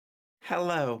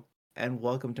Hello, and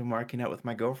welcome to Marking Out with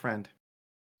My Girlfriend.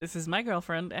 This is my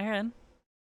girlfriend, Erin.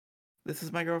 This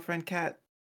is my girlfriend, Kat.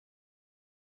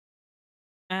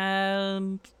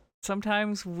 And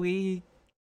sometimes we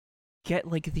get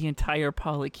like the entire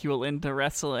polycule into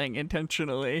wrestling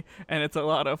intentionally, and it's a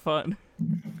lot of fun.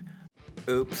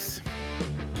 Oops.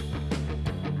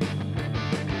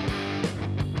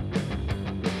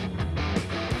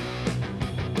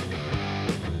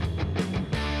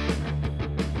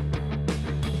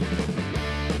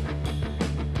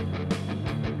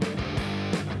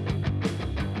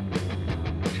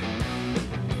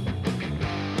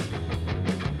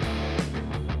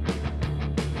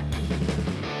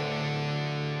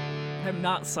 I'm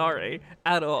not sorry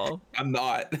at all. I'm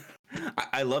not.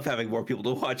 I love having more people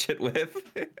to watch it with.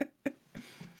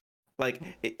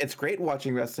 It's great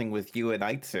watching wrestling with you and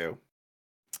Aitsu,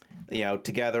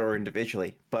 together or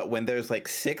individually. But when there's like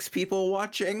 6 people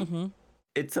watching, Mm-hmm.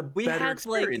 it's a We better had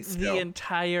like experience the still.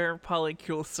 entire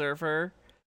polycule server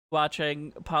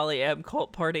watching Poly M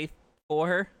Cult Party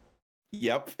 4.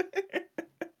 Yep.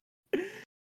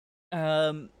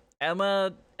 Um,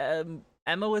 Emma,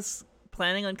 Emma was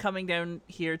planning on coming down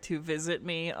here to visit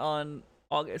me on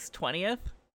August 20th.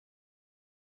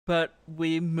 But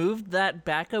we moved that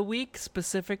back a week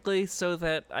specifically so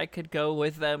that I could go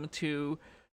with them to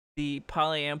the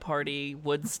Polyam Party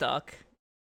Woodstock.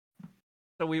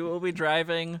 So we will be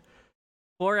driving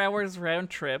 4 hours round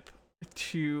trip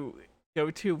to go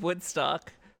to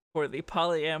Woodstock for the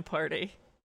Polyam Party.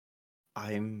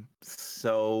 I'm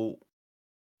so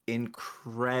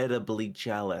incredibly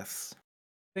jealous.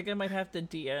 I think I might have to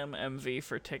DM MV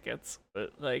for tickets,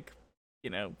 but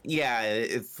Yeah,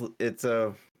 it's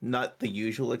a not the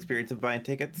usual experience of buying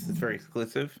tickets. It's very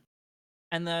exclusive.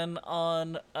 And then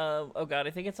on oh god,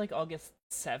 I think it's like August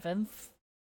 7th.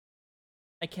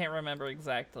 I can't remember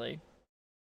exactly.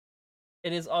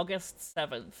 It is August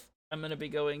 7th. I'm going to be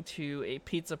going to a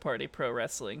Pizza Party Pro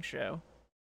Wrestling show.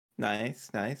 Nice.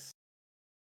 I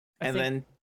And think then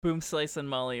Boom Slice and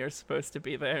Molly are supposed to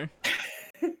be there.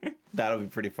 that'll be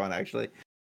pretty fun, actually.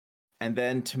 And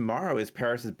then tomorrow is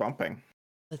Paris is Bumping.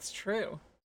 That's true.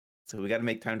 So we got to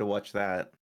make time to watch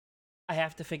that. I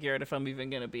have to figure out if I'm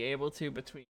even going to be able to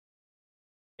between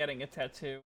getting a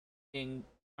tattoo, being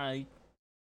my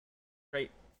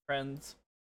great friends.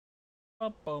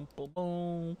 There's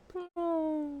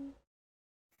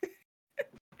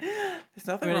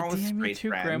nothing I'm wrong gonna with DM you straight 2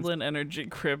 friends. Gremlin Energy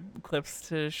clips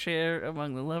to share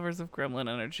among the lovers of Gremlin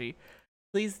Energy.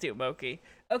 Please do, Moki.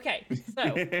 Okay, so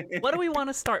what do we want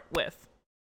to start with?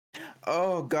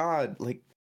 Oh God,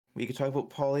 we could talk about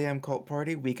Polyam Cult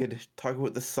Party. We could talk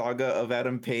about the saga of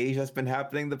Adam Page that's been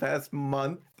happening the past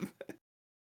month.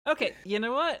 Okay, you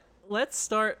know what? Let's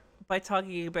start by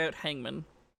talking about Hangman.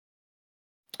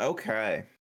 Okay.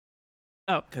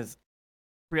 Oh, Because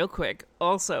real quick.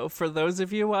 Also, for those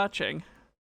of you watching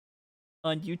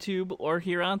on YouTube or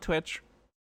here on Twitch,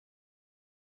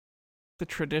 the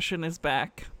tradition is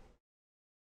back.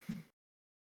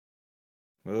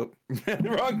 oh,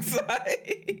 wrong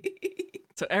side.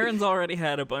 So Aaron's already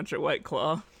had a bunch of White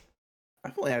Claw.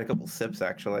 I've only had a couple sips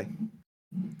actually.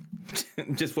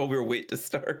 Just while we were waiting to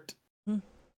start.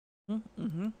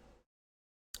 Mm-hmm.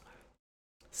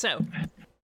 So,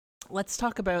 let's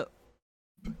talk about.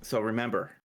 So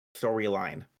remember,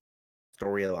 storyline.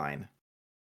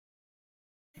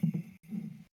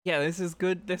 Yeah, this is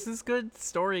good. This is good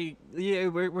story. Yeah,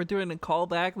 we're doing a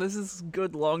callback. This is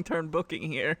good long-term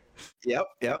booking here. Yep.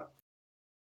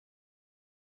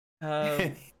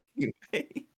 Um.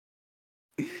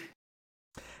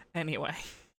 Anyway,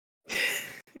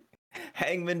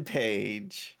 Hangman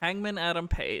Page. Hangman Adam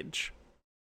Page.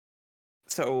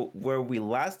 So where we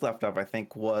last left off, I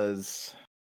think, was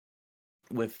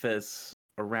with this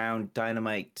around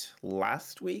Dynamite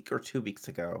last week or 2 weeks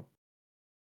ago,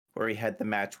 where he had the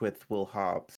match with Will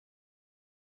Hobbs.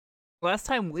 Last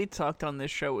time we talked on this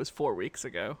show was 4 weeks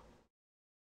ago.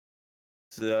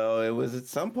 So it was at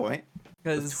some point.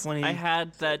 Because I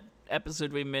had that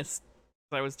episode we missed.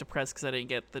 I was depressed because I didn't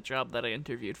get the job that I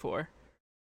interviewed for.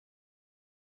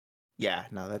 Yeah,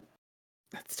 no,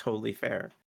 that's totally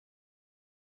fair.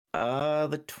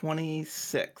 The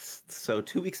 26th. So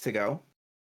 2 weeks ago,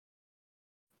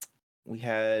 we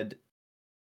had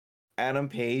Adam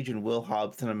Page and Will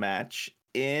Hobbs in a match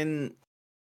in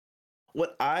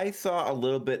what I saw a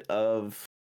little bit of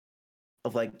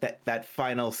like that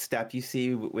final step you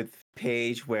see with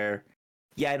Page where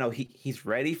he's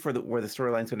ready for where the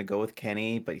storyline's going to go with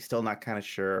Kenny, but he's still not kind of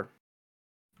sure.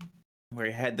 Where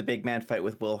he had the big man fight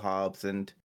with Will Hobbs,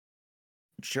 and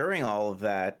during all of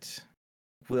that,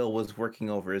 Will was working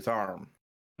over his arm.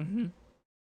 Mm-hmm.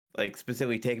 like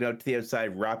specifically taking out to the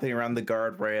outside, wrapping around the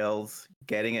guardrails,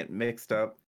 getting it mixed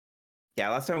up. Yeah,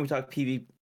 last time we talked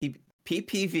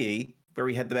PPV, where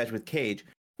we had the match with Cage,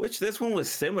 which this one was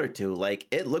similar to. Like,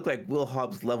 it looked like Will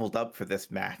Hobbs leveled up for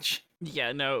this match.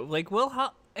 Yeah, no, like Will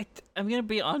Hobbs. I'm gonna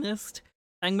be honest.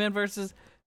 Hangman versus.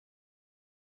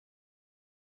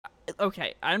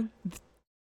 Okay, I'm.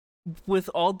 With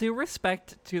all due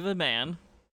respect to the man,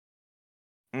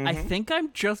 I think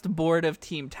I'm just bored of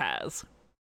Team Taz.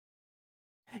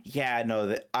 Yeah, no,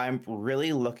 that I'm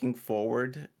really looking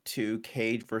forward to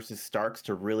Cage versus Starks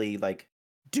to really like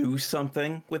do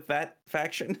something with that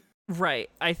faction. Right.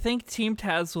 I think Team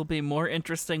Taz will be more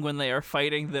interesting when they are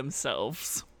fighting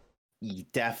themselves.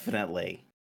 Definitely.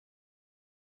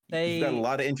 You've got a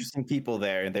lot of interesting people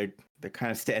there, and they're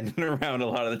kind of standing around a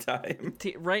lot of the time.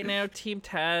 Right now, Team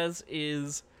Taz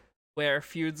is where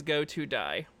feuds go to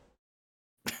die.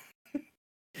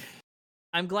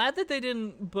 I'm glad that they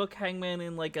didn't book Hangman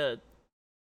in like a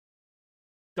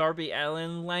Darby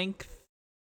Allin length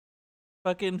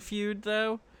fucking feud,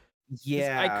 though.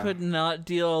 Yeah. I could not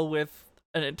deal with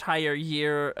an entire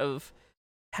year of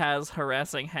Taz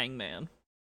harassing Hangman.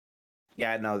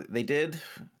 Yeah, no, they did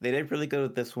really good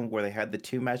with this one where they had the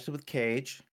two matches with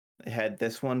Cage. They had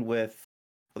this one with,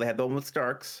 well, they had the one with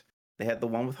Starks. They had the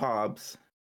one with Hobbs.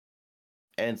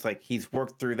 And it's like he's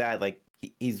worked through that. Like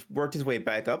he's worked his way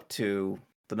back up to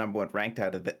the number one ranked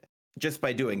out of it just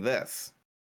by doing this.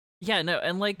 Yeah, no,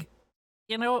 and like,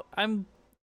 you know, I'm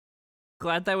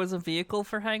glad that was a vehicle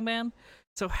for Hangman.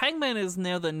 So Hangman is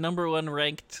now the number one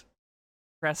ranked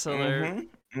wrestler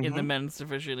in the men's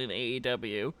division in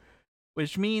AEW,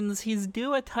 which means he's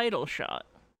due a title shot.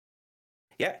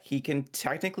 Yeah, he can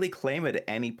technically claim it at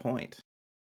any point.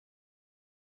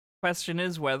 Question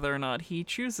is whether or not he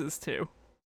chooses to.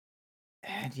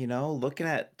 And, you know, looking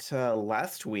at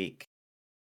last week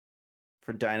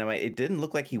for Dynamite, it didn't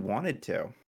look like he wanted to.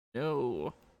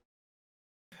 No.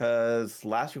 Because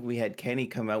last week we had Kenny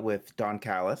come out with Don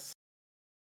Callis,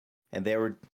 and they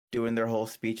were doing their whole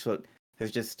speech. So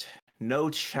there's just no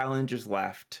challengers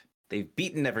left. They've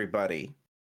beaten everybody.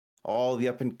 All the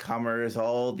up-and-comers,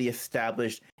 all the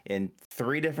established in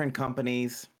 3 different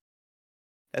companies.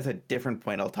 That's a different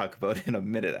point I'll talk about in a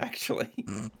minute, actually.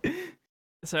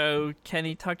 So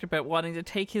Kenny talked about wanting to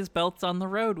take his belts on the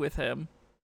road with him.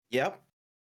 Yep.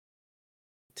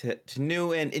 To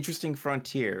new and interesting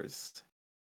frontiers.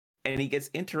 And he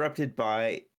gets interrupted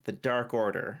by the Dark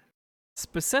Order.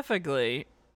 Specifically,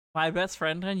 my best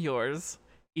friend and yours,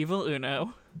 Evil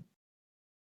Uno.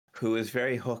 Who is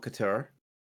very haute couture.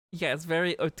 Yes,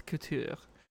 very haute couture.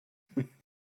 Do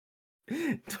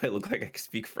I look like I can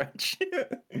speak French?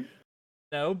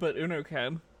 No, but Uno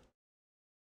can.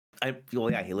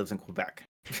 Well, yeah, he lives in Quebec.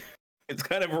 It's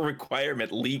kind of a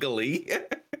requirement legally.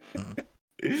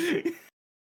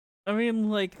 I mean,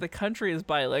 like, the country is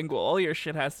bilingual. All your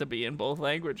shit has to be in both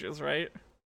languages, right?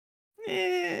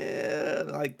 Yeah,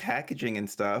 like packaging and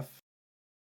stuff.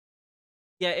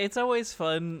 Yeah, it's always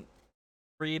fun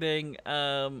reading,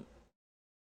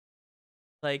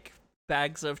 like,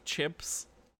 bags of chips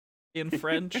in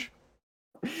French.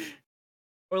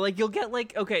 Or, like, you'll get,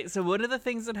 like, okay, so one of the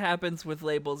things that happens with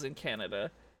labels in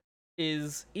Canada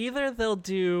is either they'll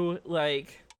do,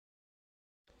 like,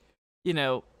 you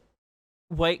know,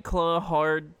 White Claw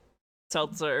hard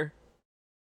seltzer.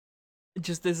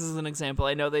 Just this is an example.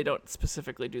 I know they don't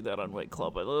specifically do that on White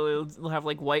Claw, but they'll have,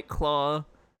 like, White Claw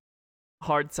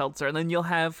hard seltzer, and then you'll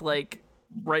have, like,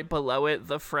 right below it,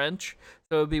 the French.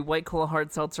 So it would be White Claw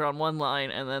hard seltzer on one line,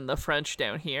 and then the French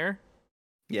down here.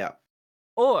 Yeah.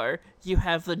 Or you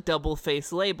have the double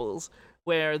face labels,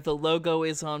 where the logo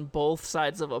is on both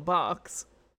sides of a box.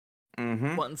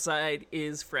 One side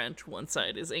is French, one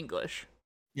side is English.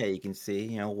 Yeah, you can see,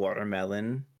 you know,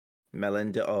 watermelon,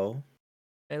 melon d'eau.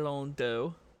 Melon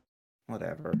d'eau.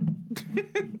 Whatever.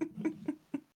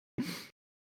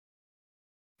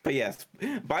 But yes,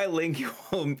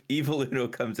 bilingual Evil Uno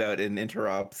comes out and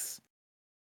interrupts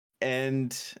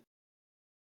and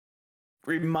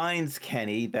reminds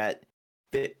Kenny that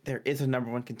there is a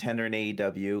number one contender in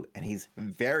AEW, and he's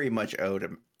very much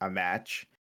owed a match.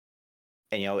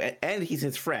 And, you know, and he's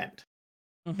his friend.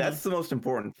 That's the most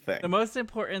important thing. The most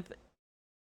important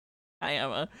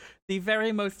the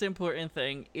very most important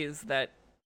thing is that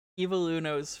Evil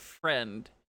Uno's friend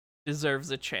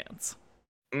deserves a chance.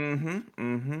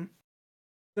 So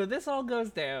this all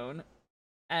goes down,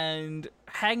 and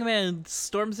Hangman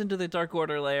storms into the Dark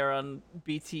Order lair on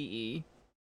BTE.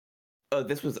 Oh,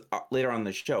 this was later on in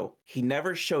the show. He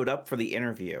never showed up for the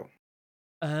interview.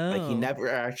 Oh. Like, he never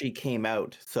actually came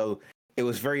out. So it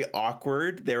was very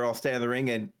awkward. They were all standing in the ring,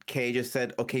 and Kay just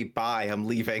said, "Okay, bye, I'm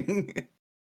leaving."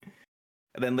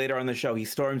 And then later on the show, he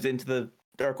storms into the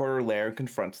Dark Order lair and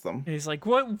confronts them. And he's like,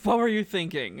 What were you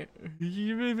thinking?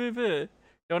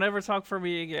 Don't ever talk for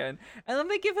me again." And then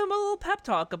they give him a little pep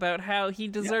talk about how he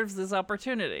deserves this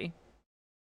opportunity.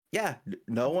 Yeah,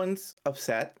 no one's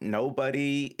upset.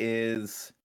 Nobody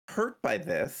is hurt by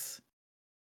this.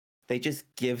 They just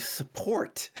give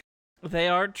support. They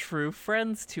are true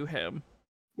friends to him.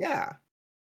 Yeah.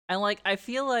 And like, I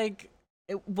feel like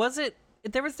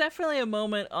there was definitely a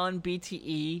moment on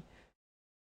BTE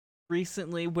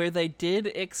recently where they did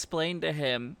explain to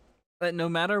him that no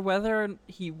matter whether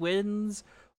he wins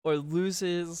or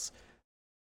loses,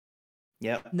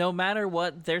 no matter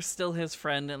what, they're still his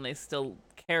friend and they still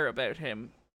care about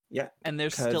him. Yeah. And they're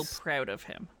still proud of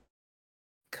him.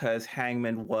 Because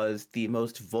Hangman was the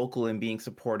most vocal in being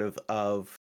supportive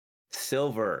of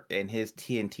Silver in his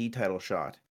TNT title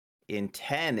shot, in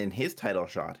 10 in his title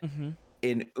shot,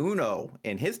 in Uno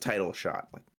in his title shot.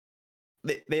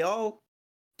 Like they all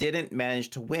didn't manage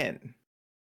to win,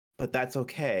 but that's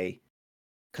okay,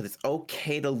 because it's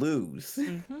okay to lose.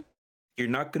 You're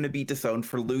not going to be disowned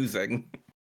for losing.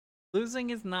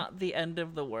 Losing is not the end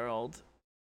of the world.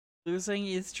 Losing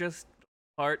is just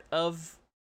part of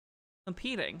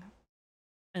competing.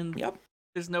 And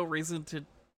there's no reason to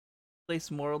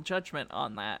place moral judgment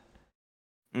on that.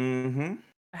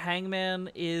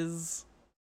 Hangman is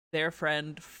their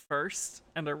friend first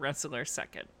and a wrestler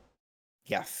second.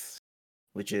 Yes.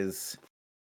 Which is...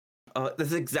 this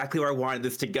is exactly where I wanted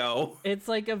this to go. It's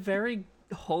like a very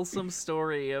wholesome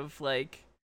story of like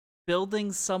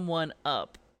building someone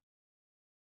up.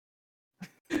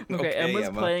 Okay, Emma's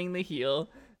playing the heel.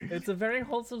 It's a very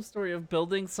wholesome story of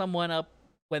building someone up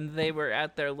when they were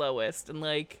at their lowest. And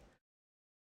like,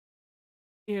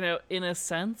 you know, in a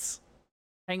sense,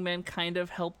 Hangman kind of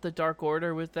helped the Dark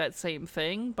Order with that same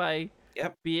thing by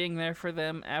being there for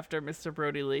them after Mr.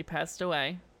 Brody Lee passed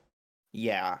away.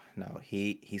 Yeah, no,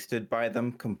 he stood by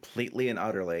them completely and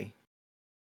utterly.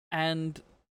 And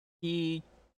he,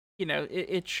 you know,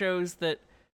 it shows that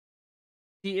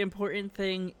the important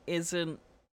thing isn't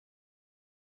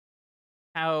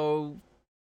how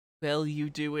well you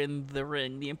do in the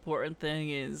ring. The important thing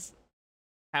is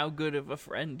how good of a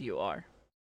friend you are.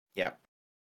 Yeah.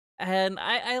 And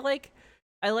I like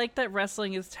that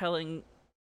wrestling is telling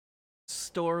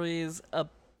stories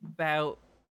about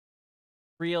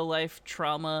real life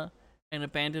trauma and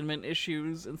abandonment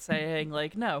issues and saying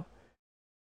like, no,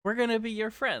 we're gonna be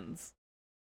your friends.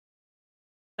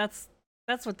 That's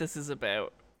what this is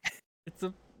about.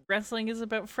 Wrestling is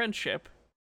about friendship.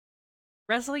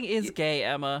 Wrestling is gay,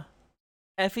 Emma.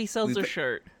 Effie sells a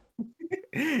shirt.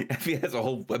 Effie has a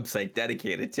whole website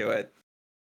dedicated to it.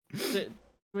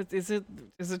 Is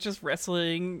it just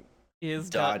wrestling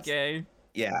is not gay?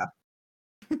 Yeah.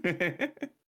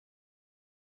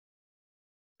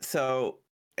 So,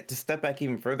 to step back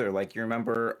even further, like, you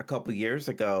remember a couple years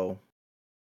ago,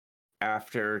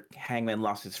 after Hangman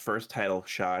lost his first title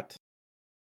shot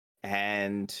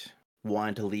and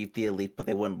wanted to leave the Elite, but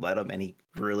they wouldn't let him, and he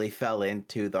really fell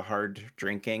into the hard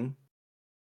drinking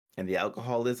and the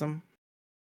alcoholism.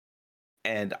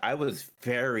 And I was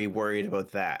very worried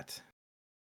about that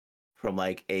from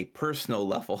like a personal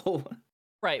level.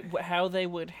 Right, how they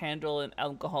would handle an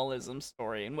alcoholism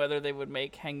story and whether they would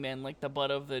make Hangman like the butt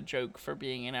of the joke for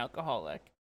being an alcoholic.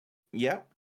 Yep.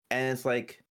 And it's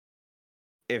like,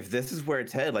 if this is where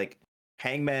it's headed, like,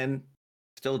 Hangman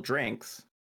still drinks,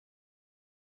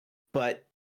 but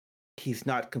he's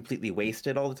not completely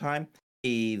wasted all the time.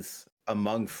 He's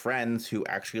among friends who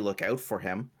actually look out for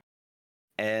him.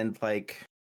 And like,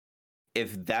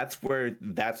 if that's where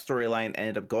that storyline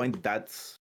ended up going,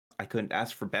 I couldn't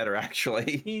ask for better,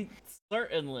 actually. He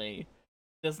certainly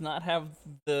does not have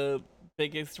the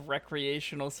biggest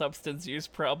recreational substance use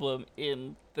problem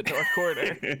in the Dark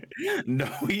Order. No,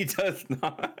 he does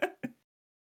not.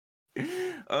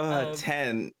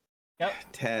 10. Yep.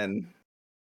 10.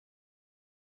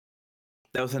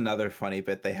 That was another funny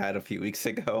bit they had a few weeks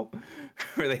ago,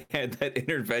 where they had that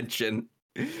intervention,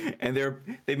 and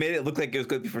they made it look like it was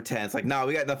going to be for 10. It's like, no,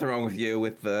 we got nothing wrong with you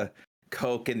with the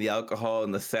coke and the alcohol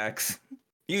and the sex.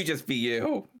 You just be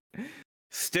you.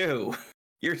 Stu,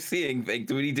 you're seeing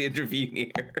things. We need to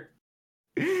intervene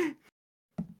here.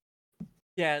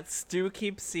 Yeah, Stu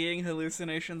keeps seeing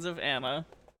hallucinations of Anna,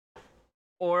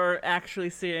 or actually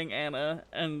seeing Anna,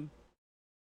 and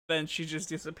then she just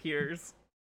disappears.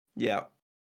 Yeah.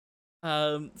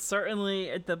 Certainly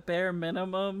at the bare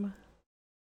minimum,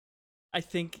 I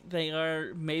think they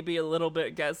are maybe a little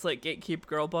bit gaslight gatekeep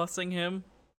girl bossing him.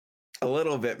 A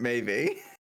little bit, maybe.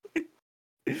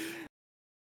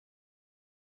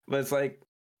 But it's like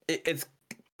it's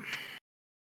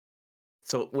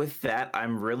so with that,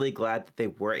 I'm really glad that they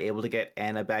were able to get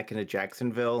Anna back into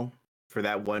Jacksonville for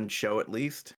that one show at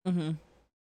least. Mm-hmm.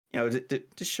 You know,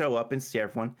 to show up and see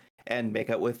everyone and make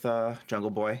out with Jungle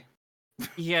Boy.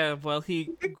 Yeah, well,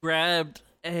 he grabbed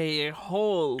a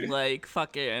whole, like,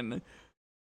 fucking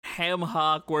ham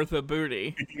hock worth of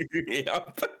booty.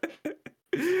 Yep.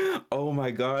 Oh my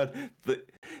god.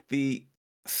 The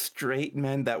straight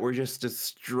men that were just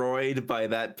destroyed by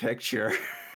that picture.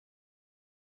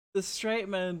 The straight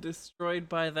men destroyed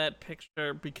by that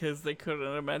picture because they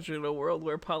couldn't imagine a world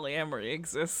where polyamory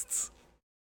exists.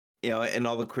 You know, and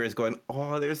all the queers going,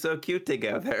 oh, they're so cute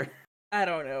together. I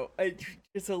don't know.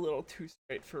 It's a little too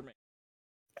straight for me.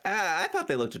 I thought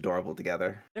they looked adorable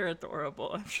together. They're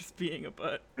adorable. I'm just being a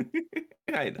butt.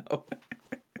 I know.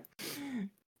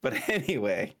 But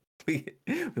anyway, we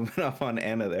went off on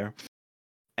Anna there.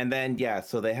 And then, yeah,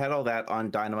 so they had all that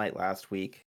on Dynamite last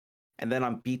week. And then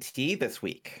on BT this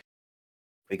week,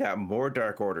 we got more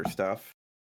Dark Order stuff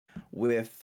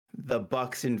with the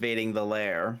Bucks invading the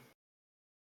lair.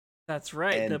 That's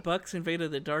right. And- The Bucks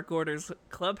invaded the Dark Order's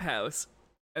clubhouse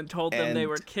and told them they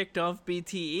were kicked off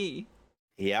BTE.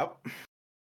 Yep.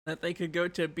 That they could go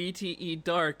to BTE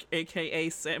Dark, aka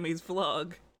Sammy's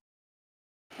vlog.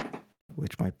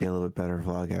 Which might be a little bit better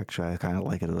vlog, actually. I kind of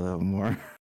like it a little more.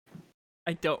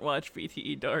 I don't watch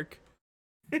BTE Dark.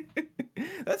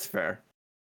 That's fair.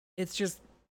 It's just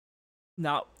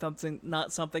not something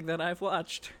that I've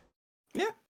watched. Yeah.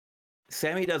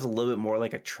 Sammy does a little bit more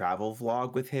like a travel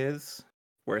vlog with his,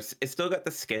 where it's still got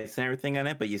the skits and everything in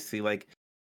it, but you see like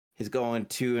he's going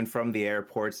to and from the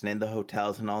airports and in the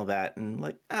hotels and all that, and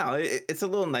like, oh, it's a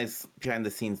little nice behind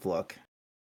the scenes look.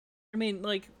 I mean,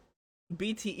 like,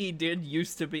 BTE did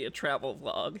used to be a travel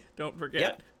vlog. Don't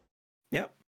forget.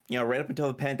 Yep. You know, right up until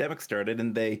the pandemic started,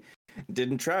 and they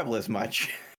didn't travel as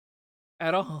much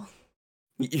At all.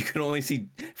 You can only see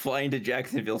flying to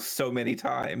Jacksonville so many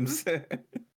times.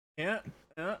 Yeah.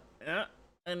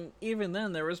 And even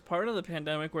then, there was part of the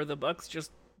pandemic where the Bucks just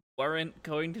weren't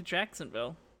going to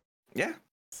Jacksonville. Yeah.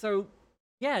 So,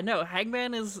 yeah, no,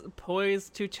 Hangman is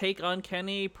poised to take on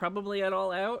Kenny probably at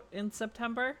All Out in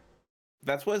September.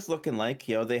 That's what it's looking like.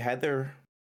 You know, they had their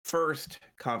first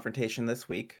confrontation this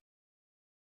week.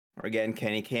 Again,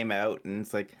 Kenny came out and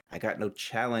it's like, I got no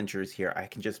challengers here. I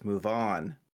can just move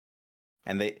on.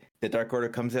 And the Dark Order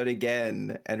comes out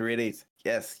again and reiterates,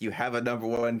 yes, you have a number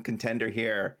one contender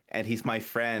here, and he's my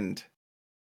friend.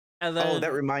 And then Oh,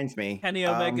 that reminds me. Kenny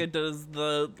Omega does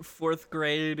the fourth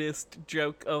greatest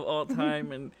joke of all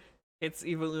time and hits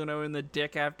Evil Uno in the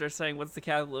dick after saying, what's the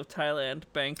capital of Thailand?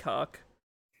 Bangkok.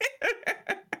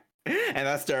 And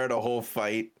that started a whole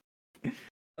fight,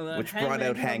 which brought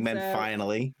out Hangman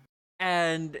finally.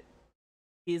 And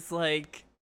he's like,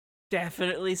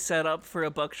 definitely set up for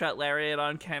a buckshot lariat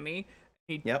on Kenny.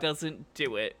 He doesn't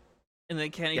do it. And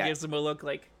then Kenny gives him a look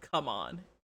like, come on.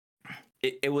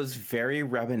 It was very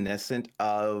reminiscent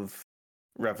of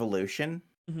Revolution.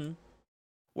 Mm-hmm.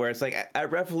 Where it's like,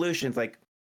 at Revolution, it's like,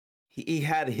 he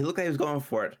looked like he was going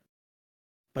for it,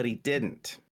 but he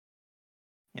didn't.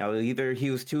 You know, either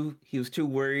he was too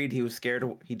worried, he was scared,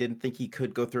 he didn't think he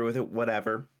could go through with it,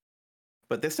 whatever.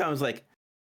 But this time I was like,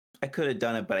 I could have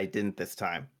done it, but I didn't this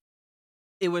time.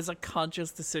 It was a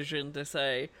conscious decision to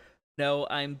say, no,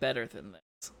 I'm better than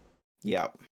this.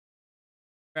 Yep.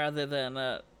 Rather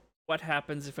than, what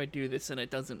happens if I do this and it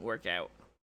doesn't work out?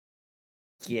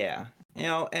 Yeah. You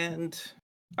know, and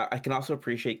I can also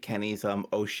appreciate Kenny's,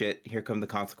 oh shit, here come the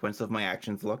consequences of my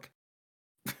actions look.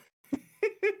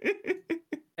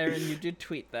 Aaron, you did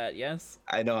tweet that, yes?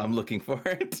 I know, I'm looking for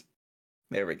it.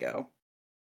 There we go.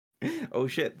 Oh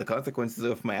shit, the consequences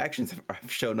of my actions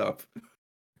have shown up.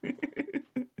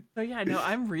 So yeah, no,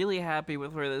 I'm really happy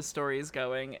with where this story is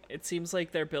going. It seems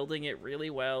like they're building it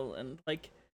really well, and like,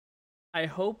 I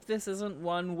hope this isn't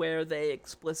one where they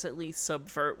explicitly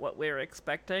subvert what we're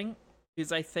expecting,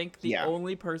 because I think the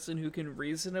only person who can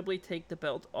reasonably take the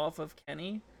belt off of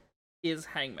Kenny is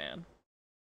Hangman.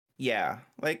 Yeah,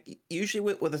 like usually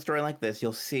with a story like this,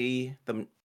 you'll see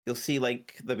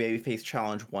like the babyface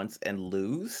challenge once and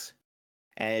lose,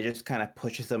 and it just kind of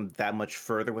pushes them that much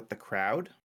further with the crowd.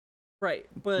 Right,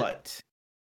 but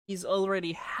he's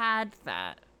already had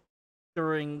that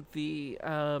during the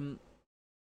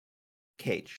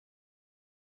Cage.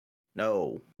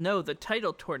 No, the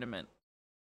title tournament.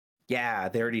 Yeah,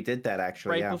 they already did that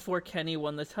actually. Right before Kenny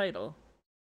won the title.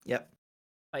 Yep.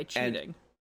 By cheating.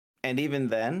 And even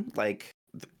then, like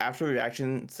after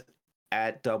reactions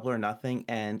at Double or Nothing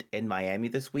and in Miami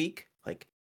this week, like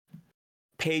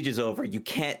Page is over. You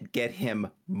can't get him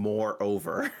more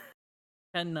over.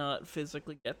 cannot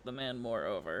physically get the man more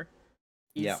over.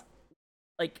 He's Yeah.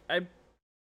 like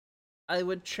I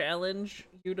would challenge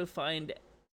you to find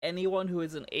anyone who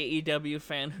is an AEW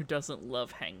fan who doesn't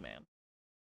love Hangman.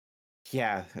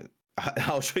 Yeah.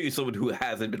 I'll show you someone who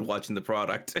hasn't been watching the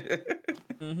product.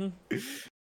 Mm-hmm.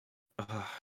 Uh,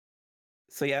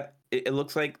 so yeah, it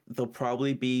looks like they'll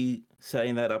probably be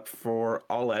setting that up for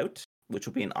All Out, which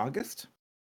will be in August.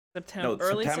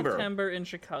 Early September. September in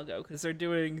Chicago, because they're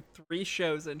doing 3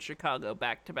 shows in Chicago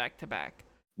back to back to back.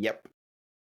 Yep.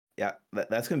 Yeah,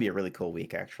 that's gonna be a really cool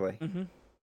week, actually. Mm-hmm.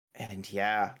 And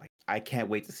yeah, like, I can't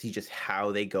wait to see just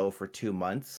how they go for 2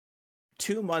 months.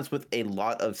 2 months with a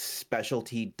lot of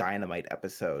specialty Dynamite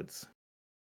episodes.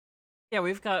 Yeah,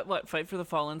 we've got Fight for the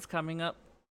Fallen's coming up.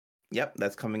 Yep,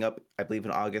 that's coming up, I believe,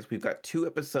 in August. We've got 2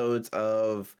 episodes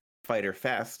of Fighter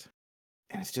Fest,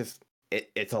 and it's just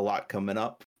it's a lot coming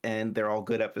up, and they're all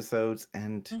good episodes,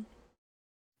 and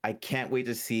I can't wait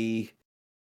to see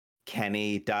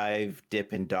Kenny dive,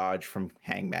 dip, and dodge from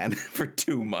Hangman for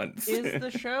 2 months. Is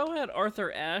the show at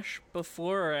Arthur Ashe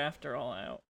before or after All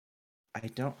Out? I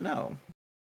don't know.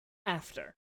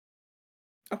 After.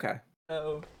 Okay.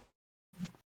 So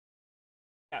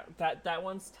yeah, that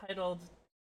one's titled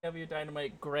W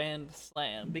Dynamite Grand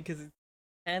Slam because it's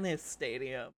tennis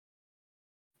stadium.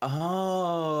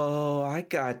 Oh, I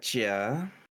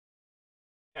gotcha.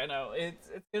 I know it's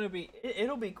gonna be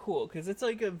it'll be cool because it's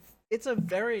a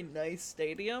very nice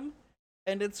stadium,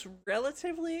 and it's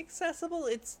relatively accessible.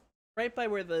 It's right by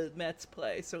where the Mets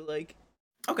play, so like,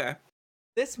 Okay.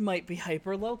 this might be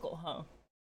hyper local, huh?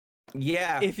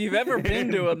 Yeah. If you've ever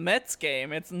been to a Mets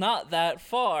game, it's not that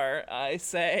far, I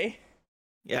say.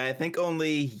 Yeah, I think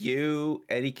only you,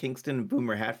 Eddie Kingston, and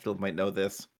Boomer Hatfield might know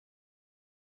this.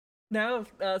 No,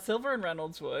 Silver and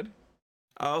Reynolds would.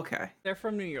 Oh, okay. They're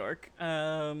from New York.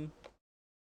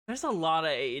 There's a lot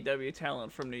of AEW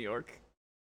talent from New York.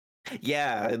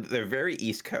 Yeah, they're very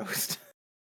East Coast.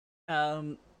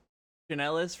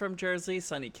 Janela's from Jersey.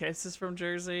 Sonny Kiss is from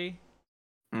Jersey.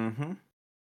 Mm-hmm.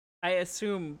 I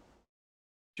assume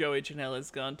Joey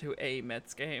Janela's gone to a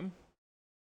Mets game.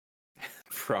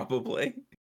 Probably.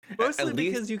 Mostly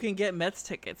because you can get Mets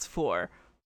tickets for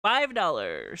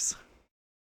 $5.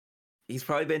 He's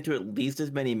probably been to at least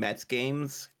as many Mets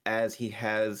games as he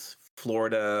has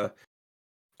Florida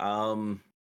Florida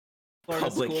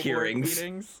public school hearings.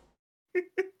 Board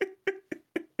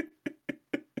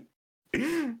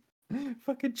meetings.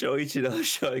 Fucking Joey Janela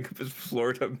showing up as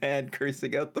Florida man,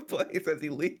 cursing out the place as he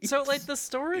leaves. So, like, the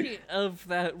story of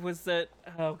that was that...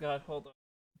 Oh, God, hold on.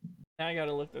 Now I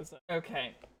gotta look this up.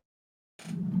 Okay.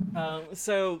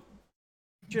 So,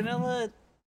 Janela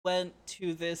went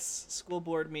to this school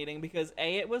board meeting because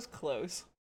A, it was close,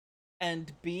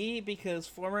 and B, because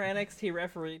former NXT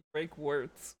referee Drake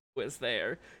Wirtz was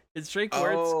there. Because Drake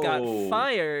Wirtz got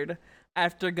fired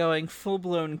after going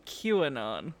full-blown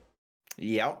QAnon.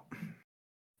 Yep.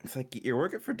 It's like, you're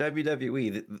working for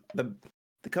WWE,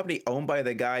 the company owned by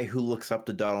the guy who looks up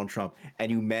to Donald Trump,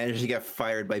 and you managed to get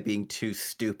fired by being too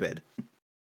stupid.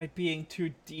 By being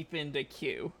too deep into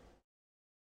Q.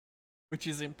 Which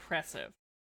is impressive.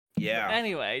 Yeah. But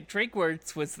anyway, Drake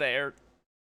Wirtz was there,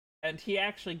 and he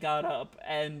actually got up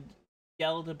and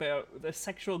yelled about the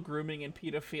sexual grooming and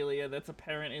pedophilia that's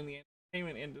apparent in the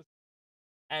entertainment industry,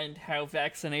 and how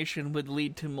vaccination would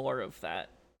lead to more of that.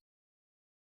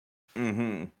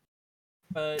 Mm-hmm.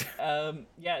 But,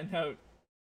 yeah, no,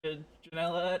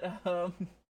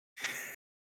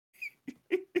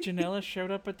 Janela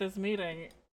showed up at this meeting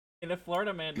in a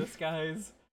Florida man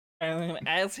disguise, and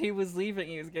as he was leaving,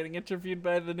 he was getting interviewed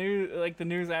by the news. Like, the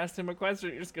news asked him a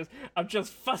question, he just goes, "I'm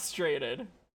just frustrated."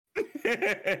 And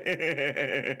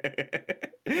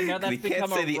now that's he become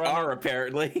can't say the running, R,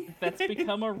 apparently. That's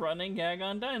become a running gag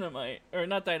on Dynamite. Or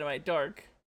not Dynamite, Dark.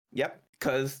 Yep,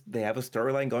 because they have a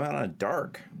storyline going on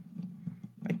Dark.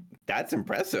 Like, that's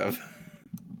impressive.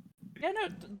 Yeah, no,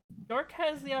 Dark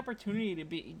has the opportunity to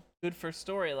be good for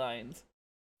storylines.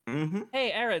 Mm-hmm.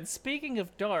 Hey, Aaron, speaking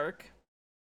of Dark,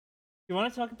 you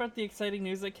want to talk about the exciting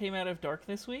news that came out of Dark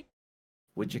this week?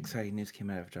 Which exciting news came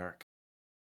out of Dark?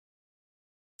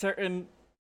 Certain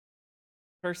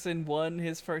person won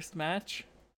his first match.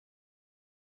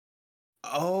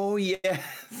 Oh,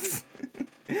 yes.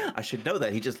 I should know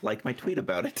that. He just liked my tweet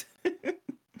about it.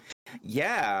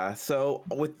 Yeah, so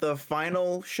with the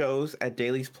final shows at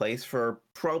Daly's Place for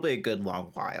probably a good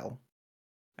long while,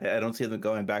 I don't see them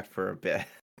going back for a bit.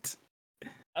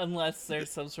 Unless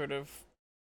there's some sort of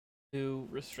new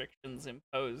restrictions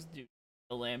imposed due to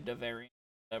the Lambda variant,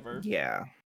 whatever. Yeah.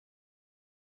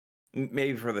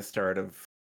 Maybe for the start of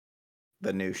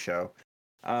the new show.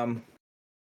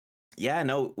 Yeah,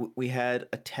 no, we had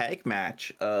a tag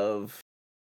match of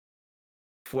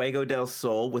Fuego del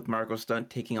Sol with Marco Stunt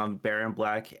taking on Baron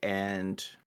Black and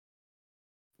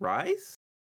Rise?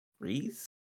 Reese?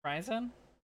 Ryzen?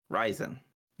 Ryzen.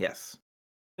 Yes.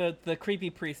 The creepy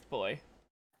priest boy.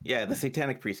 Yeah, the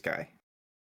Satanic Priest guy.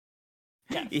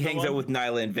 Yes, He the hangs out one- with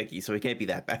Nyla and Vicky, so he can't be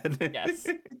that bad. Yes.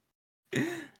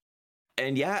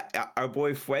 And yeah, our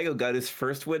boy Fuego got his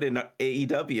first win in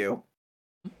AEW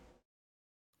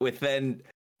with then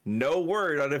no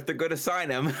word on if they're going to sign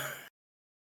him.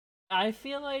 I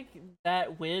feel like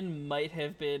that win might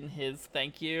have been his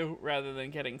thank you rather than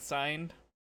getting signed.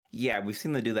 Yeah, we've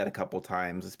seen them do that a couple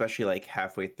times, especially like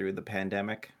halfway through the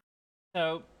pandemic.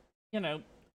 So, you know,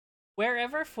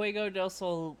 wherever Fuego del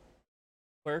Sol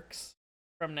works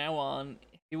from now on,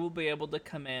 he will be able to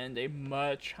command a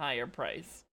much higher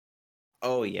price.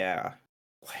 Oh yeah,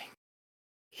 like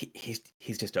he's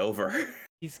just over.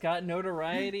 He's got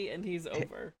notoriety and he's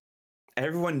over.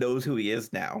 Everyone knows who he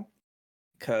is now,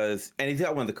 and he's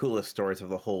got one of the coolest stories of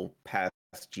the whole past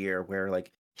year, where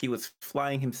like he was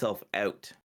flying himself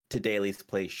out to Daly's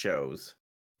Place shows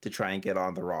to try and get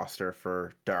on the roster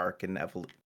for Dark and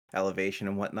Elevation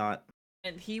and whatnot.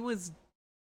 And he was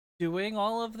doing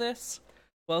all of this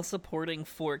while supporting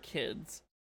 4 kids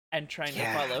and trying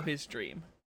to follow his dream.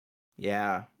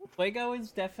 Yeah. Fuego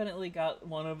has definitely got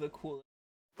one of the coolest.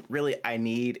 Really, I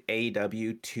need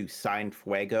AEW to sign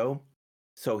Fuego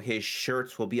so his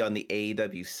shirts will be on the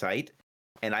AEW site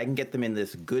and I can get them in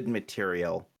this good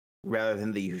material rather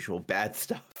than the usual bad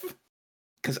stuff.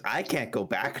 Because I can't go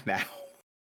back now.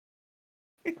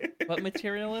 What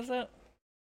material is it?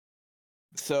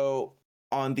 So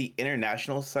on the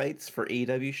international sites for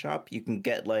AEW shop, you can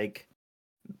get like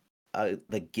the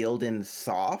Gildan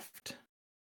Soft,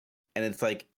 and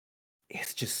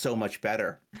it's just so much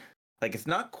better. Like it's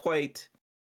not quite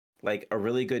like a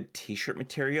really good t-shirt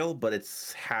material, but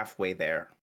it's halfway there.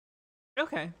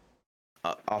 Okay.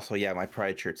 Also, yeah, my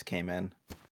Pride shirts came in.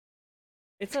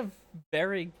 It's a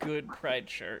very good Pride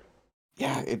shirt.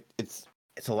 Yeah, it's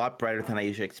a lot brighter than I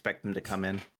usually expect them to come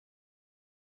in.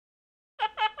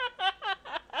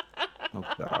 Oh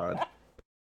God.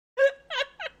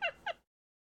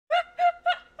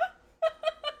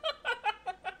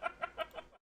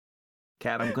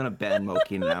 Cat, I'm gonna ban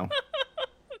Moki now.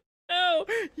 No,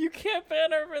 you can't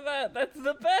ban her for that. That's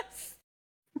the best.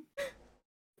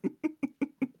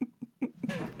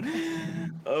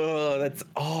 Oh, that's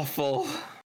awful.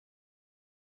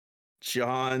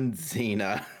 John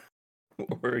Cena.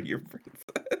 Warrior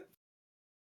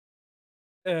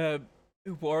Princess.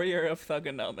 Warrior of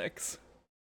Thugonomics.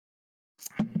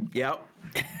 Yep.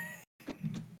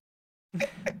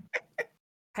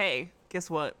 Hey, guess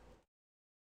what?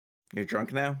 You're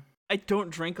drunk now? I don't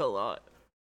drink a lot.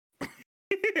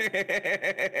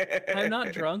 I'm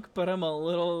not drunk, but I'm a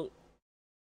little...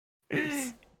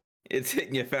 It's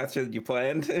hitting you faster than you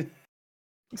planned. A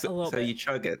little so bit. you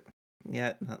chug it.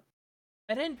 Yeah. No.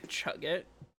 I didn't chug it.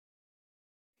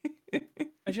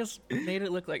 I just made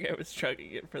it look like I was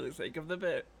chugging it for the sake of the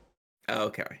bit.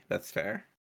 Okay, that's fair.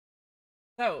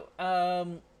 So,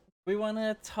 we want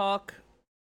to talk...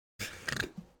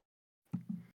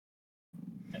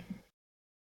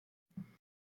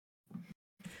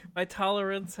 My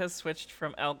tolerance has switched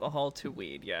from alcohol to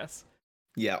weed, yes.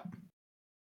 Yep.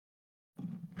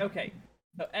 Okay,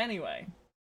 so anyway.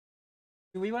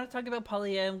 Do we want to talk about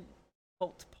Polyam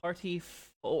Cult Party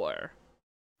 4?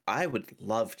 I would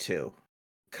love to,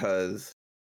 because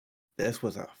this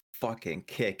was a fucking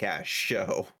kick-ass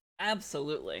show.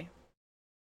 Absolutely.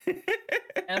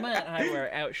 Emma and I were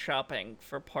out shopping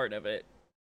for part of it.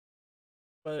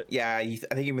 But Yeah, I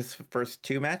think you missed the first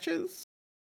 2 matches?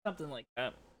 something like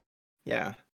that.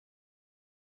 Yeah.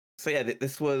 So yeah,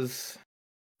 this was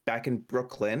back in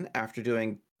Brooklyn after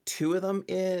doing 2 of them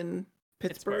in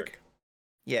Pittsburgh.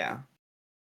 Yeah.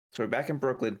 So we're back in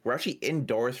Brooklyn. We're actually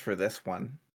indoors for this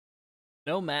one.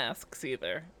 No masks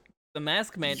either. The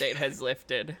mask mandate has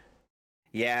lifted.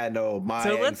 Yeah, no, my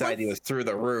So anxiety was through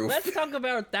the roof. Let's talk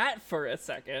about that for a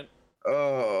second.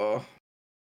 Oh.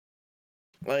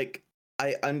 Like,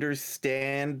 I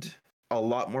understand a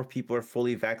lot more people are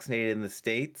fully vaccinated in the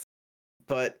States,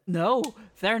 but No,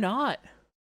 they're not.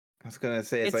 I was gonna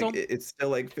say it's still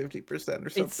like 50% or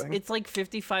something. It's like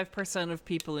 55% of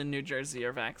people in New Jersey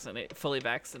are fully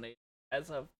vaccinated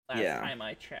as of last time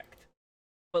I checked.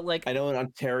 But like I know in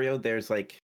Ontario there's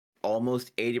like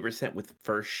almost 80% with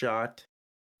first shot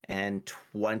and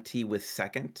 20 with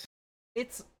second.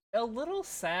 It's a little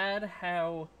sad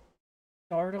how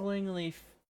startlingly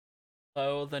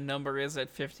low the number is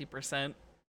at 50%.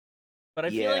 But I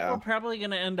feel like we're Yeah. probably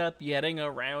going to end up getting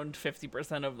around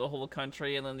 50% of the whole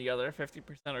country, and then the other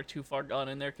 50% are too far gone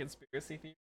in their conspiracy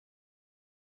theory.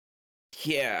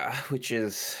 Yeah, which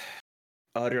is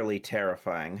utterly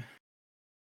terrifying.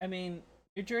 I mean,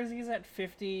 New Jersey's at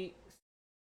 50,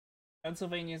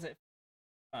 Pennsylvania's at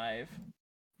 5,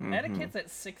 Hmm. Connecticut's at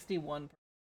 61%.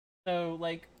 So,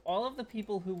 like, all of the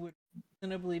people who would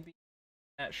reasonably be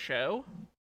in that show,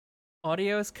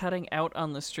 audio is cutting out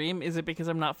on the stream. Is it because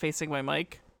I'm not facing my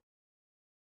mic?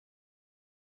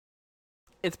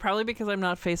 It's probably because I'm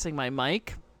not facing my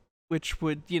mic, which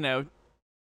would,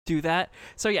 do that.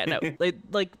 So yeah, no,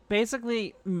 like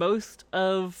basically most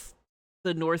of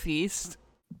the Northeast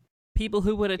people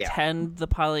who would Yeah. attend the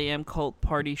Polyam Cult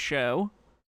Party show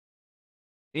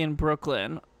in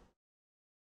Brooklyn,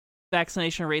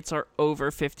 vaccination rates are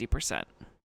over 50%.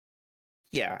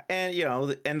 Yeah, and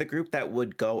and the group that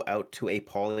would go out to a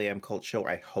polyam cult show,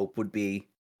 I hope would be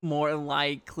More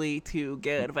likely to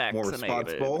get more vaccinated.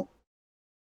 responsible.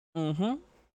 Mm-hmm.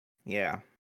 Yeah.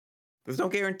 There's no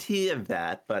guarantee of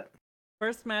that, but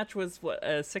First match was what,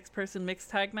 a 6-person mixed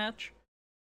tag match?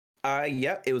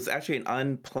 yeah, it was actually an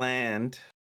unplanned.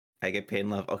 I get paid in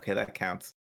love. Okay, that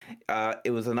counts.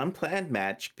 It was an unplanned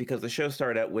match because the show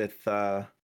started out with what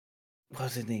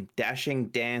was his name? Dashing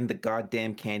Dan the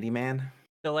goddamn Candyman.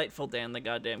 Delightful Dan, the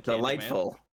goddamn Candyman.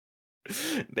 Delightful.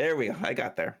 There we go. I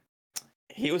got there.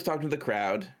 He was talking to the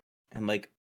crowd and like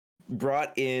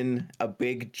brought in a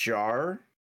big jar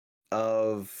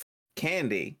of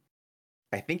candy.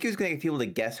 I think he was going to get people to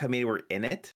guess how many were in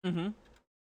it. Mm-hmm.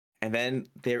 And then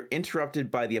they're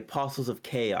interrupted by the Apostles of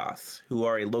Chaos, who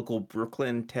are a local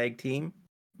Brooklyn tag team.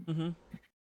 Mm-hmm.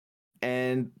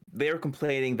 And they're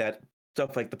complaining that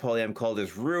stuff like the Polyam Cult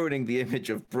is ruining the image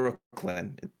of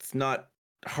Brooklyn. It's not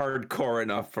hardcore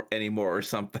enough anymore or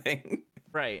something.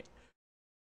 Right.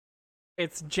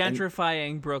 It's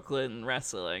gentrifying Brooklyn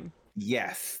wrestling.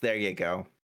 Yes, there you go.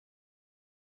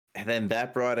 And then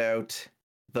that brought out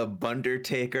the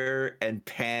Bundertaker and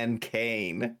Pan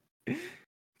Kane.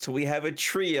 So we have a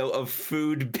trio of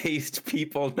food-based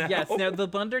people now. Yes, now the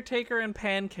Bundertaker and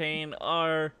Pan Kane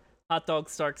are hot dog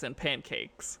Starks and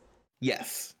pancakes.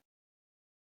 Yes.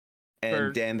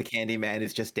 And Dan the Candyman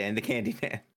is just Dan the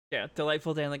Candyman. Yeah,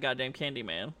 Delightful Dan the goddamn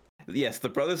Candyman. Yes, the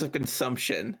Brothers of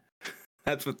Consumption.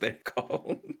 That's what they're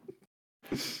called.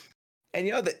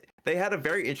 And they had a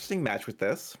very interesting match with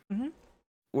this,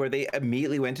 where they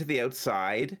immediately went to the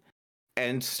outside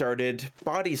and started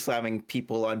body slamming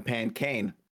people on Pan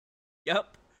Kane.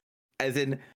 Yep. As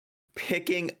in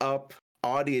picking up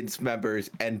audience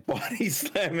members and body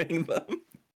slamming them.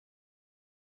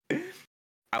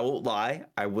 I won't lie,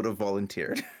 I would have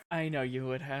volunteered. I know you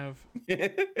would have.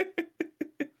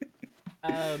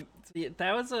 So yeah,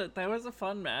 that was a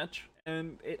fun match,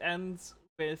 and it ends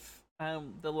with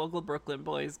the local Brooklyn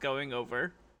boys going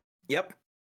over. Yep.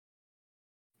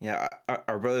 Yeah,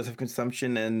 our Brothers of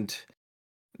Consumption and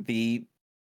the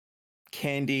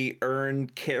candy urn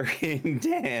carrying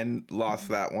Dan lost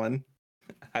that one.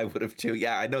 I would have too.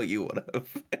 Yeah, I know you would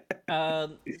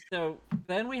have. So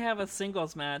then we have a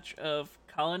singles match of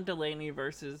Colin Delaney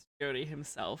versus Jody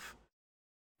himself.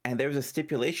 And there was a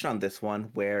stipulation on this one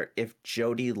where if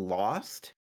Jody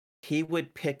lost, he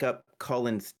would pick up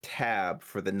Colin's tab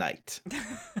for the night.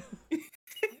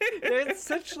 There's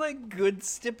such like good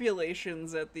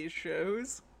stipulations at these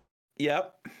shows.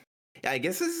 Yep. I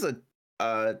guess this is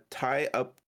a tie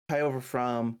over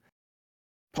from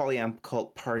Polyam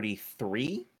Cult Party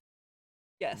 3.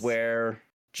 Yes. Where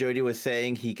Jody was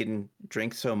saying he can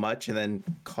drink so much and then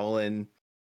Colin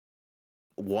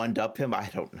one-up him. I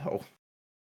don't know.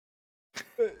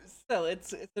 Still,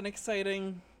 it's an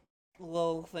exciting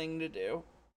little thing to do.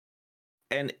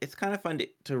 And it's kind of fun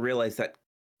to realize that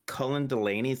Colin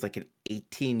Delaney is like an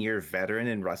 18-year veteran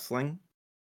in wrestling.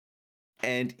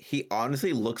 And he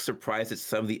honestly looks surprised at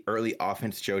some of the early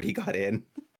offense Jody got in.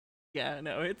 Yeah,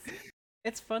 no,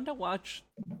 it's fun to watch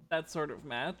that sort of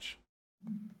match.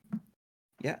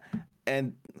 Yeah.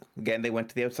 And again, they went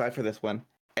to the outside for this one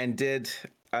and did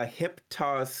a hip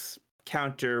toss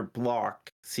counter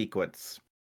block sequence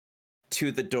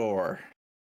to the door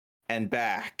and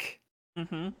back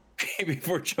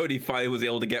before Jody finally was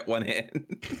able to get one in.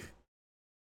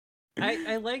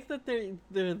 I like that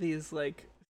there are these like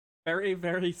very,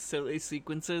 very silly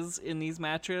sequences in these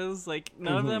matches. Like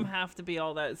none of them have to be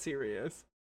all that serious.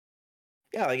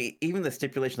 Yeah, like even the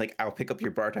stipulation, like I'll pick up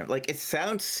your bar time. Like it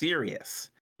sounds serious,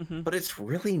 but it's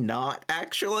really not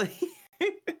actually.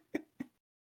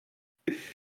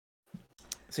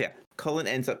 So yeah, Colin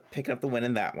ends up picking up the win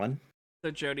in that one.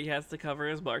 So Jody has to cover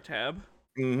his bar tab.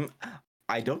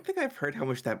 I don't think I've heard how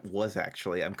much that was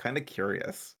actually. I'm kind of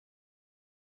curious.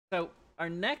 So our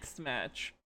next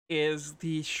match is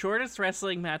the shortest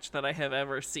wrestling match that I have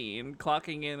ever seen,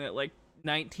 clocking in at like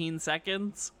 19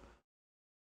 seconds.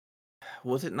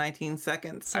 Was it 19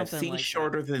 seconds? I've Something seen like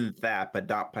shorter than that, but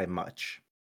not by much.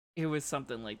 It was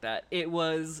something like that. It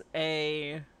was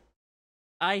a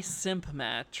iSimp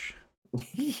match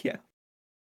Yeah.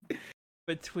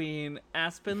 between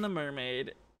Aspen the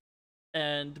Mermaid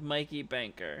and Mikey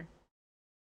Banker.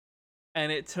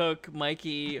 And it took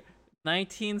Mikey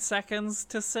 19 seconds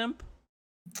to simp.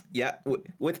 Yeah,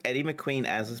 with Eddie McQueen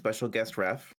as a special guest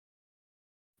ref.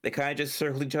 They kind of just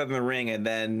circled each other in the ring, and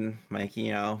then Mikey,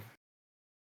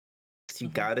 you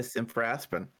gotta simp for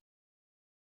Aspen.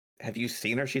 Have you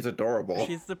seen her? She's adorable.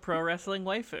 She's the pro wrestling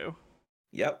waifu.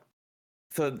 Yep.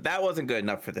 So that wasn't good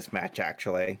enough for this match,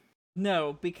 actually.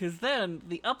 No, because then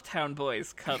the Uptown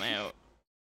Boys come out.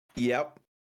 Yep.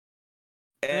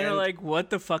 And they're like, what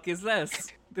the fuck is this?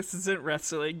 This isn't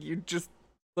wrestling. You just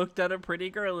looked at a pretty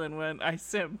girl and went, I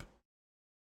simp.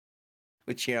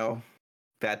 Which,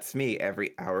 that's me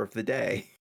every hour of the day.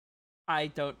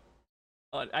 I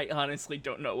honestly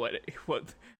don't know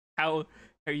how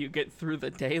you get through the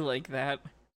day like that.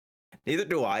 Neither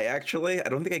do I, actually. I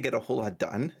don't think I get a whole lot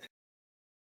done.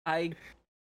 I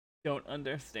don't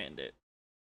understand it.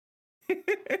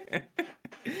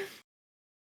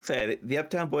 So the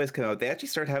Uptown Boys come out. They actually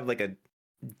start having like a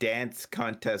dance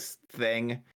contest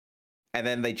thing, and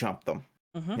then they jump them.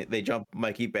 Mm-hmm. They jump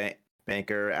Mikey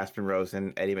Banker, Aspen Rose,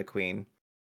 and Eddie McQueen,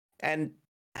 and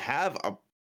have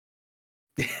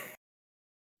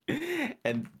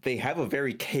and they have a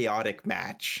very chaotic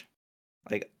match.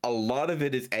 Like, a lot of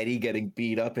it is Eddie getting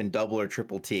beat up and double or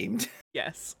triple teamed.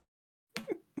 Yes.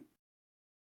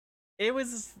 It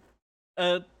was,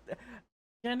 I'm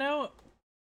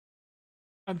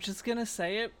just gonna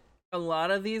say it. A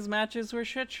lot of these matches were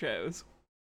shit shows.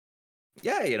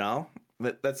 Yeah,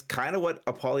 that's kind of what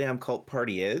a polyam cult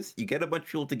party is. You get a bunch of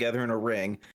people together in a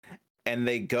ring, and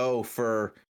they go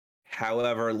for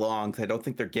however long. I don't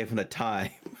think they're given a time.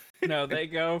 No, they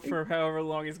go for however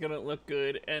long is gonna look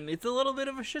good, and it's a little bit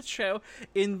of a shit show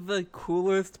in the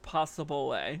coolest possible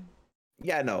way.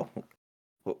 Yeah, no.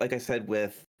 Like I said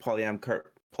with Polyam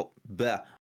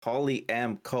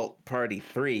Cult Party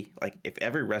 3, like, if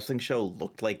every wrestling show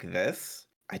looked like this,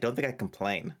 I don't think I'd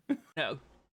complain. No.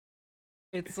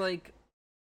 It's like,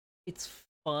 it's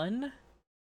fun.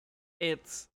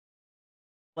 It's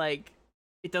like,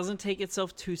 it doesn't take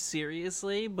itself too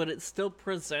seriously, but it still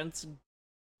presents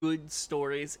good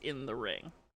stories in the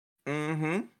ring.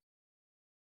 Mm-hmm.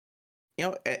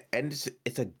 And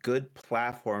it's a good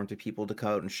platform to people to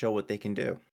come out and show what they can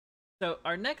do. So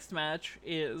our next match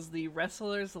is the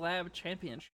Wrestlers Lab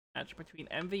Championship match between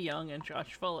MV Young and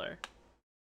Josh Fuller.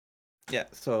 Yeah,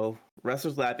 so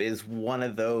Wrestlers Lab is one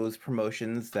of those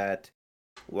promotions that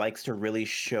likes to really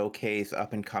showcase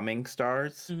up-and-coming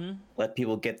stars, let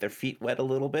people get their feet wet a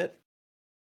little bit.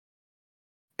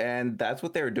 And that's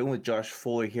what they were doing with Josh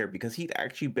Fuller here, because he'd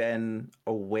actually been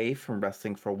away from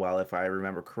wrestling for a while, if I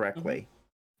remember correctly,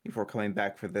 before coming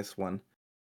back for this one.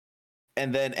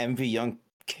 And then MV Young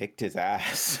kicked his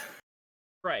ass.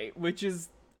 Right, which is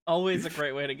always a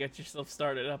great way to get yourself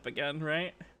started up again,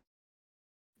 right?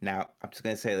 Now, I'm just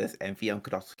going to say this. MV Young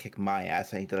could also kick my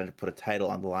ass. I need to put a title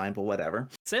on the line, but whatever.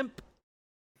 Simp.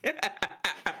 Yeah.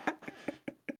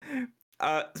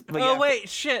 Wait,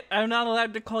 shit. I'm not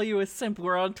allowed to call you a simp.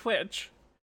 We're on Twitch.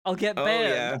 I'll get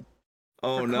banned.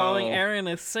 Oh, for no. calling Aaron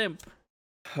a simp.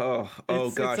 Oh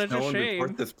gosh. It's No a one shame.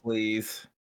 report this, please.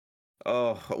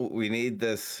 Oh, we need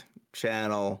this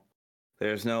channel.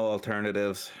 There's no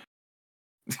alternatives.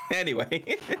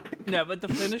 Anyway. No, but the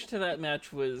finish to that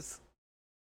match was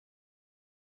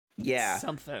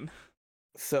something.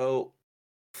 So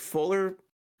Fuller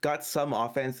got some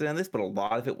offense in this, but a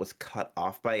lot of it was cut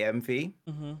off by MV.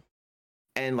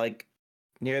 And like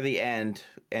near the end,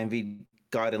 MV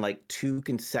got in like 2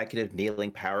 consecutive kneeling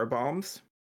power bombs,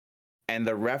 and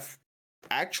the ref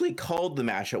actually called the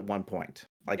match at one point.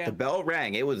 Like the bell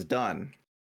rang, it was done,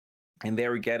 and they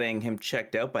were getting him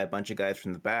checked out by a bunch of guys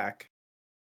from the back.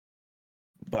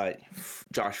 But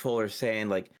Josh Fuller saying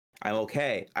like, I'm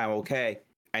okay,"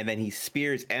 and then he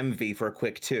spears MV for a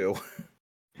quick 2.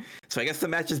 So I guess the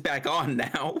match is back on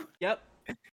now. Yep.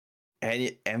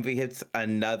 And MV hits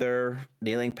another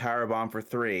kneeling powerbomb for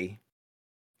 3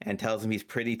 and tells him he's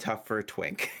pretty tough for a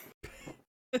twink.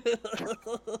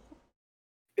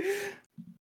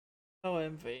 Oh,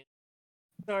 MV.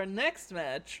 So our next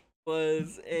match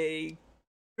was a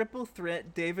triple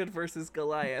threat David versus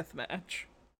Goliath match.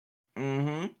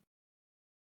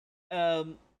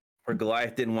 Or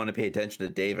Goliath didn't want to pay attention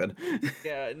to David.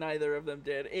 Yeah, neither of them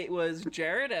did. It was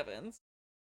Jared Evans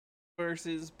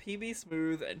versus PB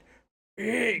Smooth and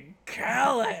Big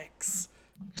Calyx.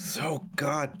 So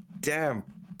goddamn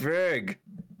big.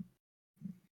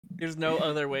 There's no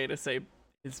other way to say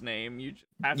his name. You just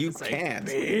have You to say can't.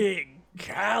 Big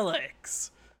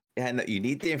Calyx. Yeah, no, you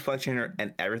need the inflection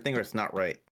and everything, or it's not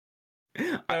right.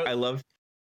 I loved.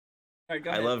 Right,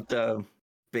 go I ahead. loved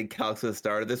Big Calyx at the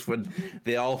start of this when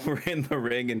they all were in the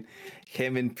ring and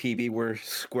him and PB were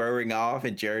squaring off,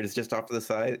 and Jared is just off to the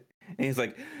side. And he's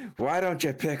like, "Why don't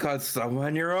you pick on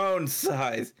someone your own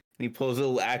size?" And he pulls a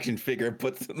little action figure and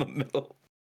puts it in the middle.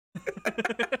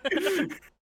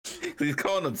 He's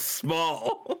calling him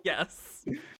small. Yes.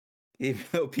 Even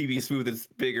though PB Smooth is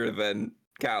bigger than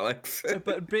Calyx.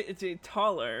 But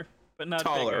taller, but not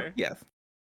Taller, bigger. yes.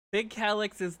 Big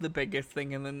Calyx is the biggest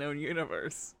thing in the known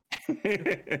universe.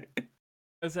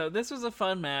 So this was a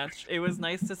fun match. It was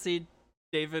nice to see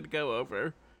David go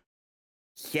over.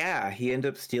 Yeah, he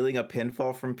ended up stealing a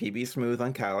pinfall from PB Smooth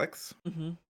on Calyx.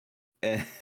 Mm-hmm. And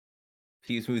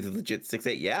PB Smooth is legit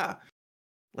 6'8". Yeah.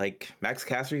 Like, Max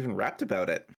Caster even rapped about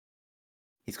it.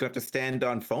 He's going to have to stand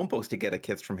on phone books to get a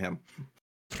kiss from him.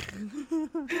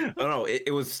 Oh no,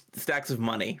 it was stacks of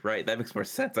money, right? That makes more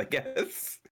sense, I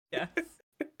guess. Yes.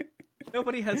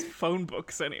 Nobody has phone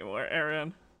books anymore,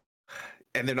 Aaron.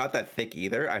 And they're not that thick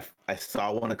either. I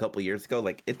saw one a couple years ago.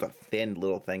 Like, it's a thin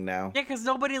little thing now. Yeah, because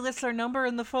nobody lists their number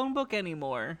in the phone book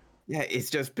anymore. Yeah, it's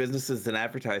just businesses and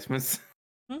advertisements.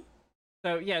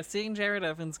 So yeah, seeing Jared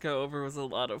Evans go over was a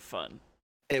lot of fun.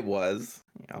 It was,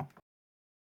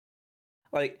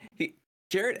 like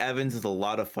Jared Evans is a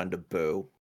lot of fun to boo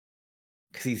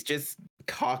because he's just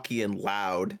cocky and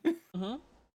loud. Mm-hmm.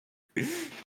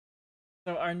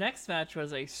 So our next match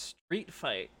was a street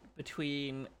fight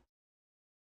between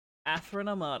Athrin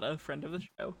Amata, friend of the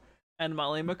show, and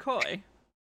Molly McCoy.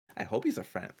 I hope he's a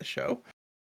friend of the show.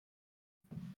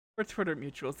 We're Twitter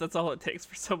mutuals. That's all it takes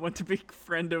for someone to be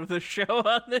friend of the show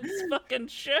on this fucking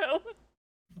show.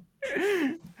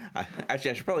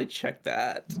 Actually, I should probably check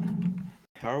that.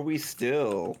 How are we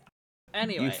still?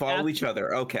 Anyway, You follow each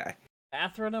other. Okay.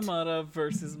 Athrin Amata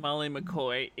versus Molly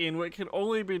McCoy in what can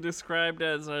only be described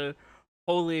as a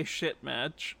holy shit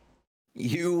match.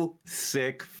 You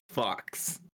sick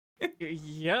fucks.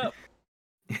 Yep.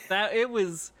 There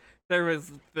was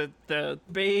the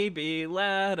baby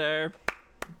ladder.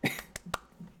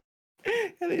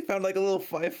 And they found like a little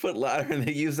 5-foot ladder and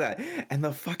they used that. And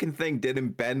the fucking thing didn't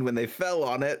bend when they fell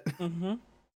on it. Mm-hmm.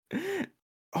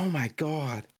 Oh my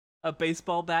god. A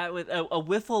baseball bat with a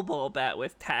wiffle ball bat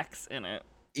with tacks in it.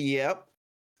 Yep.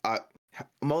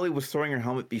 Molly was throwing her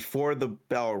helmet before the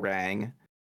bell rang.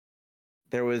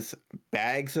 There was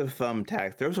bags of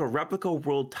thumbtacks. There was a replica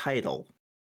world title.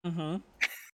 Mm-hmm.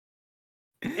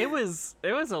 It was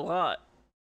a lot.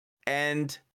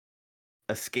 And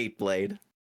a skate blade.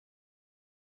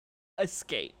 A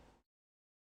skate.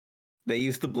 They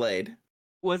used the blade.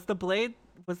 Was the blade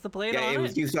on it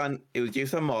was used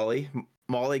on Molly.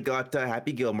 Molly got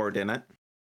Happy Gilmore in it.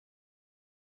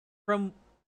 From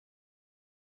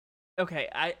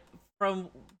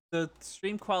the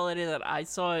stream quality that I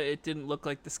saw, it didn't look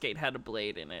like the skate had a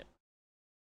blade in it.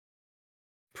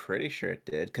 Pretty sure it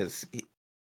did, because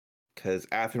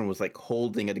Athrin was like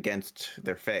holding it against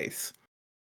their face.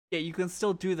 Yeah, you can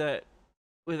still do that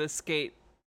with a skate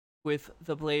with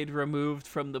the blade removed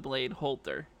from the blade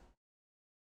holder.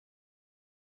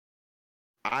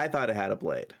 I thought it had a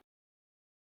blade.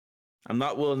 I'm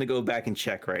not willing to go back and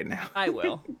check right now. I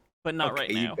will, but not Okay,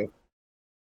 right now.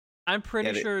 I'm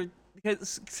pretty sure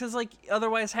because like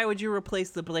otherwise, how would you replace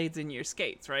the blades in your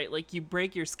skates, right? Like you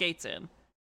break your skates in.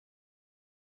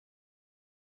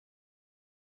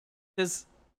 Because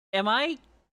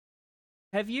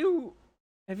have you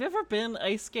ever been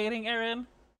ice skating, Aaron?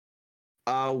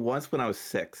 Once when I was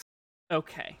 6.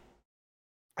 Okay.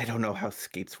 I don't know how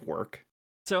skates work.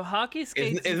 So hockey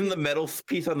skates Isn't the metal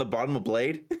piece on the bottom a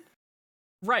blade?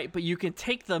 right, but you can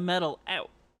take the metal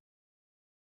out.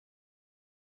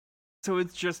 So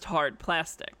it's just hard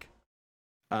plastic.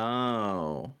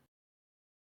 Oh.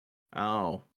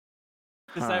 Does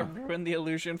that ruin the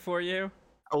illusion for you?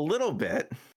 A little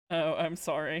bit. Oh, I'm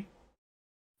sorry.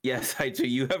 Yes, I do.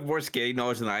 You have more skating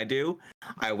knowledge than I do.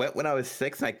 I went when I was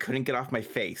 6 and I couldn't get off my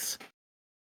face.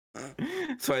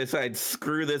 So I decided,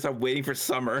 screw this, I'm waiting for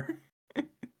summer.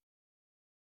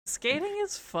 Skating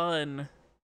is fun.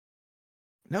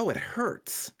 No, it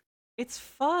hurts. It's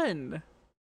fun.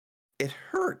 It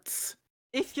hurts.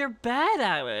 If you're bad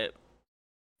at it.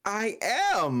 I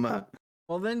am.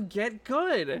 Well, then get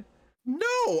good.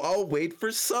 No, I'll wait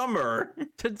for summer.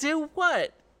 To do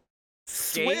what?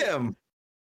 Skate? Swim.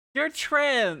 You're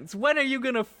trans. When are you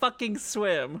gonna fucking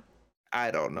swim?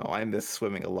 I don't know. I miss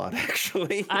swimming a lot,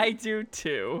 actually. I do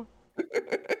too.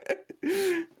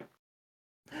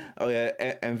 Oh yeah,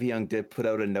 MV Young did put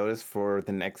out a notice for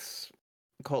the next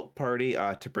cult party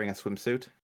to bring a swimsuit.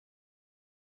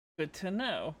 Good to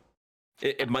know.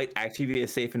 It might actually be a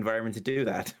safe environment to do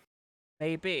that.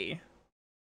 Maybe.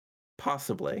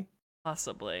 Possibly.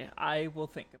 Possibly. I will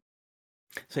think of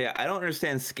it. So yeah, I don't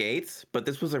understand skates, but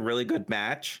this was a really good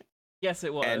match. Yes,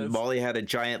 it was. And Molly had a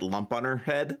giant lump on her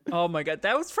head. Oh my god,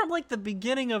 that was from like the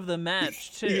beginning of the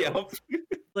match too. Yep.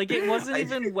 Like it wasn't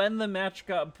even when the match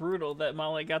got brutal that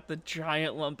Molly got the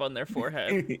giant lump on their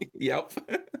forehead. Yep.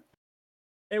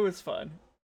 It was fun.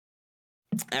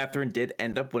 Afterin did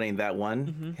end up winning that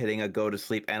one, hitting a go to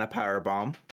sleep and a power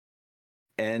bomb.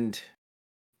 And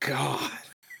God,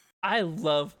 I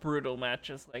love brutal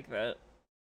matches like that.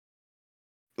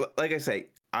 like I say,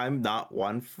 I'm not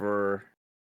one for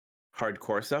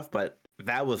hardcore stuff, but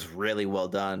that was really well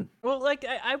done. Well, like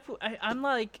I'm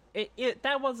like it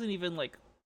that wasn't even like,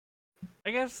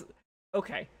 I guess.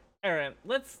 Okay, Aaron,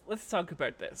 let's talk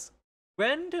about this.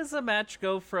 When does a match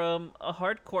go from a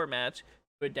hardcore match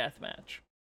to a death match?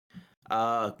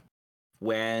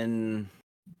 When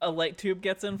A light tube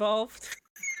gets involved?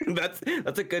 that's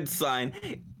a good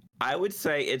sign. I would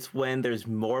say it's when there's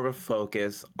more of a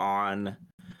focus on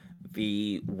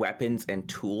the weapons and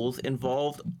tools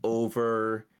involved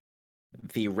over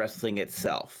the wrestling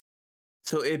itself.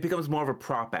 So it becomes more of a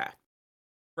prop act.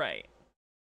 Right.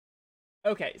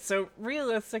 Okay, so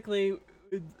realistically,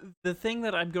 the thing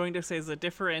that I'm going to say is a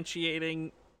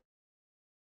differentiating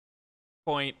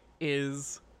point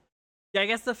is, yeah, I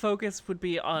guess the focus would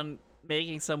be on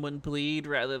making someone bleed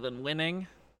rather than winning.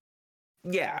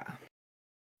 Yeah.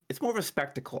 It's more of a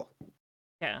spectacle.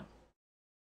 Yeah.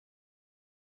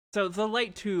 So the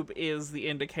light tube is the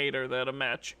indicator that a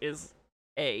match is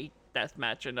a death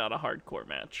match and not a hardcore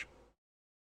match.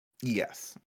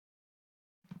 Yes.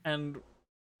 And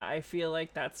I feel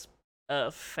like that's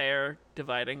a fair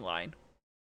dividing line.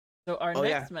 So our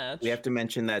next match... We have to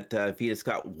mention that Vita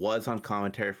Scott was on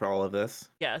commentary for all of this.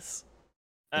 Yes.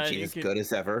 And she's as good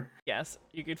as ever. Yes.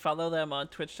 You could follow them on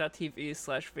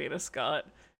twitch.tv/Vita Scott.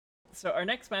 So our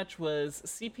next match was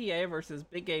CPA versus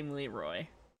Big Game Leroy.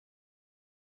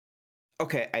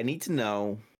 Okay, I need to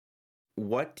know,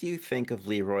 what do you think of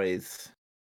Leroy's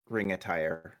ring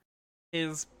attire?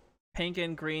 His pink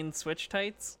and green switch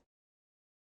tights?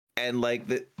 And like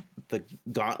the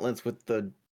gauntlets with the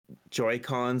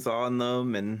Joy-Cons on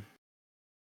them, and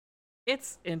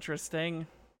it's interesting.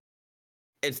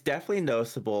 It's definitely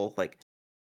noticeable. Like,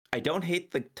 I don't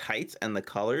hate the tights and the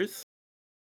colors.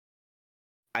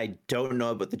 I don't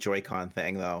know about the Joy-Con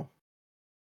thing though.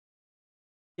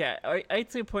 Yeah,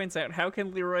 Aitsu points out, how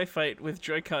can Leroy fight with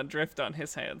Joy-Con drift on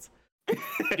his hands?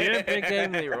 Dear Big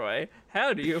Game Leroy,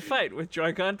 how do you fight with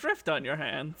Joy-Con drift on your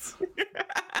hands?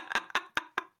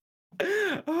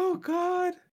 Oh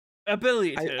God.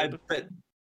 Ability. I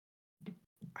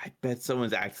bet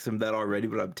someone's asked him that already,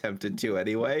 but I'm tempted to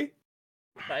anyway.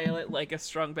 Dial it like a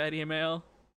strong bad email.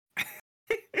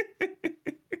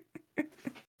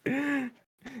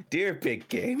 Dear Big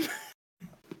Game.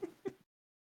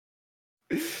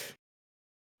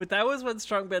 But that was when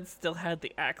Strongbad still had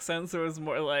the accent, so it was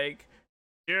more like,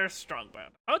 Dear Strongbad,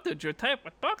 how did you type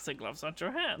with boxing gloves on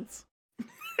your hands?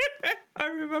 I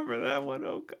remember that one.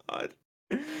 Oh God.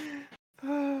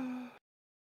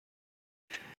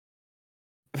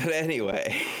 But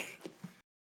anyway,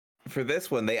 for this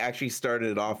one, they actually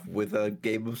started off with a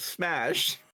game of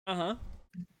Smash. Uh-huh.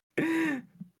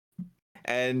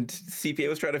 And CPA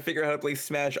was trying to figure out how to play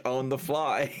Smash on the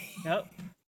fly. Yep.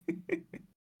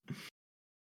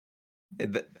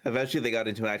 Eventually, they got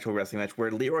into an actual wrestling match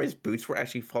where Leroy's boots were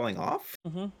actually falling off.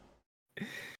 Mm-hmm.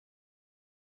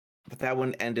 But that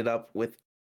one ended up with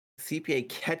CPA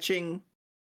catching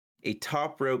a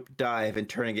top rope dive and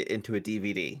turning it into a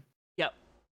DVD. Yep.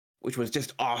 Which was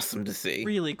just awesome to see.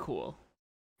 Really cool.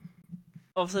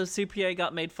 Also, CPA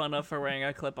got made fun of for wearing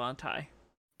a clip-on tie.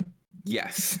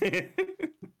 Yes.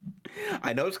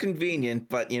 I know it's convenient,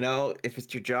 but, you know, if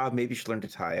it's your job, maybe you should learn to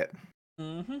tie it.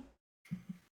 Mm-hmm.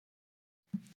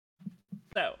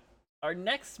 So, our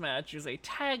next match is a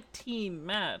tag team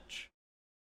match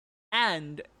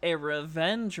and a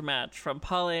revenge match from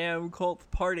Polyam Cult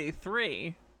Party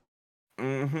 3.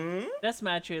 Mm-hmm. This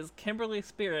match is Kimberly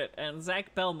Spirit and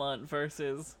Zach Belmont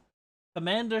versus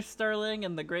Commander Sterling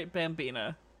and the Great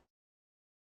Bambina.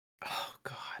 Oh,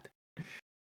 God.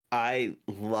 I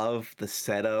love the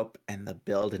setup and the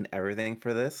build and everything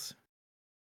for this.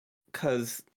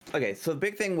 Because, okay, so the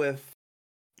big thing with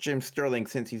Jim Sterling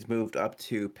since he's moved up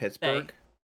to Pittsburgh.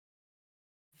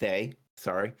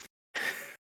 Sorry.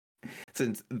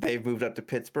 Since they've moved up to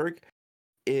Pittsburgh,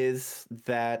 is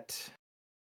that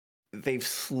they've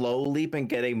slowly been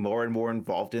getting more and more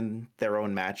involved in their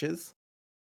own matches.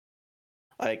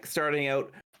 Like starting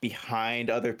out behind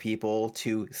other people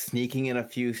to sneaking in a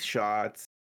few shots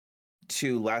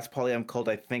to last Poly I'm Cold,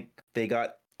 I think they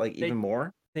got even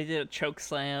more. They did a choke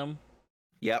slam.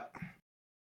 Yep.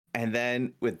 And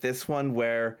then with this one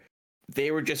where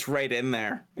they were just right in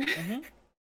there. Mm-hmm.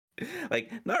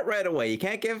 Like, not right away. You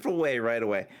can't give it away right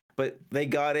away. But they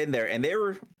got in there and they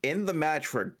were in the match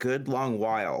for a good long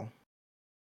while.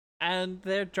 And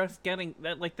they're just getting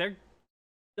that, like, they're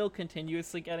still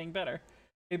continuously getting better.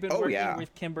 They've been working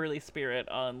with Kimberly Spirit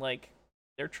on, like,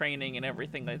 their training and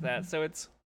everything like that. So it's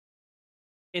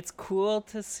cool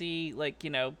to see, like, you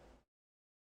know,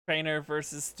 trainer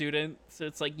versus student. So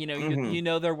it's like, you know, you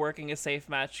know they're working a safe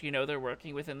match. You know they're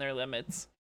working within their limits.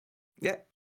 Yeah.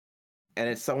 And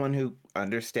it's someone who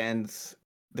understands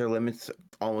their limits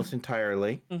almost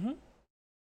entirely. Mm-hmm.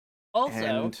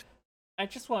 Also, I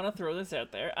just want to throw this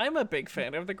out there. I'm a big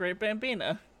fan of the Great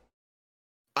Bambina.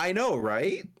 I know,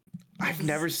 right? I've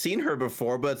never seen her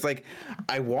before, but it's like,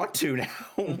 I want to now.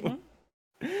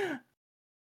 Mm-hmm.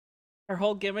 Her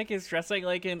whole gimmick is dressing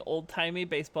like an old-timey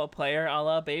baseball player a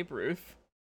la Babe Ruth.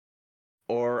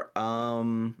 Or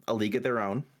A League of Their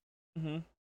Own. Mm-hmm.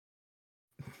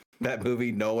 That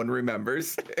movie no one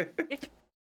remembers.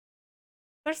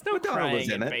 There's no crying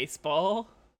in baseball.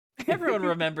 Everyone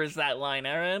remembers that line,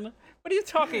 Aaron. What are you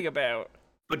talking about?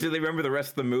 But do they remember the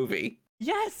rest of the movie?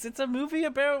 Yes, it's a movie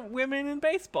about women in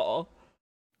baseball.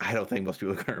 I don't think most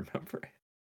people are going to remember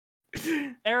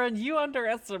it. Aaron, you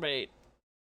underestimate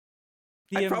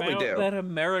the amount that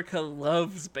America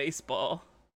loves baseball.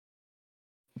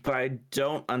 But I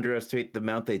don't underestimate the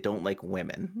amount they don't like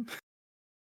women.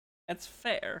 That's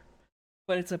fair.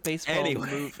 But it's a baseball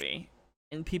movie.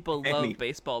 And people love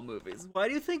baseball movies. Why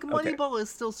do you think Moneyball is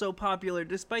still so popular,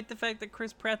 despite the fact that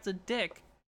Chris Pratt's a dick?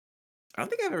 I don't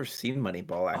think I've ever seen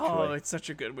Moneyball, actually. Oh, it's such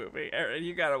a good movie. Aaron,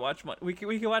 you gotta watch we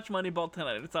can watch Moneyball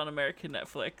tonight. It's on American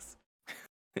Netflix.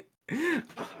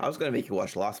 I was gonna make you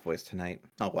watch Lost Boys tonight.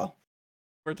 Oh, well.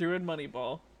 We're doing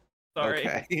Moneyball. Sorry.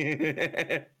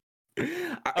 Okay.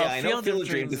 I know Field of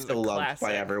Dreams is still loved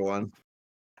by everyone.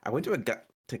 I went to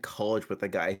college with a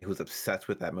guy who was obsessed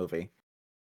with that movie.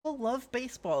 People love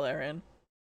baseball, Aaron.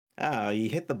 Oh, you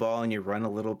hit the ball and you run a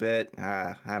little bit.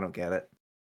 I don't get it.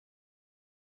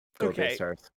 Go okay.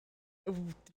 Stars.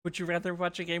 Would you rather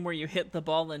watch a game where you hit the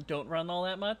ball and don't run all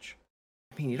that much?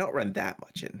 I mean, you don't run that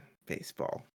much in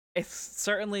baseball. It's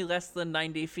certainly less than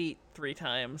 90 feet 4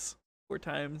 times. Are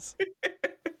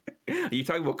you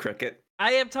talking about cricket?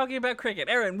 I am talking about cricket.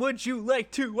 Aaron, would you like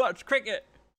to watch cricket?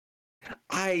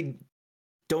 I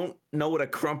don't know what a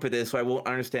crumpet is, so I won't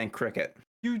understand cricket.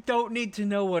 You don't need to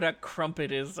know what a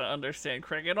crumpet is to understand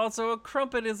cricket. Also, a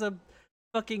crumpet is a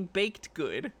fucking baked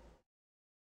good.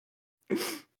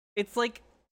 It's like,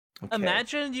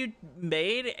 imagine you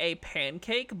made a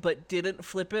pancake but didn't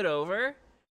flip it over,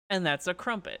 and that's a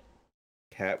crumpet.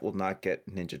 Kat will not get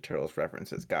Ninja Turtles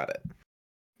references. Got it.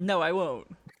 No, I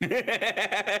won't.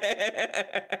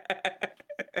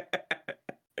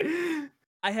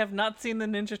 I have not seen the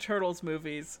Ninja Turtles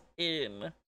movies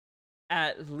in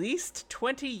at least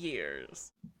 20 years.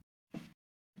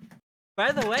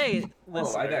 By the way,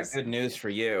 listeners... I got good news for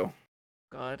you.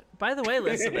 God. By the way,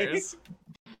 listeners...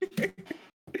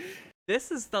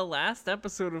 This is the last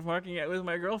episode of Marking Out With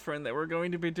My Girlfriend that we're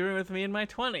going to be doing with me in my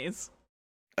 20s.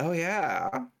 Oh, yeah.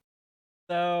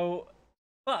 So,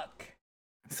 fuck.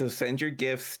 So send your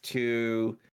gifts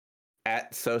to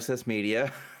 @Sosas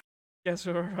Media. Guess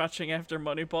what we're watching after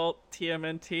Moneyball?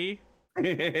 TMNT?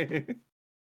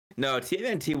 No,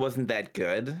 TMNT wasn't that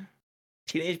good.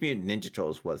 Teenage Mutant Ninja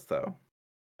Turtles was, though.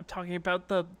 I'm talking about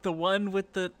the one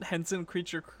with the Henson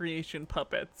Creature Creation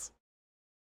puppets.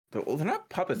 Well, they're not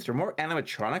puppets. They're more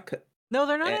animatronic. No,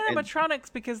 they're not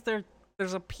animatronics because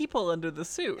there's a people under the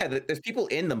suit. Yeah, there's people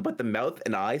in them, but the mouth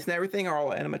and eyes and everything are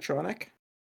all animatronic.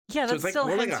 Yeah, that's so it's still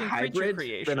more Henson like a Creature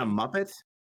Creation. Than a Muppet. It's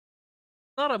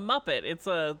not a Muppet. It's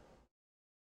a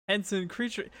Henson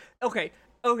Creature. Okay,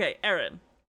 Aaron.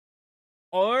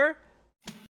 Or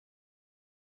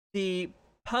the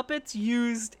puppets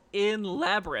used in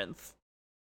Labyrinth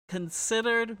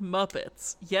considered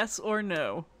Muppets? Yes or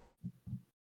no?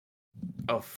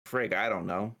 Oh, frig, I don't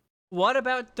know. What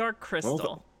about Dark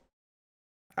Crystal?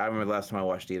 I remember the last time I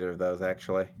watched either of those,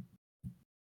 actually.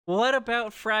 What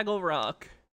about Fraggle Rock?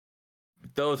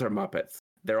 Those are Muppets.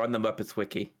 They're on the Muppets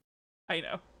Wiki. I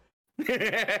know.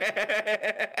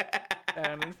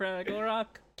 Down in Fraggle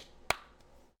Rock.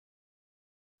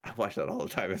 watched that all the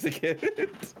time as a kid.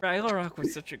 Fraggle Rock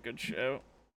was such a good show.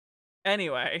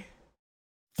 Anyway,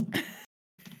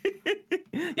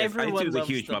 Yes, I everyone too was a loves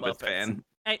huge the Muppets Muppets. fan.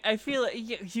 I feel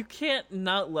like you can't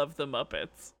not love the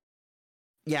Muppets.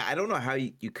 Yeah, I don't know how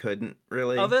you couldn't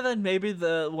really, Other than maybe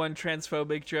the one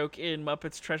transphobic joke in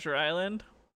Muppets Treasure Island.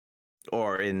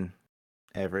 or in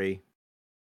every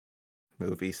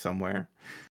movie somewhere.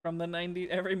 From the 90s,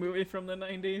 every movie from the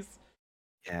 90s.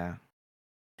 Yeah,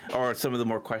 or some of the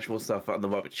more questionable stuff on the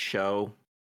Muppet Show,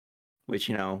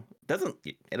 which doesn't.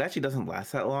 It actually doesn't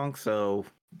last that long, so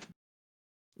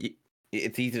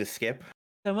it's easy to skip.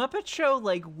 The Muppet Show,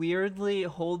 like, weirdly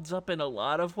holds up in a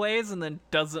lot of ways and then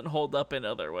doesn't hold up in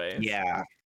other ways. Yeah,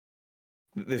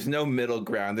 there's no middle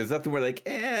ground. There's nothing where like,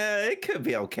 it could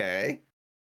be okay.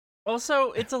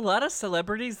 Also, it's a lot of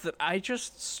celebrities that I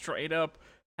just straight up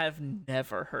have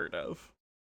never heard of.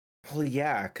 Well,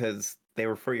 yeah, because they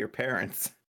were for your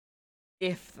parents.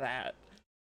 If that.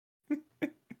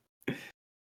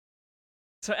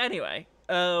 So anyway,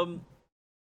 Kimberly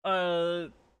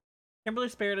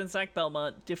Spirit and Zach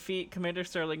Belmont defeat Commander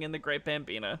Sterling and the Great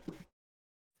Bambina.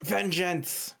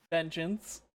 Vengeance!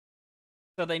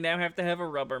 So they now have to have a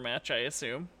rubber match, I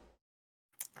assume.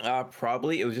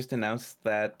 Probably. It was just announced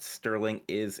that Sterling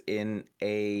is in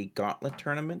a gauntlet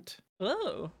tournament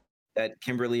Oh. that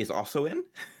Kimberly is also in.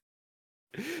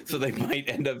 So they might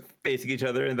end up facing each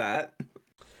other in that.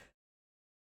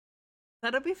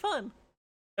 That'll be fun.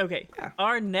 Okay, Yeah.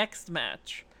 Our next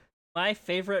match. My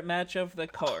favorite match of the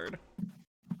card.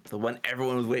 The one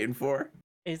everyone was waiting for.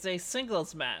 Is a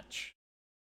singles match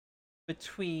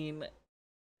between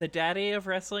the daddy of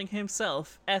wrestling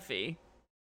himself, Effie,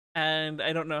 and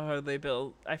I don't know how they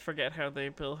bill. I forget how they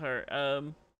bill her.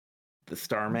 The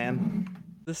Starman.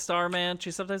 The Starman.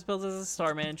 She's sometimes billed as a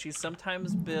Starman. She's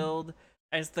sometimes billed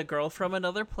as the girl from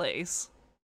another place.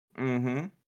 Mm-hmm.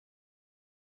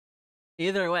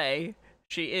 Either way,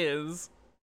 she is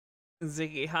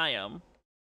Ziggy Hayam.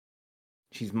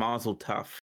 She's Mazel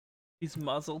tough. She's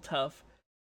muzzle tough.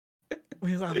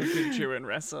 We love a good Jew in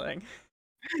wrestling.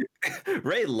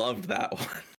 Ray loved that one.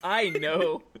 I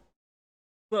know.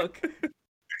 Look,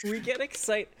 we get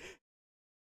excited.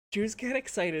 Jews get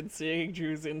excited seeing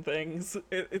Jews in things.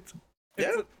 It's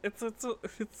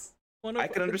one of I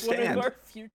can it's one understand. of our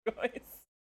few joys.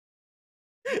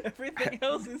 Everything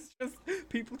else is just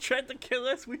people tried to kill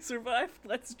us. We survived.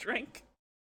 Let's drink.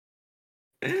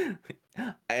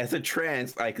 As a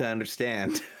trans, I can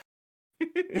understand.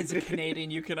 As a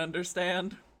Canadian, you can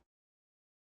understand.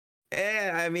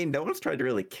 I mean, no one's tried to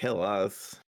really kill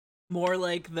us. More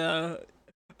like the,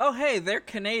 oh hey, they're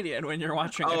Canadian when you're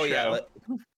watching a show.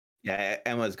 Yeah,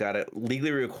 Emma's got it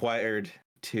legally required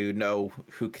to know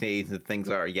who Canadians and things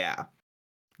are. Yeah,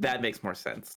 that makes more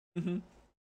sense. Mm-hmm.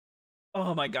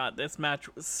 Oh my god, this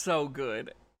match was so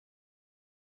good.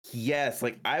 Yes,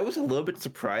 like I was a little bit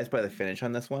surprised by the finish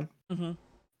on this one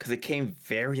because it came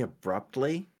very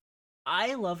abruptly.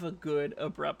 I love a good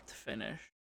abrupt finish.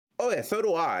 Oh yeah, so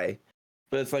do I.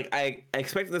 But it's like I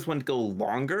expected this one to go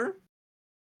longer.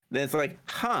 Then it's like,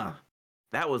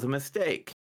 that was a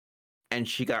mistake. And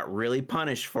she got really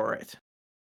punished for it.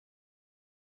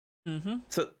 Mm-hmm.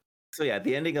 So yeah,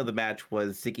 the ending of the match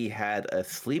was Ziggy had a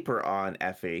sleeper on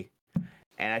Effie and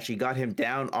actually got him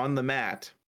down on the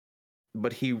mat,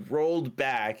 but he rolled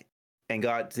back and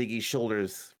got Ziggy's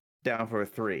shoulders down for a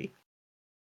 3.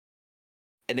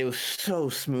 And it was so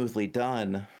smoothly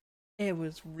done. It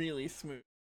was really smooth.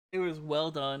 It was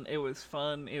well done. It was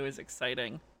fun. It was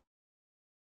exciting.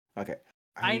 Okay.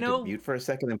 I need know. to mute for a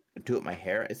second and do it my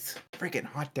hair. It's freaking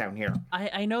hot down here.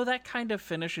 I know that kind of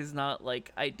finish is not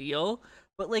like ideal,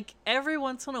 but like every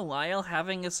once in a while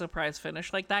having a surprise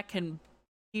finish like that can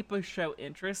keep a show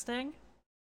interesting.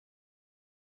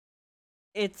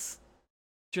 It's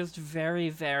just very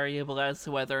variable as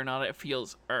to whether or not it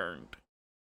feels earned.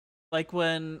 Like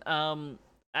when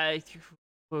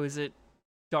what was it?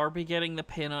 Darby getting the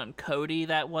pin on Cody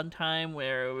that one time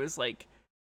where it was like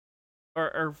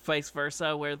or vice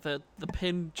versa, where the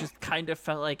pin just kind of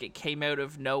felt like it came out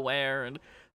of nowhere, and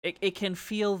it can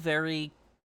feel very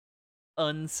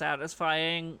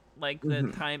unsatisfying, like the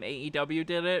time AEW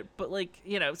did it. But like,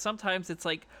 sometimes it's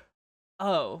like,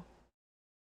 oh,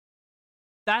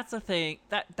 that's a thing,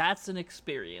 that's an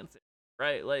experience,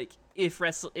 right? Like if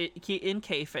in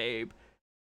kayfabe,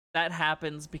 that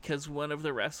happens because one of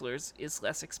the wrestlers is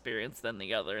less experienced than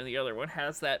the other, and the other one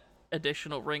has that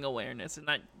additional ring awareness, and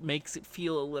that makes it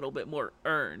feel a little bit more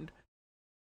earned.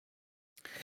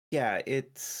 Yeah,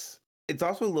 it's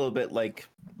also a little bit like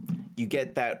you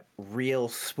get that real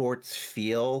sports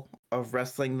feel of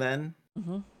wrestling then.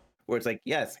 where it's like,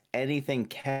 yes, anything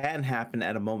can happen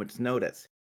at a moment's notice.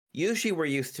 Usually we're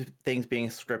used to things being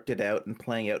scripted out and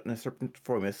playing out in a certain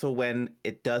formula. So when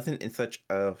it doesn't in such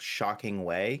a shocking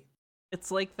way,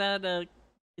 It's like that.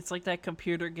 It's like that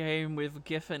computer game with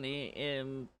Giffany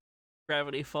in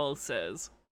Gravity Falls says,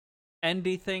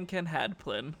 "Anything can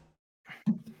happen."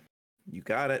 you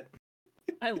got it.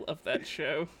 I love that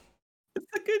show.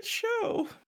 It's a good show.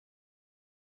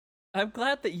 I'm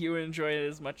glad that you enjoy it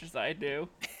as much as I do.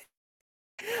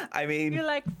 I mean, You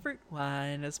like fruit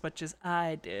wine as much as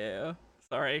I do.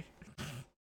 Sorry.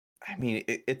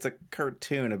 It's a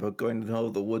cartoon about going to the middle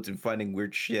of the woods and finding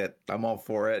weird shit. I'm all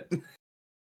for it.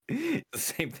 The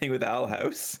same thing with Owl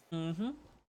House.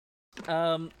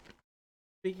 Mm-hmm.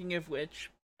 Speaking of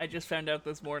which, I just found out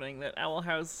this morning that Owl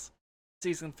House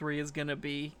season 3 is gonna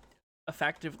be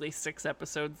effectively 6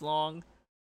 episodes long,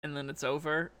 and then it's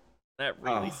over. That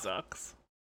really sucks.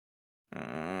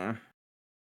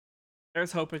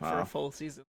 There's hoping for a full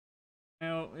season.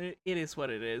 No, it is what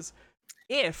it is.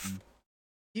 If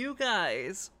you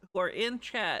guys who are in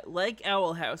chat like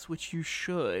Owl House, which you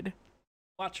should,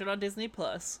 watch it on Disney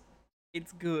Plus.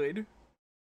 It's good.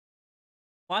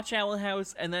 Watch Owl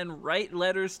House and then write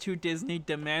letters to Disney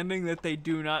demanding that they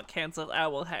do not cancel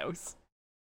Owl House.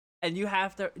 And you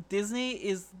have to. Disney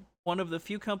is one of the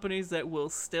few companies that will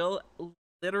still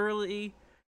literally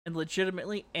and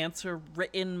legitimately answer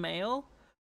written mail.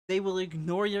 They will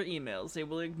ignore your emails. They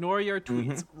will ignore your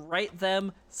tweets. Write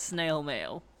them snail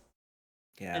mail.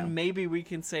 Yeah. And maybe we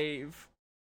can save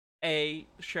a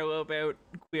show about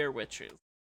queer witches.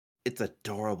 It's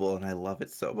adorable and I love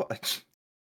it so much.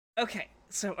 Okay,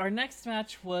 so our next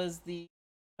match was the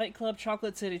Fight Club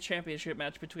Chocolate City Championship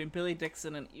match between Billy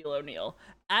Dixon and Eel O'Neill.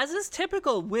 As is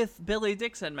typical with Billy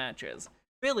Dixon matches,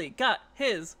 Billy got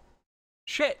his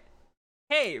shit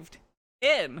caved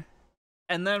in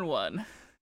and then won.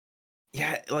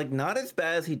 Yeah, like not as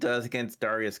bad as he does against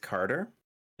Darius Carter.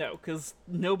 No, because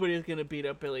nobody's gonna beat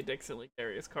up Billy Dixon like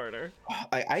Darius Carter.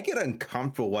 I get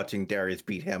uncomfortable watching Darius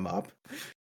beat him up.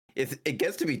 It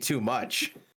gets to be too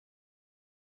much.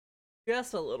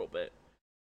 Just a little bit.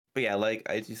 But yeah, like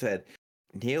as you said,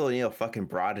 Eel O'Neill fucking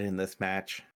brought it in this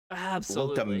match.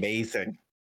 Absolutely. Looked amazing.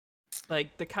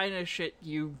 Like the kind of shit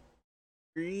you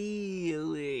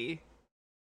really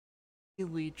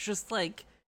just like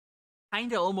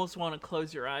kind of almost want to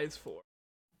close your eyes for.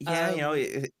 Yeah,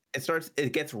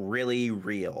 it gets really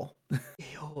real.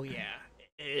 Oh yeah,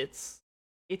 it's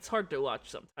hard to watch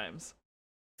sometimes.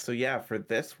 So yeah, for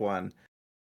this one,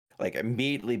 like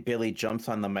immediately Billy jumps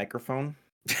on the microphone,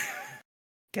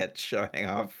 gets showing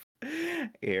off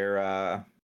your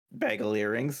bagel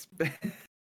earrings.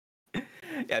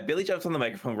 Yeah, Billy jumps on the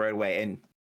microphone right away and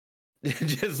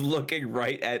just looking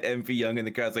right at MV Young in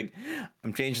the crowd, like,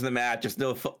 I'm changing the match. There's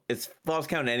no, it's falls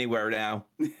count anywhere now.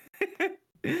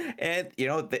 And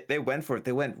they went for it.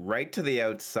 They went right to the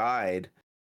outside,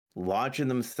 launching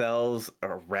themselves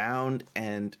around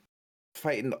and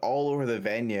fighting all over the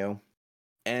venue.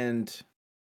 And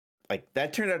like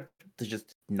that turned out to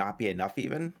just not be enough,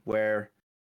 even where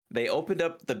they opened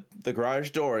up the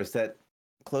garage doors that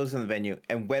closed in the venue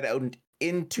and went out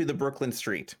into the Brooklyn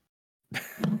street.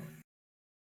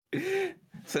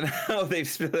 So now they've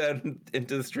spilled out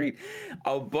into the street.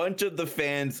 A bunch of the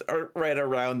fans are right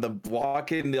around them,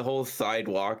 blocking the whole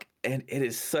sidewalk, and it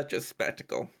is such a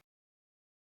spectacle.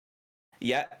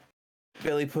 Yeah,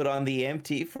 Billy put on the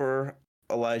EMT for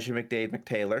Elijah McDade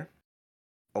McTaylor.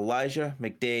 Elijah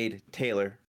McDade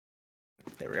Taylor.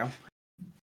 There we go.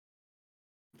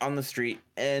 On the street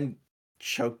and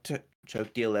choked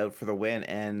Eel out for the win.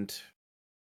 And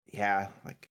yeah,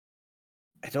 like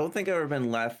I don't think I've ever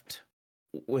been left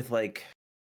with like,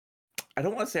 I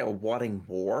don't want to say a wanting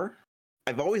more.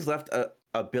 I've always left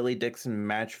a Billy Dixon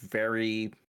match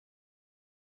very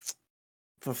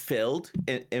fulfilled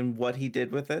in what he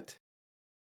did with it.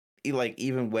 Like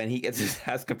even when he gets his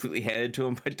ass completely handed to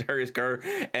him by Darius Carter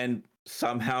and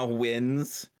somehow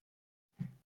wins.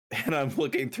 And I'm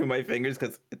looking through my fingers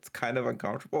because it's kind of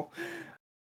uncomfortable.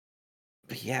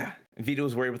 But yeah, Vito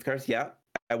was worried with Carter. Yeah,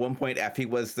 at one point, Effie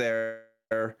was their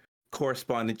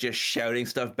correspondent, just shouting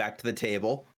stuff back to the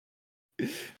table.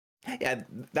 Yeah,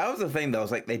 that was the thing though.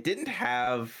 It's like they didn't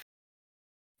have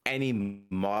any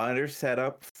monitor set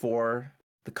up for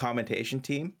the commentation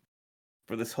team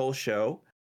for this whole show.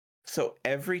 So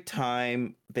every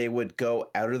time they would go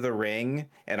out of the ring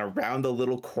and around the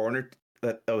little corner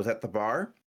that was at the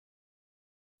bar,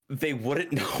 they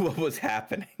wouldn't know what was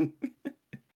happening.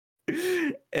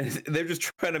 And they're just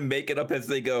trying to make it up as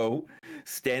they go,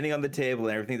 standing on the table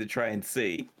and everything to try and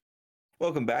see.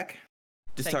 Welcome back.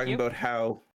 Just talking about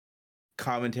how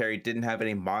commentary didn't have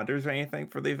any monitors or anything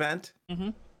for the event. Mm-hmm.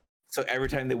 So every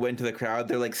time they went to the crowd,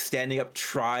 they're like standing up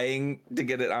trying to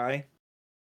get an eye.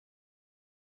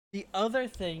 The other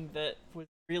thing that was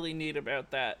really neat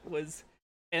about that was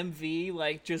MV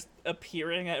like just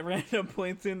appearing at random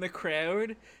points in the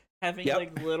crowd, having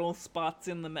like little spots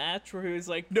in the match where he was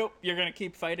like, "Nope, you're gonna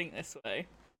keep fighting this way."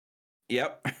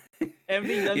 Yep.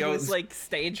 MV done those like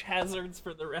stage hazards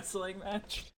for the wrestling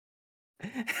match.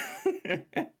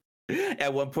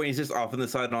 At one point, he's just off on the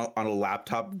side on a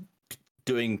laptop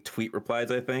doing tweet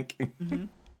replies, I think. Mm-hmm.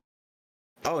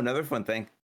 Oh, another fun thing.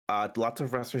 Lots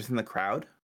of wrestlers in the crowd.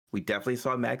 We definitely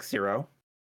saw Max Zero.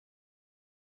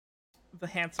 The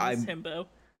handsomest himbo.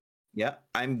 Yeah,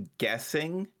 I'm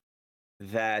guessing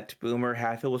that Boomer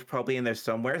Hatfield was probably in there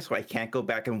somewhere, so I can't go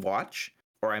back and watch,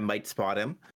 or I might spot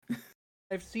him.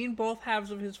 I've seen both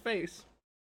halves of his face.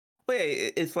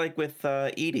 Wait, it's like with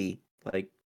Edie. Like,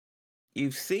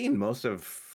 you've seen most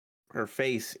of her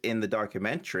face in the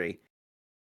documentary.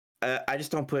 I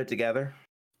just don't put it together.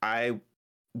 I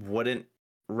wouldn't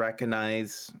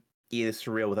recognize Edith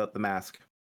Surreal without the mask.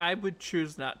 I would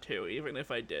choose not to, even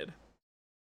if I did.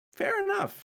 Fair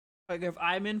enough. Like, if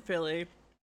I'm in Philly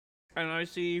and I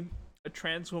see a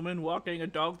trans woman walking a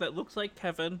dog that looks like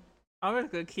Kevin, I'm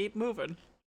just gonna keep moving.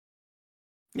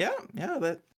 Yeah,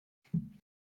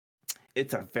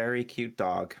 it's a very cute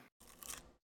dog.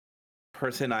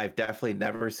 Person I've definitely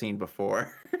never seen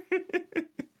before.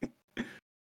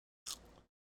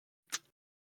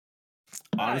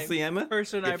 Honestly, Emma,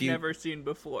 person I've never seen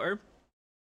before.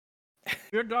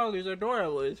 Your dog is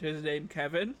adorable. Is his name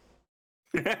Kevin?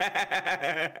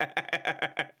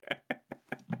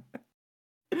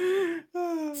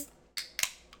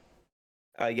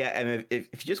 Yeah, and if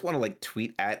you just want to like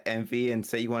tweet at Envy and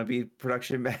say you want to be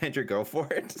production manager, go for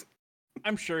it.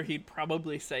 I'm sure he'd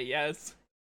probably say yes.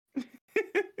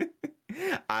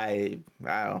 I don't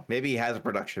know. Maybe he has a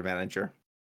production manager.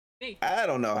 Hey. I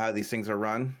don't know how these things are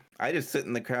run. I just sit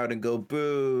in the crowd and go,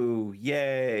 boo,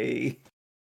 yay.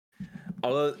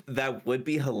 Although that would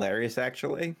be hilarious,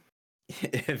 actually.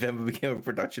 If Emma became a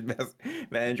production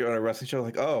manager on a wrestling show,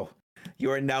 like, oh,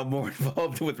 you are now more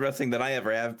involved with wrestling than I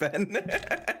ever have been.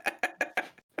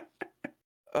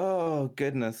 Oh,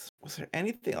 goodness. Was there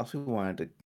anything else we wanted to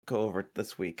go over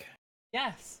this week?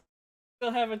 Yes.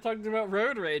 Still haven't talked about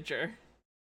Road Rager.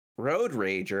 Road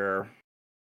Rager?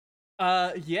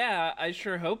 Yeah, I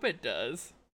sure hope it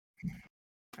does.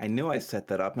 I knew I set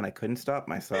that up and I couldn't stop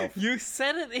myself. You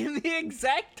said it in the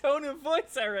exact tone of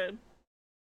voice, Aaron.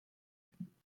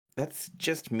 That's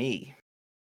just me.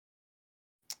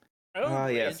 Road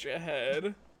Rage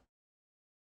ahead.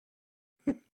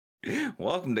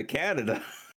 Welcome to Canada.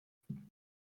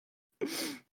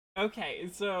 Okay,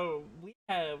 so we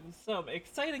have some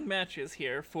exciting matches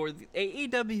here for the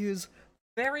AEW's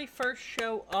very first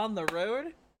show on the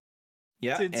road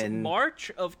since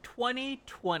March of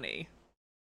 2020.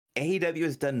 AEW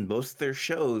has done most of their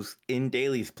shows in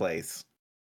Daly's place.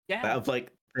 Yeah. That was like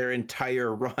their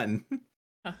entire run.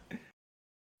 Huh.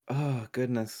 Oh,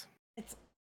 goodness. It's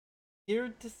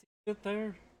weird to see that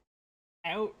they're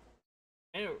out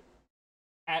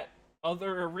at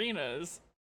other arenas.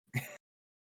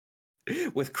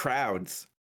 With crowds.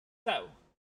 So, I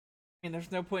mean,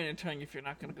 there's no point in telling if you're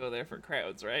not going to go there for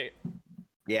crowds, right?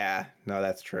 Yeah, no,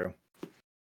 that's true.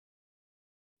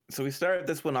 So we started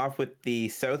this one off with the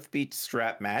South Beach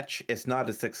strap match. It's not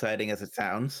as exciting as it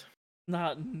sounds.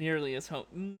 Not nearly as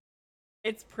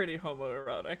It's pretty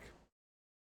homoerotic.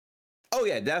 Oh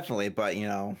yeah, definitely, but you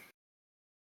know,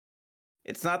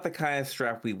 it's not the kind of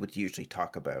strap we would usually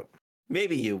talk about.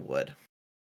 Maybe you would.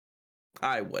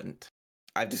 I wouldn't.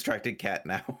 I've distracted Kat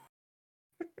now.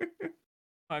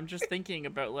 I'm just thinking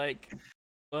about like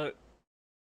what would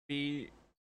be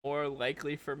more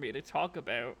likely for me to talk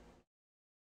about.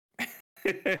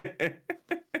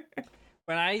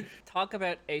 When I talk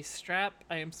about a strap,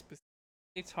 I am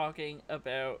specifically talking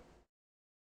about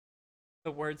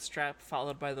the word strap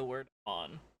followed by the word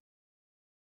on.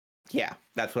 Yeah,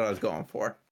 that's what I was going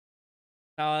for.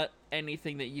 Not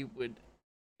anything that you would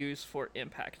use for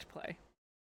impact play.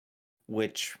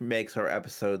 Which makes our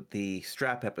episode, the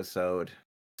strap episode,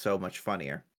 so much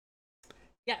funnier.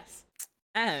 Yes.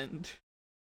 And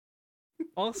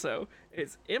also,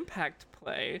 it's impact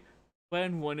play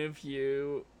when one of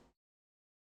you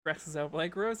dresses up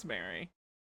like Rosemary.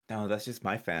 No, that's just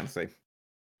my fantasy. I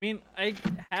mean, I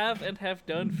have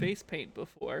done face paint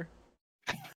before.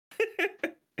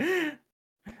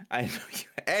 I know you.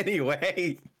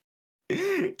 Anyway,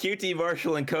 QT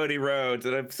Marshall and Cody Rhodes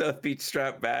in a South Beach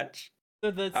strap match. So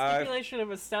the stipulation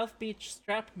of a South Beach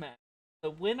strap match,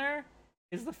 the winner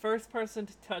is the first person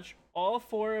to touch all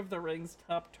 4 of the ring's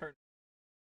top turn.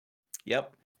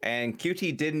 Yep. And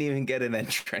QT didn't even get an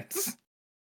entrance.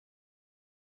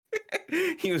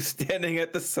 He was standing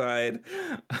at the side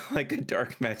like a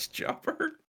dark match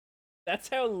jobber. That's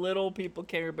how little people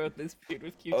care about this feud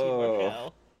with QT Oh.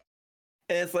 Marshall.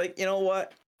 And it's like, you know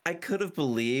what? I could have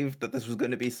believed that this was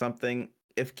going to be something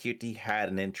if QT had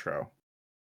an intro.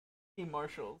 QT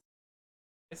Marshall.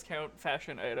 Discount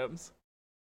fashion items.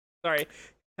 Sorry,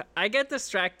 I get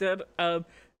distracted.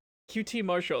 QT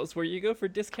Marshalls, where you go for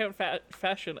discount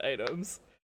fashion items,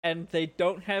 and they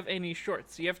don't have any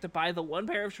shorts. You have to buy the one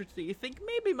pair of shorts that you think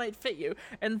maybe might fit you,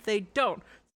 and they don't.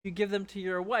 You give them to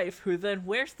your wife, who then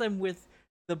wears them with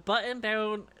the button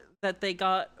down that they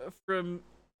got from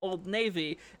Old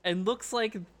Navy, and looks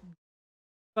like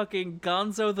fucking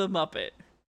Gonzo the Muppet.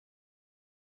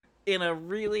 In a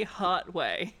really hot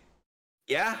way.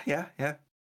 Yeah.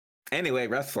 Anyway,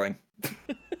 wrestling.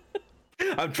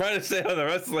 I'm trying to stay on the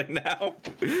wrestling now.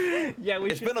 Yeah,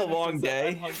 it's been a long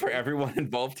day for everyone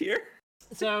involved here.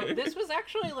 So this was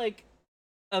actually like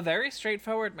a very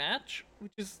straightforward match,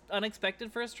 which is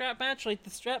unexpected for a strap match. Like the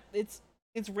strap, it's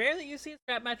rare that you see a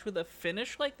strap match with a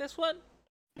finish like this one.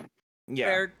 Yeah.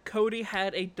 Where Cody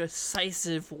had a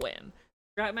decisive win.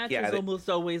 Strap matches almost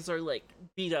always are like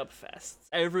beat up fests.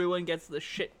 Everyone gets the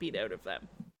shit beat out of them.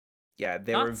 Yeah,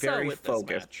 they were very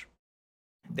focused.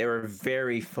 They were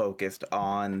very focused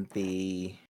on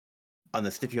the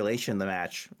stipulation of the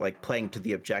match, like playing to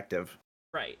the objective.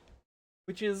 Right.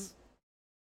 Which is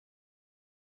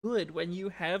good when you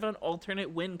have an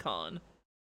alternate win con.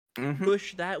 Mm-hmm.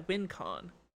 Push that win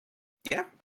con. Yeah.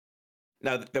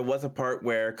 Now, there was a part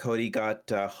where Cody got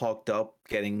hulked up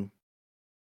getting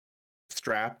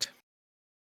strapped,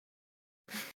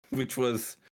 which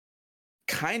was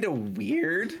kind of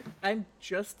weird. I'm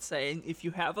just saying, if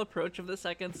you have Approach of the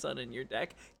Second Son in your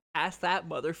deck, cast that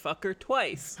motherfucker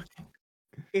twice.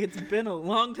 It's been a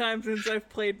long time since I've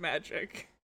played Magic.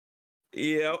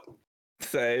 Yep,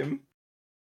 same.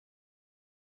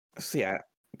 So yeah,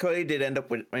 Cody did end up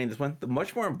winning this one. The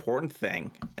much more important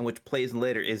thing, and which plays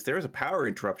later, is there was a power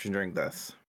interruption during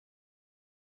this.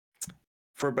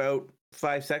 For about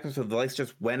 5 seconds, so the lights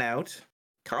just went out.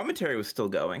 Commentary was still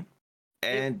going.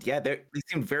 And yeah, they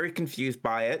seemed very confused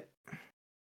by it.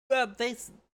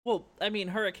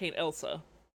 Hurricane Elsa.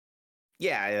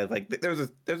 Yeah, like there's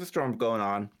a storm going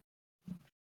on.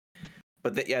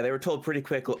 But they were told pretty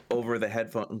quick over the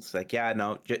headphones, like, yeah,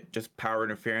 no, just power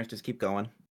interference, just keep going.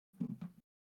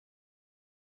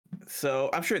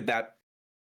 So I'm sure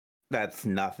that's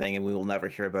nothing, and we will never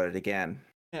hear about it again.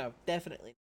 No,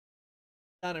 definitely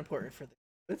not important for them.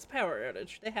 It's power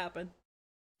outage. They happen.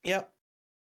 Yep.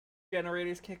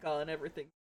 Generators kick on, everything.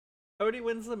 Cody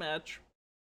wins the match.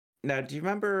 Now, do you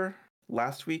remember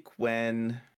last week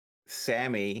when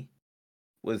Sammy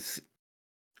was,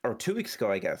 or 2 weeks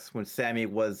ago, I guess, when Sammy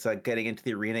was getting into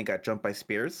the arena and got jumped by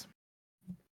Spears?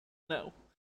 No.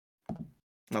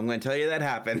 I'm going to tell you that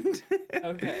happened.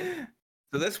 Okay.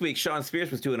 So this week, Shawn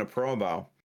Spears was doing a promo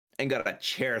and got a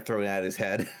chair thrown at his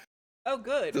head. Oh,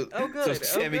 good. So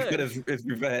Sammy could have his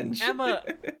revenge. Emma,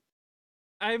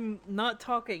 I'm not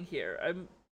talking here. I'm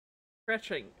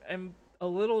stretching. I'm a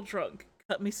little drunk.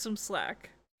 Cut me some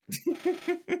slack.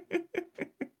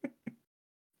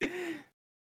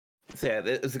 So yeah,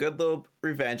 it's a good little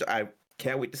revenge. I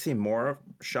can't wait to see more of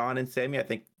Shawn and Sammy. I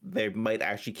think they might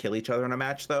actually kill each other in a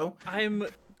match, though. I'm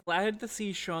glad to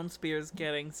see Shawn Spears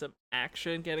getting some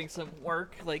action, getting some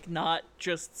work, like not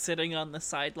just sitting on the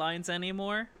sidelines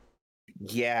anymore.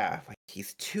 Yeah, like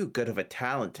he's too good of a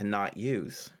talent to not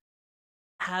use.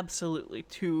 Absolutely,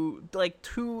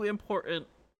 too important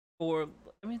for.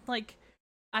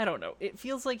 I don't know. It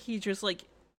feels like he just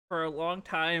for a long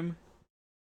time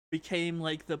became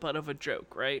the butt of a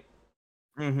joke, right?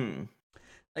 Mm-hmm.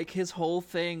 Like his whole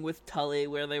thing with Tully,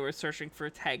 where they were searching for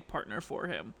a tag partner for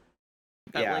him.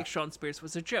 That Shawn Spears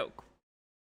was a joke.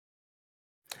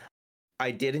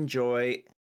 I did enjoy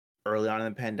early on in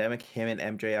the pandemic him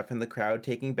and MJF in the crowd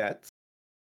taking bets.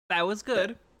 That was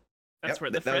good. That's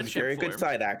where the friendship was very formed. Good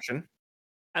side action.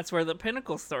 That's where the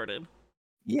pinnacle started.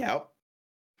 Yep.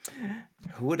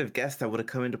 Who would have guessed that would have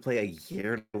come into play a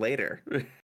year later?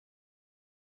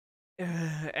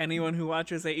 Anyone who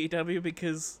watches AEW,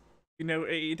 because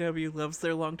AEW loves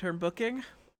their long-term booking.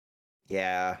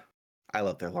 Yeah, I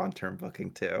love their long-term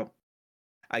booking too.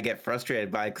 I get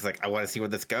frustrated by it because I want to see where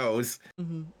this goes,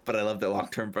 but I love the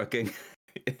long-term booking.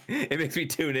 It makes me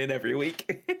tune in every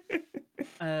week.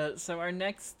 So our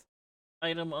next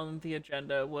item on the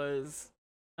agenda was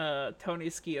Tony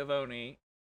Schiavone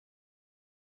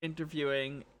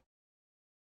interviewing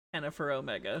Jennifer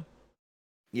Omega.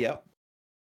 Yep.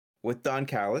 With Don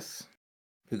Callis,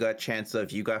 who got a chance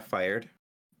of You Got Fired.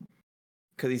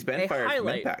 Because he's been A fired from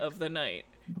highlight Impact. of the night.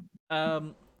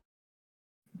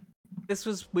 This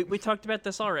was we talked about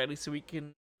this already, so we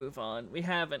can move on. We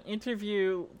have an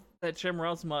interview that Jim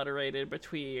Ross moderated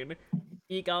between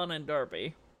Egon and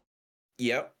Darby.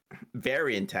 Yep.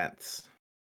 Very intense.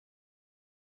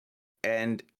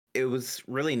 And it was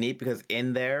really neat because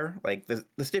in there, like the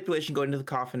stipulation going into the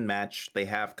coffin match they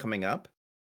have coming up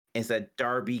is that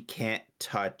Darby can't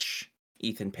touch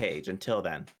Ethan Page until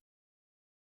then.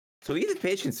 So Ethan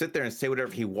Page can sit there and say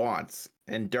whatever he wants,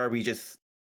 and Darby just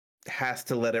has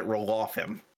to let it roll off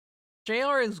him.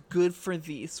 JR is good for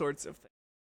these sorts of things.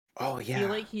 Oh, yeah. I feel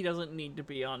like he doesn't need to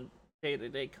be on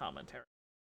day-to-day commentary.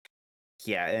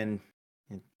 Yeah, and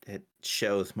it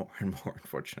shows more and more,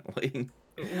 unfortunately.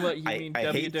 What, you mean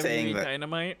WWE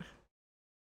Dynamite?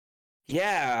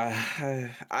 Yeah,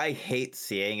 I hate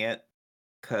seeing it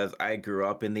because I grew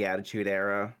up in the Attitude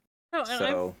Era. No,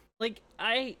 so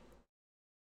I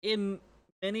in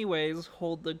many ways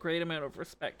hold a great amount of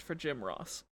respect for Jim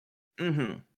Ross.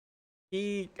 Mm-hmm.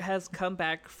 He has come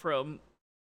back from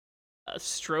a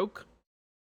stroke,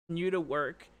 new to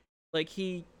work. Like,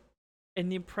 he's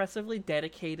impressively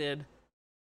dedicated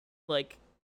to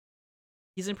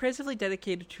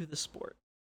the sport.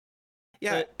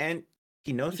 Yeah, But and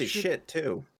he knows his shit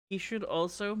too. He should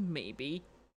also maybe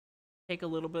take a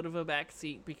little bit of a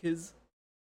backseat because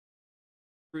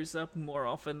he screws up more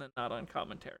often than not on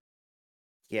commentary.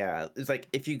 Yeah, it's like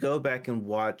if you go back and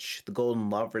watch the Golden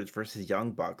Lovers versus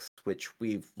Young Bucks, which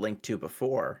we've linked to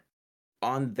before,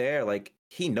 on there, like,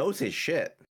 he knows his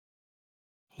shit.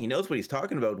 He knows what he's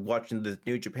talking about watching the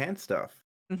New Japan stuff.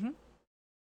 Mm-hmm.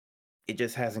 It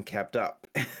just hasn't kept up,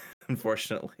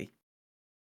 unfortunately.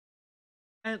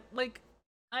 And,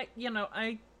 I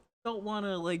don't want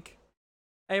to,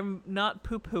 I'm not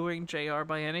poo-pooing JR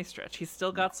by any stretch. He's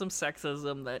still got some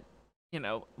sexism that,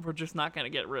 we're just not going to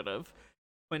get rid of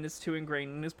when it's too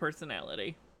ingrained in his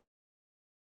personality.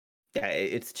 Yeah,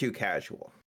 it's too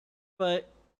casual. But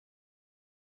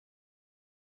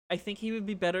I think he would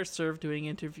be better served doing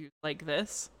interviews like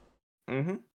this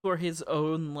for his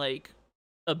own,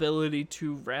 ability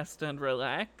to rest and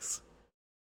relax.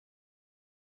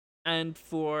 And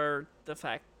for the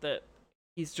fact that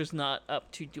he's just not up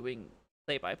to doing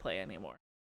play-by-play anymore.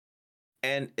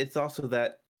 And it's also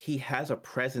that he has a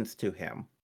presence to him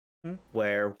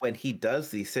where when he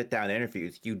does these sit-down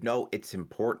interviews, it's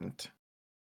important.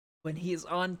 When he's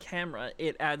on camera,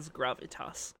 it adds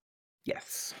gravitas.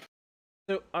 Yes.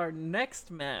 So our next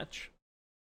match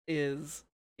is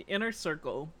the Inner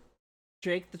Circle,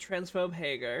 Jake the Transphobe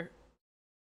Hager,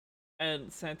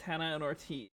 and Santana and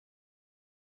Ortiz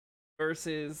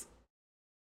versus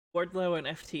Wardlow and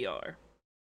FTR.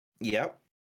 Yep.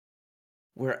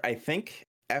 Where I think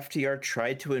FTR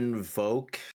tried to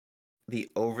invoke the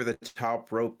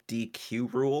over-the-top rope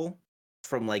DQ rule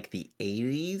from the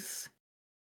 80s,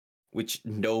 which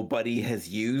nobody has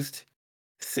used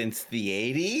since the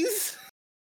 80s.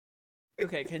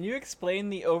 Okay, can you explain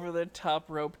the over-the-top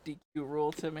rope DQ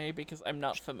rule to me? Because I'm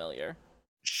not familiar.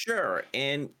 Sure.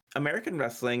 In American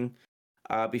wrestling,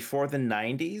 before the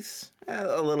 90s,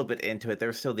 a little bit into it, there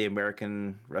was still the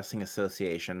American Wrestling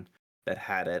Association that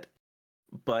had it.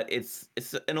 But it's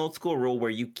an old school rule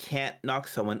where you can't knock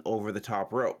someone over the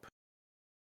top rope.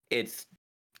 It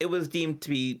was deemed to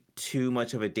be too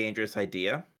much of a dangerous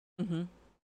idea. Mm-hmm.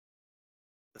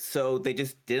 So they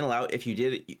just didn't allow it. If you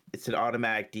did it, it's an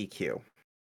automatic DQ.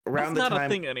 Around That's the not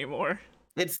time, a thing anymore.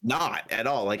 It's not at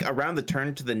all. Around the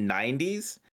turn to the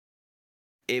 90s,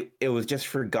 it was just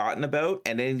forgotten about,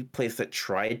 and any place that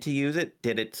tried to use it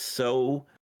did it so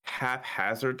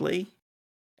haphazardly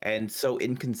and so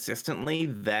inconsistently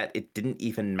that it didn't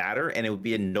even matter, and it would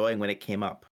be annoying when it came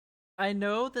up. I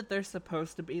know that they're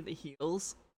supposed to be the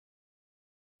heels,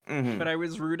 Mm-hmm. but I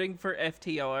was rooting for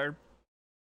FTR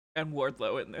and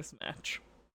Wardlow in this match.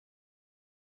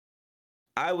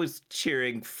 I was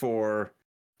cheering for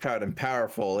Proud and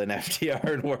Powerful in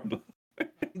FTR and Wardlow.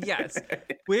 Yes,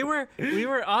 we were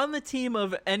on the team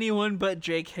of anyone but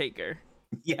Jake Hager.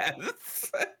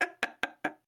 Yes.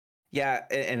 Yeah,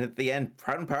 and at the end,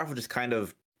 Proud and Powerful just kind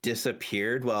of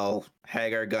disappeared while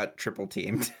Hagar got triple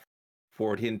teamed.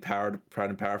 14 Proud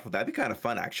and Powerful. That'd be kind of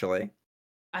fun, actually.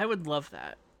 I would love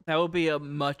that. That would be a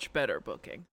much better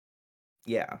booking.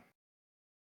 Yeah.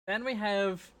 Then we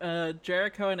have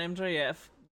Jericho and MJF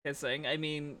kissing.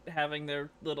 Having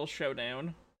their little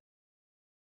showdown.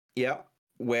 Yep.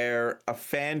 Where a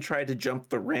fan tried to jump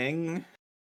the ring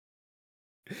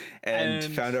and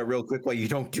found out real quick, well, you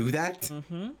don't do that?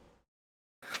 Mm-hmm.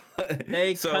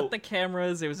 They So, cut the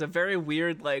cameras. It was a very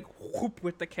weird, like, whoop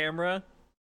with the camera.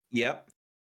 yep.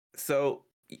 So,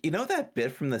 you know that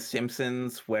bit from The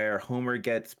Simpsons where Homer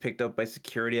gets picked up by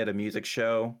security at a music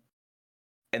show,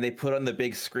 and they put on the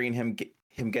big screen him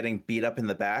getting beat up in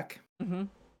the back? Mm-hmm.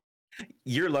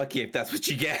 You're lucky if that's what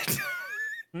you get.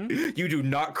 You do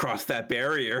not cross that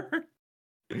barrier.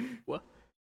 What?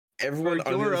 Everyone For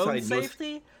on the your other own side knows.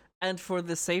 safety and for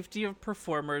the safety of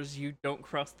performers, you don't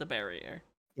cross the barrier.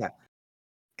 Yeah.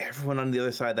 Everyone on the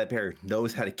other side of that barrier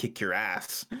knows how to kick your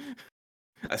ass,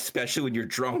 especially when you're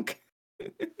drunk.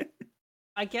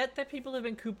 I get that people have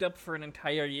been cooped up for an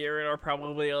entire year and are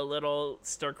probably a little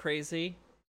stir crazy.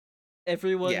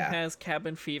 Everyone Yeah. has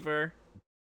cabin fever.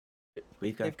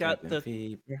 We've They've got the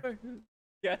fever.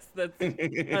 yes, that's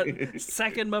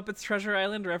second Muppets Treasure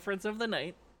Island reference of the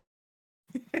night.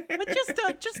 But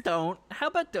just don't. How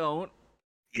about don't?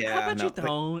 Yeah, How about no, you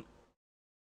don't?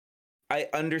 I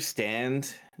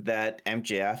understand that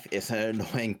MJF is an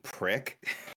annoying prick,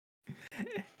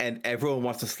 and everyone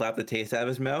wants to slap the taste out of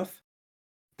his mouth,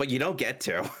 but you don't get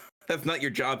to. That's not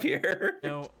your job here.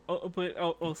 No, but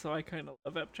also I kind of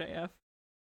love MJF.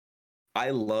 I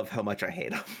love how much I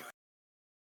hate him.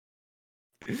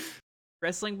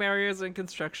 Wrestling barriers and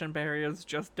construction barriers,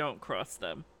 just don't cross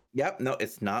them. Yep, no,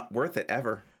 it's not worth it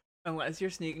ever. Unless you're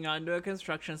sneaking onto a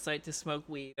construction site to smoke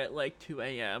weed at like 2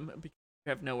 a.m. because you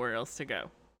have nowhere else to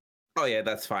go. Oh yeah,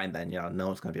 that's fine then. You know, no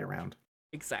one's gonna be around.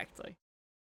 Exactly.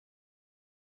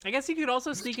 I guess you could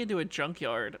also sneak into a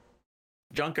junkyard.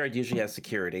 Junkyard usually has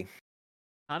security.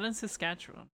 Not in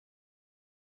Saskatchewan.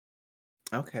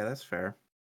 Okay, that's fair.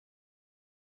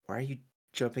 Why are you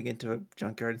jumping into a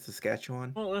junkyard in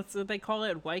Saskatchewan? Well, that's what they call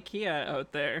it, Waikia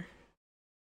out there.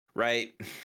 Right.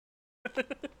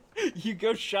 You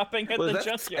go shopping at Was the that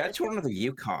junkyard. Saskatchewan or the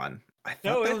Yukon? I thought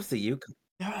No, that it's- was the Yukon.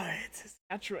 No, it's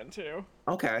Saskatchewan too.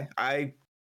 Okay, I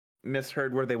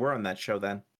misheard where they were on that show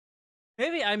then.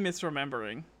 Maybe I'm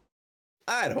misremembering.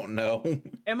 I don't know.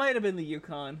 It might have been the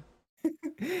Yukon.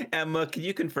 Emma, can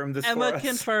you confirm this for Emma, us?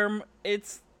 confirm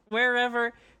it's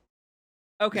wherever.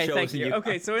 Okay, Show thank us in you. Yukon.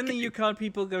 Okay, so in the Yukon,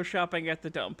 people go shopping at the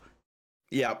dump.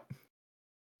 Yep.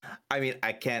 I mean,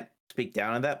 I can't speak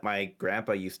down on that. My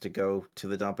grandpa used to go to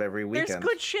the dump every weekend. There's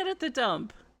good shit at the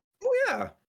dump. Oh yeah.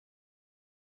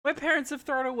 My parents have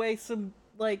thrown away some,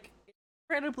 like,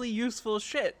 incredibly useful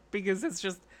shit because it's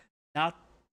just not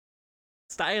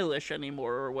stylish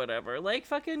anymore or whatever. Like,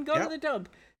 fucking go to Yep. the dump.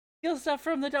 Steal stuff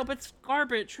from the dump. It's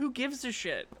garbage. Who gives a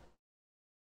shit?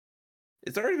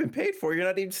 It's already been paid for. You're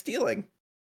not even stealing.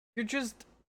 You're just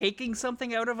taking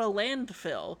something out of a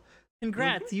landfill.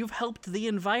 Congrats, you've helped the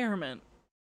environment.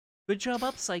 Good job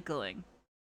upcycling.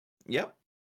 Yep.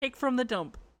 Take from the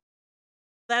dump.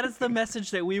 That is the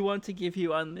message that we want to give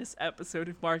you on this episode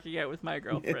of Marking Out with My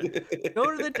Girlfriend.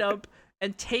 Go to the dump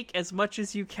and take as much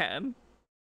as you can.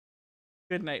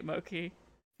 Good night, Moki.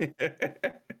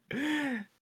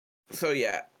 So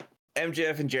yeah,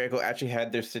 MJF and Jericho actually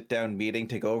had their sit-down meeting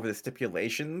to go over the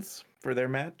stipulations for their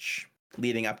match,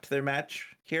 leading up to their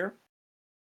match here.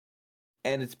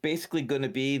 And it's basically going to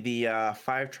be the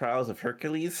 5 Trials of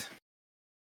Hercules.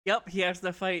 Yep, he has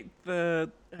to fight the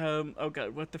oh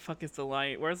god, what the fuck is the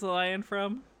lion? Where's the lion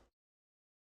from?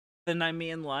 The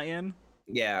Nemean lion.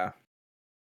 Yeah.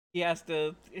 He has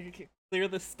to clear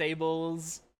the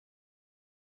stables.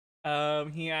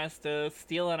 He has to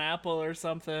steal an apple or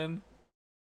something.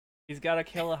 He's got to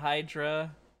kill a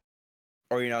Hydra.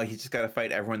 Or, you know, he's just got to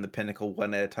fight everyone in the Pinnacle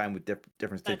one at a time with different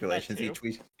That stipulations too. each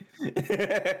week.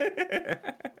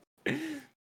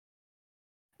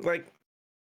 Like,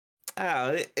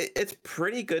 it's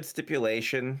pretty good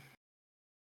stipulation.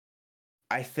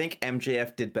 I think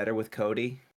MJF did better with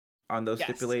Cody on those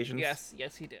stipulations. Yes,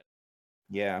 he did.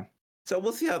 Yeah. So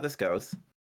we'll see how this goes.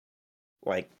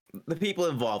 Like, the people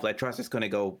involved, I trust it's going to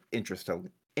go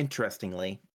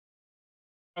interestingly.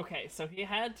 Okay, so he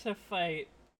had to fight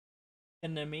the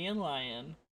Nemean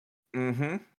lion.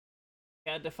 Mm-hmm.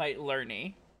 He had to fight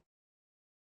Lerny.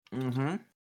 Mm-hmm.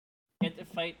 He had to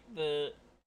fight the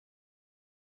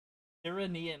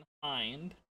Iranian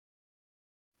hind.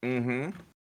 Mm-hmm.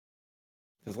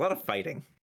 There's a lot of fighting.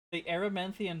 The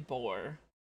Aramanthian boar.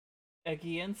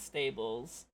 Aegean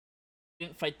stables.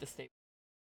 Didn't fight the stables.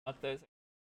 Fuck those.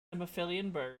 The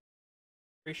Mephilian bird.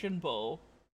 Grecian bull.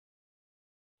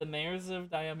 The mares of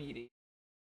Diomedes.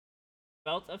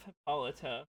 Belt of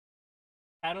Hippolyta.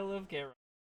 Cattle of Gera.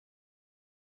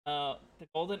 The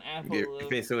golden apple You're of...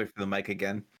 basically for the mic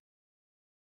again.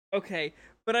 Okay,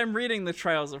 but I'm reading the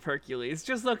Trials of Hercules.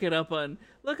 Just look it up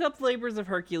look up Labors of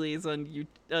Hercules on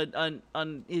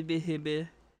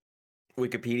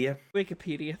Wikipedia.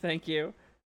 Wikipedia. Thank you.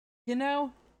 You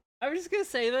know, I'm just gonna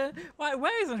say that.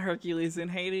 Why isn't Hercules in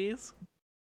Hades?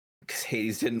 Because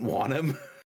Hades didn't want him.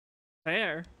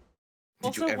 Fair. Did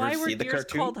Also, you ever why were see the deers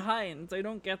cartoon? called hinds? I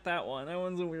don't get that one. That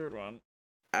one's a weird one.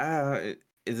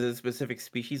 Is it a specific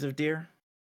species of deer?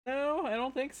 No, I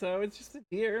don't think so. It's just a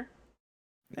deer.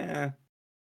 Yeah.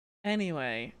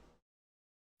 Anyway,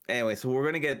 Anyway, so we're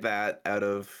gonna get that out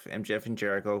of MJF and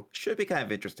Jericho. Should be kind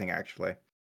of interesting, actually.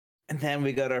 And then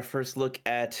we got our first look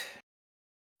at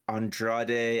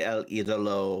Andrade El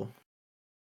Idolo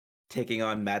taking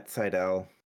on Matt Sydal.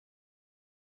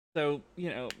 so,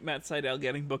 Matt Sydal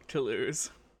getting booked to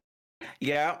lose.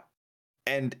 Yeah,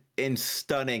 and in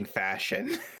stunning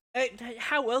fashion.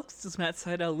 How else does Matt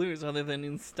Sydal lose other than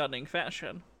in stunning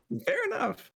fashion? Fair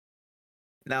enough.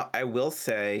 Now, I will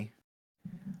say,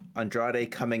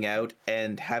 Andrade coming out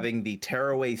and having the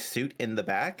tearaway suit in the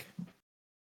back,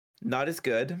 not as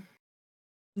good.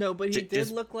 No, but he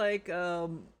Just look like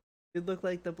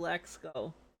the Black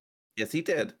Skull. yes, he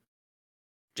did.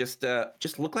 Just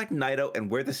look like Naito and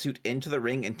wear the suit into the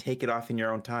ring and take it off in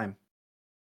your own time.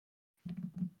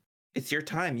 It's your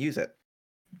time. Use it.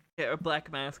 Yeah, or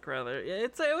Black Mask rather. Yeah,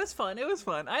 it was fun. It was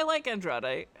fun. I like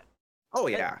Andrade. Oh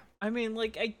yeah. I mean,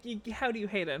 like, how do you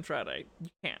hate Andrade? You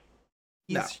can't.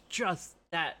 He's No. just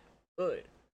that good.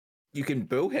 You can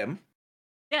boo him.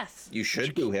 Yes. You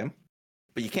should boo him,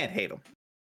 but you can't hate him.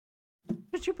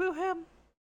 Did you boo him?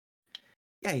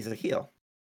 Yeah, he's a heel.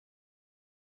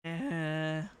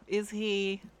 Is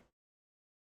he?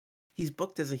 He's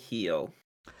booked as a heel.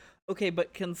 Okay,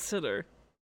 but consider.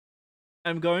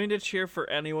 I'm going to cheer for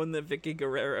anyone that Vicky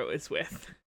Guerrero is with.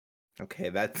 Okay,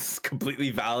 that's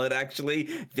completely valid, actually.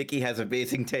 Vicky has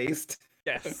amazing taste.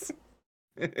 Yes.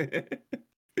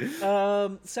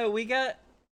 So we got...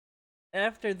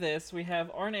 After this, we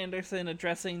have Arn Anderson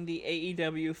addressing the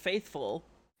AEW faithful.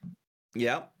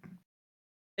 Yep.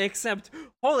 Except,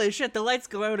 holy shit, the lights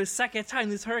go out a second time.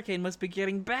 This hurricane must be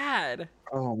getting bad.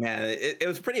 Oh, man. It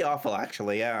was pretty awful,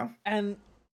 actually, yeah. And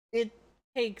it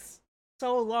takes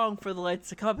so long for the lights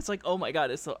to come up. It's like, oh my god,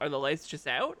 are the lights just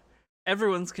out?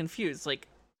 Everyone's confused. Like,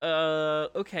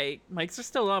 okay, mics are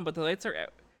still on, but the lights are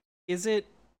out. Is it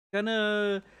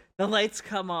gonna... The lights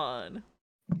come on.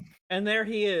 And there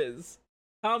he is.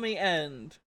 Tommy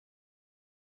End.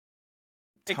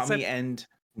 Tommy End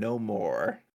no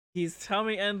more. He's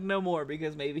Tommy End no more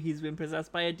because maybe he's been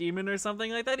possessed by a demon or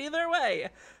something like that. Either way,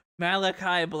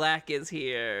 Malachi Black is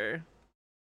here.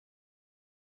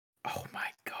 Oh my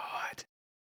god.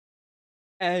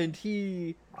 And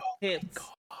he hits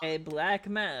a black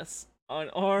mass on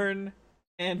Arn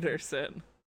Anderson.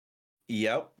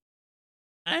 Yep.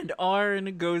 And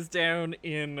Arn goes down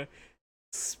in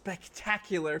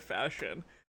spectacular fashion.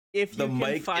 If you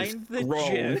can find the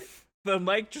GIF, the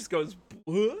mic just goes,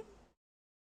 "What?"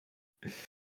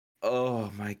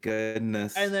 Oh my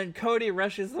goodness. And then Cody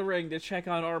rushes the ring to check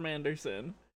on Arn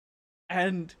Anderson.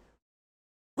 And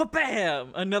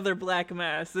bam! Another black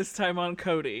mass, this time on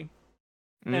Cody.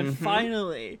 And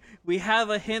finally, we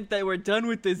have a hint that we're done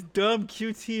with this dumb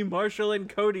QT Marshall and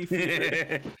Cody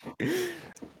feud.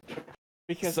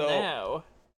 Because now,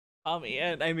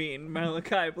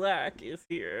 Malachi Black is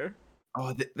here.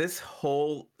 Oh, this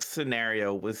whole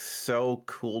scenario was so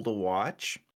cool to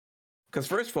watch. Because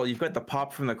first of all, you've got the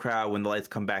pop from the crowd when the lights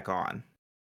come back on.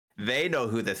 They know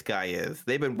who this guy is.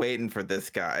 They've been waiting for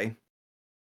this guy.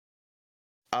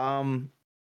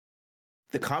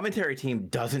 The commentary team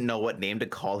doesn't know what name to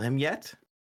call him yet.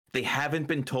 They haven't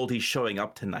been told he's showing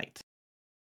up tonight.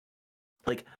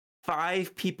 Like,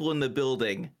 5 people in the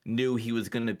building knew he was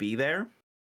going to be there.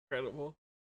 Incredible.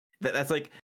 That's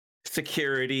like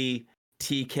security,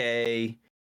 TK,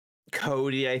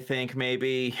 Cody, I think,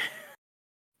 maybe.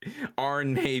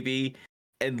 Arn, maybe.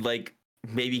 And, like,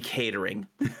 maybe catering.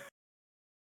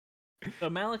 So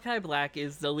Malachi Black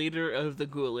is the leader of the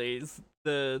Ghoulies,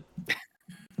 the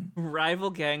rival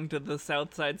gang to the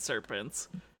Southside Serpents.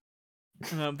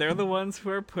 They're the ones who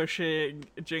are pushing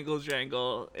Jingle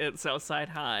Jangle at Southside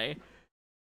High.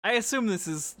 I assume this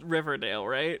is Riverdale,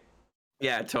 right?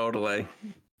 Yeah, totally.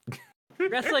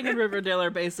 Wrestling and Riverdale are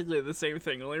basically the same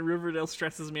thing, only Riverdale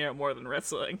stresses me out more than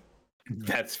wrestling.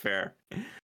 That's fair.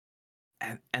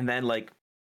 And then, like,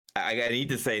 I need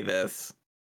to say this,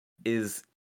 is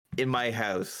in my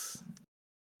house,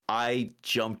 I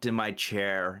jumped in my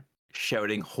chair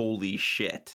shouting, "Holy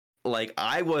shit." Like,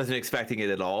 I wasn't expecting it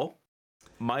at all.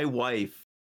 My wife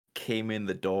came in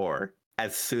the door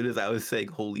as soon as I was saying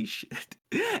 "holy shit"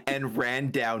 and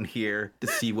ran down here to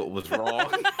see what was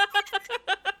wrong.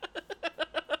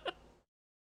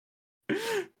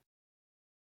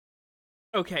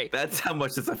 Okay. That's how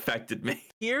much this affected me.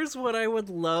 Here's what I would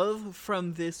love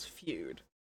from this feud.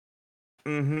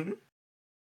 Mm-hmm.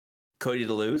 Cody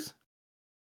to lose.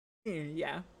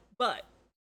 Yeah, but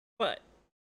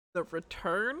the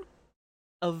return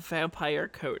of Vampire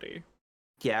Cody.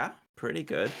 Yeah, pretty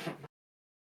good.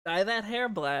 Dye that hair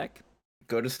black.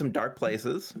 Go to some dark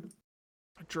places.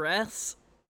 Dress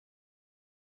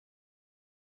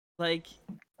like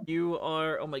you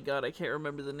are. Oh my god, I can't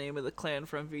remember the name of the clan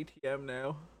from VTM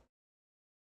now.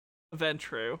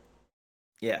 Ventrue.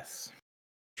 Yes.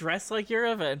 Dress like you're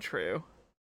a Ventrue.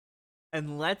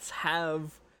 And let's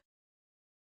have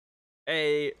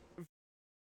a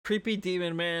creepy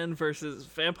demon man versus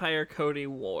Vampire Cody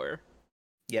war.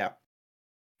 Yeah.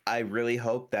 I really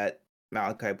hope that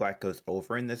Malachi Black goes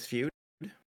over in this feud.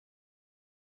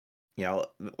 You know,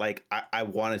 like I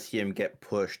want to see him get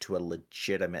pushed to a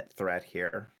legitimate threat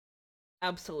here.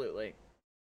 Absolutely.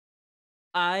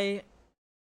 I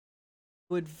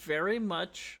would very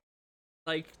much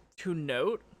like to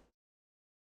note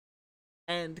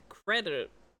and credit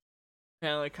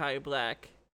Malachi Black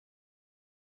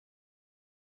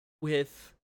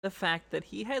with the fact that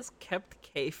he has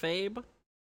kept kayfabe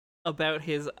about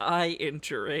his eye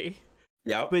injury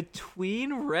Yep.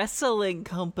 between wrestling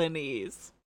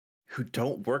companies. Who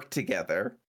don't work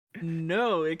together.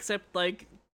 No, except like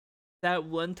that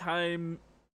one time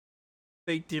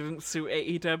they didn't sue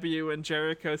AEW and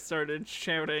Jericho started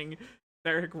shouting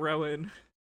Eric Rowan.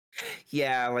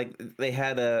 Yeah, like they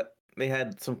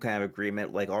had some kind of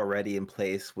agreement like already in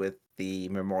place with the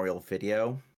memorial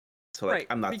video. So like Right,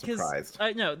 I'm not because surprised.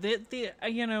 no, the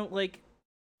you know, like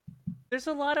there's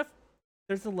a lot of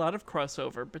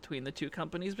crossover between the two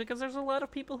companies because there's a lot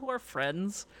of people who are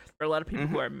friends, or a lot of people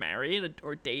who are married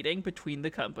or dating between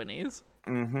the companies.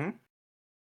 Mm-hmm.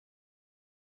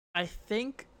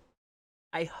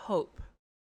 I hope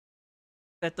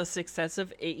that the success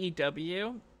of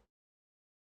AEW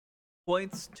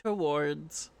points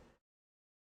towards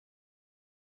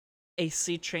a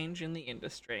sea change in the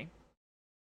industry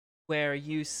where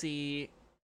you see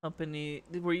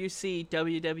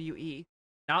WWE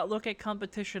not look at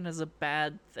competition as a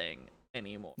bad thing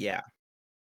anymore. Yeah.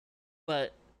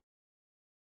 But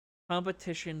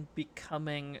competition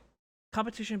being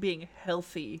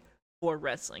healthy for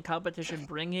wrestling, competition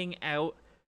bringing out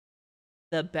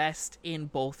the best in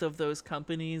both of those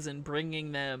companies and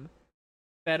bringing them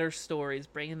better stories,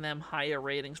 bringing them higher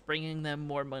ratings, bringing them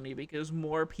more money because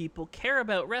more people care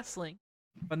about wrestling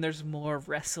when there's more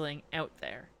wrestling out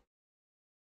there.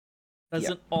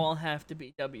 Doesn't all have to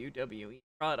be WWE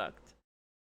product.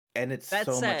 And it's That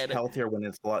so said, much healthier when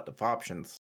it's a lot of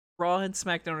options. Raw and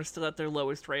SmackDown are still at their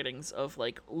lowest ratings of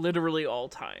like literally all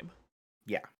time.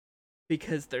 Yeah.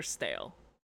 Because they're stale.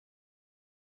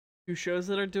 Two shows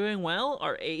that are doing well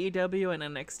are AEW and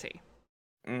NXT.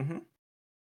 Mm-hmm.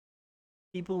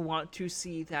 People want to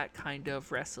see that kind of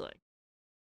wrestling.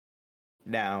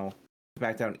 Now,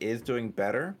 SmackDown is doing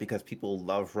better because people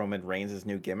love Roman Reigns'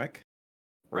 new gimmick,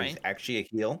 where he's Right. actually a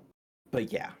heel.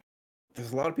 But yeah,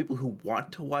 there's a lot of people who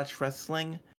want to watch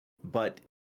wrestling, but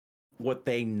what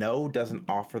they know doesn't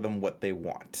offer them what they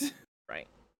want. Right.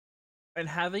 And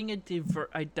having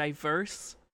a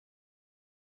diverse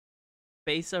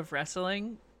base of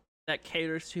wrestling that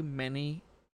caters to many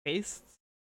tastes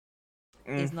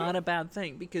is not a bad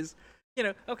thing because, you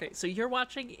know, okay, so you're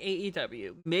watching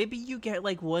AEW. Maybe you get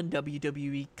like one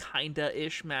WWE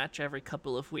kinda-ish match every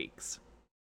couple of weeks.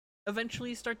 Eventually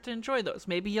you start to enjoy those.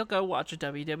 Maybe you'll go watch a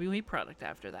WWE product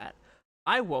after that.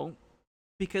 I won't,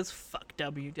 because fuck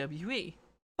WWE.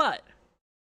 But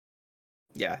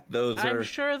Yeah, those I'm are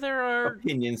sure there are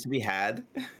opinions to be had.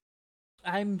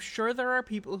 I'm sure there are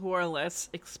people who are less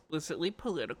explicitly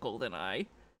political than I.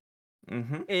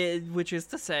 Which is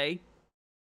to say,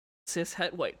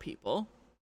 cishet white people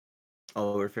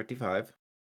Over 55.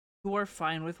 who are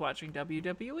fine with watching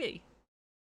WWE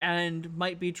and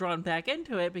might be drawn back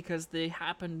into it because they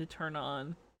happen to turn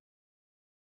on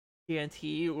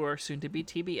TNT or soon to be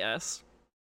TBS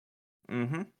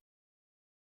Mm-hmm.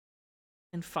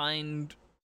 and find,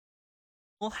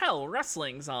 well, hell,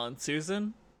 wrestling's on,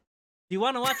 Susan. Do you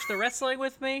want to watch the wrestling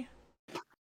with me?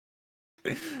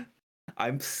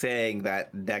 I'm saying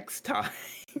that next time.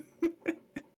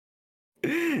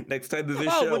 Next time there's a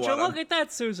show. Oh, would you look at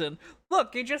that, Susan?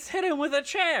 Look, he just hit him with a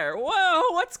chair. Whoa,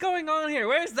 what's going on here?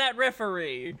 Where's that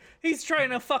referee? He's trying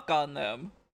to fuck on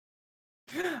them.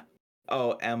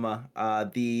 Oh, Emma,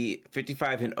 the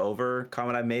 55 and over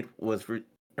comment I made was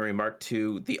a remark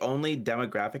to the only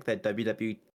demographic that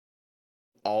WWE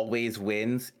always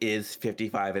wins is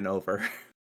 55 and over.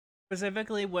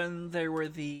 Specifically when there were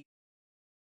the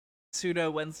pseudo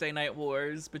Wednesday Night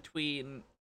Wars between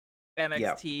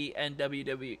NXT and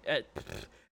NXT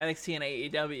and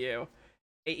AEW.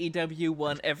 AEW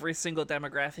won every single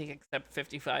demographic except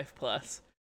 55 plus.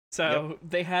 So Yep.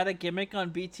 they had a gimmick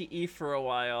on BTE for a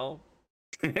while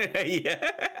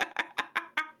Yeah.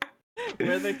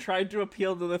 where they tried to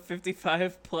appeal to the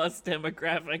 55 plus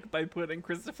demographic by putting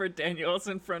Christopher Daniels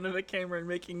in front of the camera and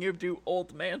making him do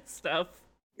old man stuff.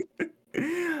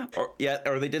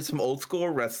 Or they did some old school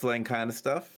wrestling kind of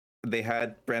stuff. They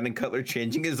had Brandon Cutler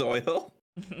changing his oil.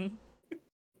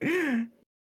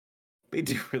 They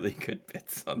do really good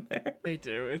bits on there. They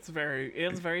do. It's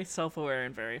very self-aware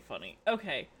and very funny.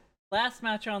 Okay, last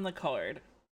match on the card.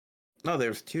 No,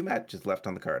 there's 2 matches left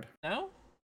on the card. No?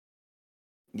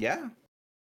 Yeah.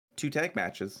 2 tag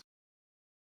matches.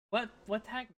 What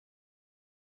tag?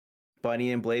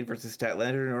 Bunny and Blade versus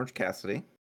Statlander and Orange Cassidy.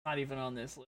 Not even on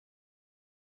this list.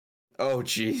 Oh,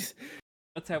 jeez.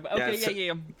 Let's have. Okay,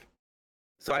 yeah.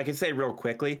 So I can say real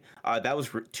quickly, that was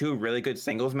 2 really good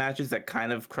singles matches that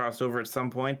kind of crossed over at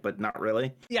some point, but not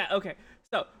really. Yeah, okay.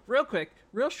 So, real quick,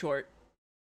 real short,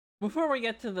 before we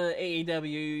get to the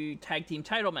AEW tag team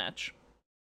title match,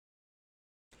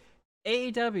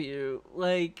 AEW,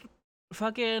 like,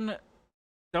 fucking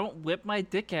don't whip my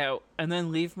dick out and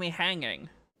then leave me hanging.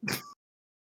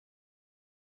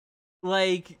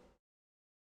 Like,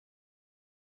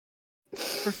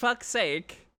 for fuck's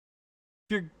sake,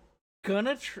 if you're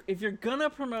gonna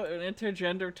promote an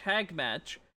intergender tag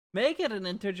match, make it an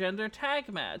intergender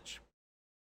tag match.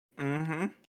 Mm-hmm.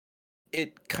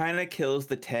 It kind of kills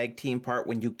the tag team part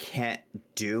when you can't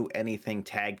do anything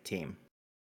tag team.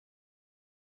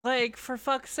 Like, for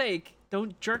fuck's sake,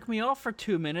 don't jerk me off for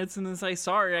 2 minutes and then say,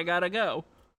 sorry, I gotta go.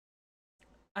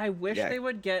 I wish they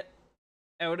would get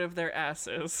out of their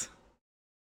asses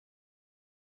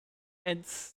and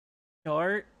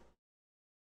start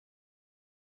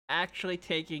actually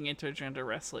taking intergender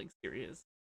wrestling serious.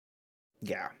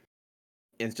 Yeah.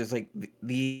 It's just like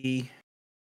the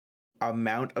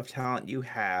amount of talent you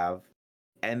have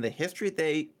and the history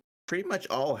they pretty much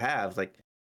all have. Like,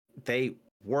 they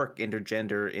work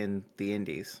intergender in the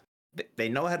indies. They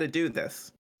know how to do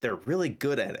this. They're really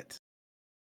good at it.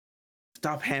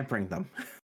 Stop hampering them.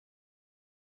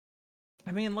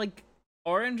 I mean, like,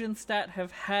 Orange and Stat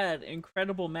have had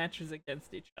incredible matches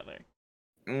against each other.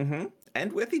 Mm-hmm.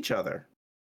 And with each other.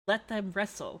 Let them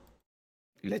wrestle.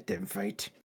 Let them fight.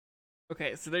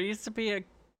 Okay, so there used to be a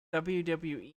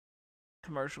WWE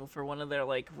commercial for one of their,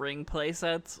 like, ring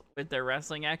playsets with their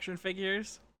wrestling action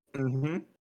figures. Mm-hmm.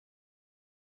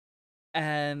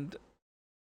 And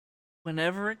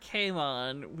whenever it came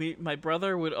on, my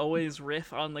brother would always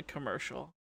riff on the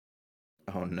commercial.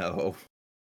 Oh no.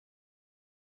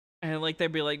 And like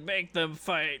they'd be like, make them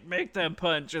fight, make them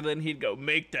punch, and then he'd go,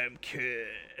 make them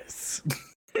kiss.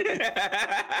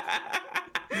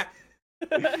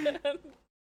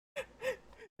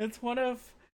 It's one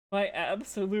of my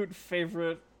absolute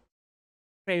favorite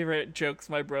jokes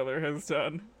my brother has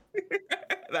done.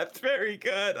 That's very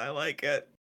good. I like it.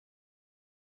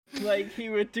 Like, he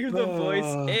would do the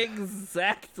voice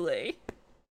exactly.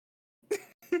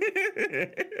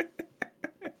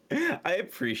 I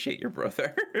appreciate your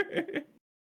brother.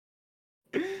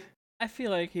 I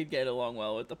feel like he'd get along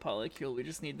well with the Polycule. We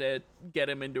just need to get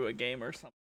him into a game or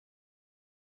something.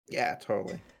 Yeah,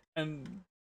 totally. And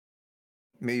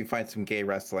maybe find some gay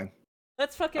wrestling.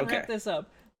 Let's fucking wrap this up.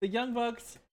 The Young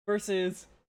Bucks versus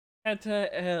Kenta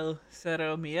El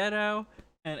Cero Miedo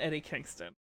and Eddie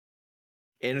Kingston.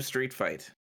 In a street fight.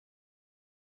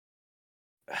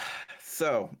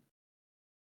 So,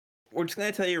 we're just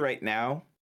going to tell you right now,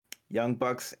 Young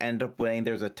Bucks end up winning.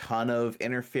 There's a ton of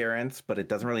interference, but it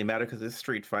doesn't really matter because it's a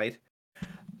street fight.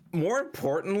 More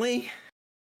importantly,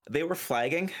 they were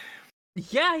flagging.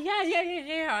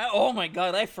 Yeah. Oh my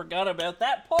god, I forgot about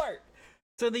that part.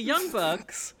 So the Young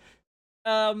Bucks,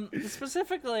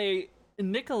 specifically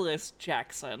Nicholas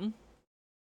Jackson,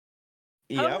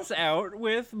 comes out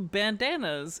with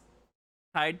bandanas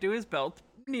tied to his belt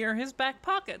near his back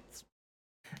pockets.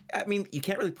 I mean, you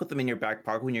can't really put them in your back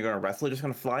pocket when you're going to wrestle. They're just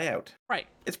going to fly out. Right.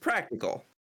 It's practical.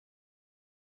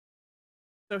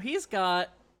 So he's got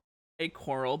a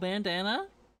coral bandana.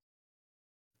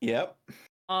 Yep.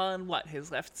 On what,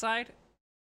 his left side?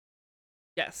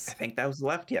 Yes. I think that was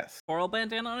left, yes. Coral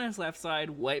bandana on his left side,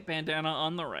 white bandana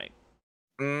on the right.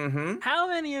 Mm-hmm. How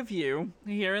many of you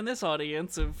here in this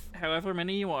audience, of however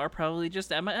many you are, probably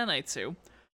just Emma and Aitsu,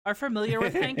 are familiar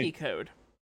with Hanky Code?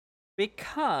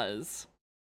 Because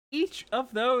each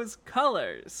of those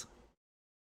colors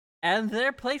and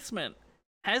their placement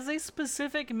has a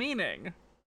specific meaning.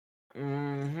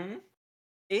 Mm-hmm.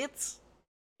 It's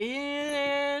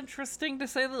interesting to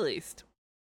say the least.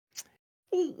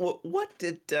 What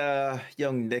did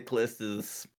young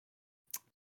Nicholas's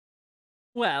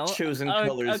Well, chosen a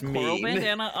colors coral mean.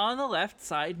 bandana on the left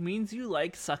side means you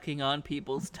like sucking on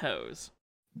people's toes.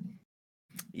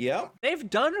 Yep. They've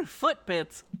done foot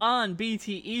bits on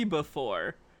BTE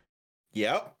before.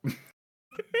 Yep.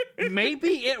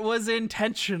 Maybe it was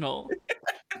intentional.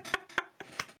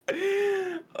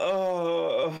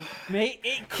 Oh.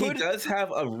 It could. He does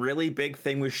have a really big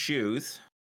thing with shoes.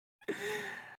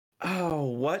 Oh,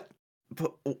 what?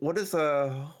 But what does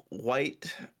a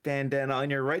white bandana on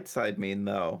your right side mean,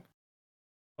 though?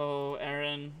 Oh,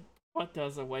 Aaron, what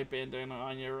does a white bandana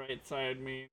on your right side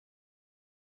mean?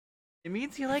 It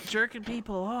means you like jerking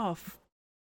people off.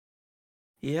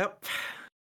 Yep.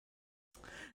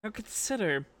 Now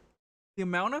consider the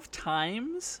amount of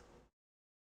times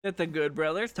that the Good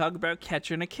Brothers talk about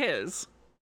catching a kiss.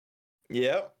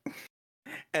 Yep.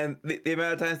 And the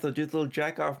amount of times they'll do the little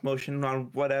jack off motion on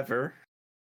whatever.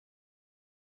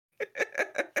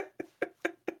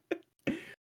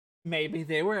 Maybe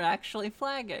they were actually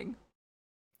flagging.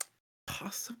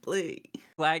 Possibly.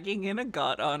 Flagging in a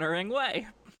God honoring way.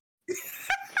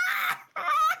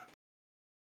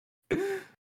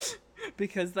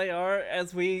 Because they are,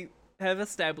 as we have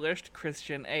established,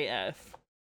 Christian AF.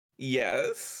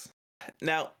 Yes.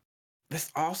 Now,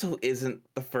 this also isn't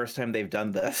the first time they've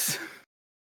done this.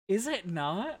 Is it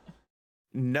not?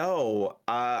 No.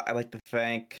 I'd like to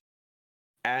thank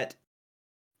at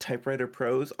Typewriter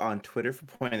Pros on Twitter for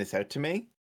pointing this out to me.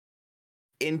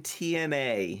 In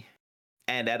TNA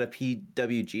and at a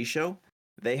PWG show,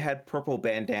 they had purple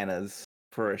bandanas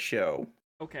for a show.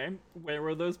 Okay, where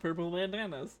were those purple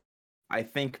bandanas? I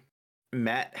think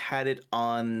Matt had it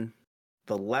on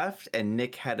the left and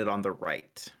Nick had it on the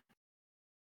right.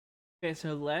 Okay,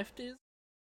 so left is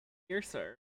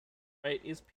piercer, right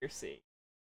is piercing.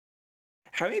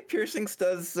 How many piercings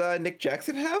does Nick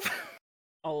Jackson have?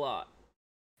 A lot.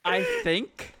 I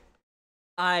think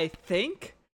the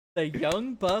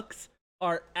Young Bucks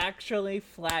are actually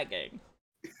flagging.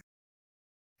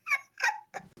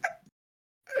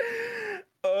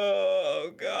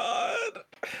 Oh, God.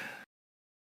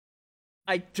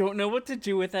 I don't know what to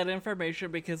do with that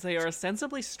information because they are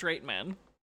ostensibly straight men.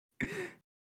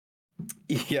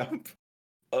 Yep.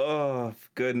 Oh,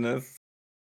 goodness.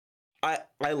 I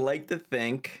like to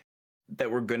think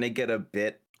that we're going to get a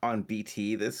bit on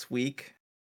BT this week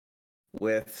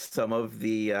with some of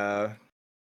the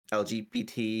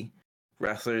LGBT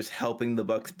wrestlers helping the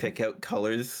Bucks pick out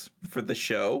colors for the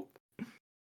show.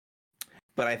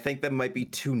 But I think that might be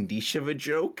too niche of a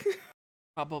joke.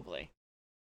 Probably.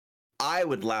 I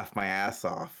would laugh my ass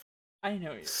off. I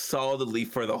know you. Solidly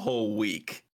for the whole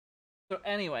week. So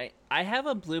anyway, I have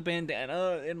a blue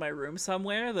bandana in my room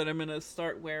somewhere that I'm gonna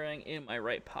start wearing in my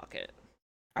right pocket.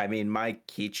 I mean, my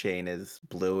keychain is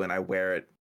blue and I wear it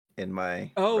in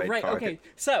my right, pocket. okay.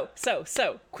 So,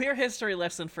 queer history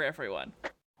lesson for everyone.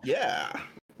 Yeah.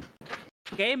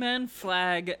 Gay men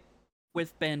flag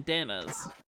with bandanas.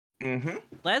 Mm-hmm.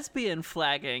 Lesbian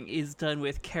flagging is done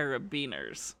with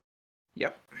carabiners.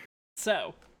 Yep.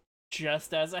 So,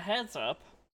 just as a heads up,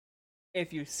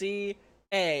 if you see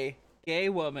a gay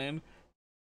woman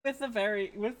with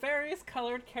various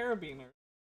colored carabiners,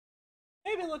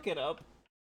 maybe look it up.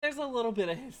 There's a little bit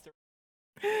of history.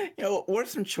 What are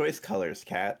some choice colors,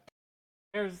 Kat?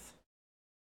 There's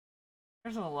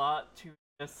a lot to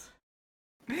this.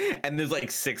 And there's like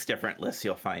 6 different lists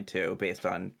you'll find too, based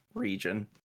on region.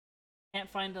 Can't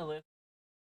find a list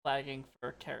flagging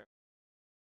for carabiners.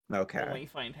 Okay. Only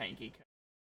find hanky.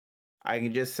 I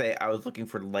can just say I was looking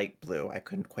for light blue. I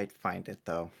couldn't quite find it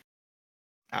though.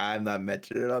 I'm not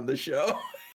mentioning it on the show.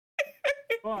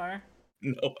 Or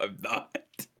No, I'm not.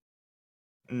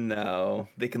 No,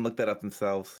 they can look that up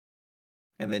themselves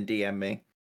and then DM me.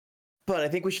 But I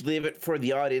think we should leave it for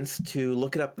the audience to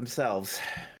look it up themselves.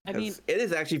 I mean, it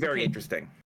is actually very interesting.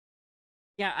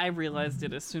 Yeah, I realized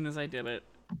it as soon as I did it.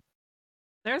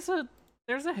 There's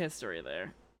a history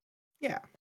there. Yeah.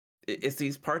 It's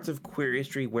these parts of queer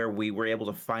history where we were able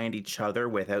to find each other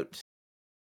without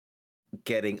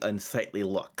getting unsightly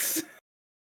looks.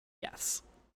 Yes.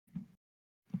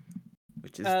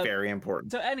 Which is very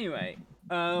important. So anyway,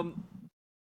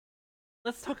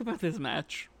 let's talk about this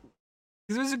match.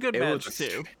 Because it was a good match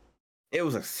too. It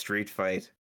was a street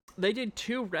fight. They did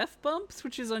 2 ref bumps,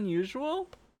 which is unusual.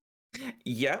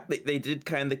 Yeah, they did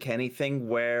kind of the Kenny thing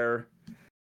where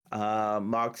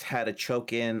Mox had a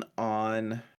choke in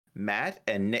on Matt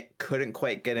and Nick couldn't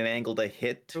quite get an angle to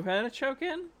hit. Who had a choke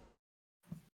in?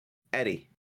 Eddie.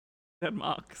 Said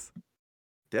Mox.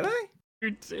 Did I?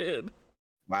 You did.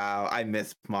 Wow, I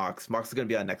missed Mox. Mox is going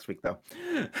to be on next week though.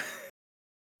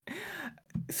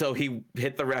 So he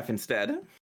hit the ref instead.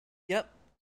 Yep.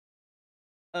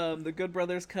 The Good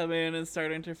Brothers come in and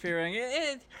start interfering.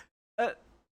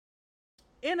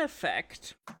 In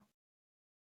effect,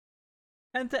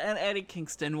 Penta and Eddie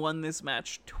Kingston won this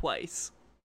match twice,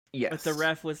 Yes. but the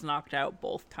ref was knocked out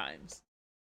both times.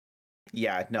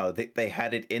 Yeah, no, they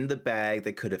had it in the bag.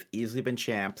 They could have easily been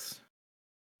champs,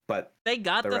 but They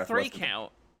got the 3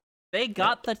 count. They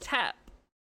got the tap.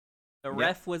 The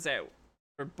ref was out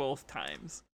for both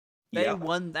times. They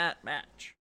won that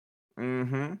match.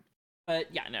 Mm-hmm. But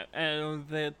yeah, no.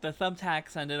 The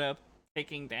thumbtacks ended up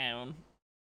taking down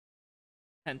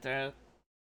Penta.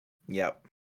 Yep.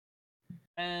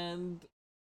 And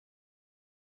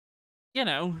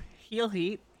heel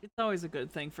heat. It's always a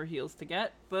good thing for heels to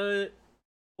get, but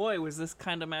boy, was this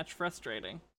kind of match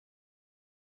frustrating.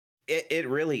 It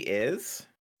really is.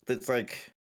 It's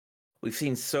like we've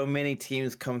seen so many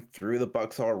teams come through the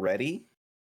Bucks already,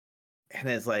 and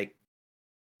it's like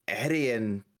Eddie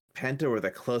and Penta were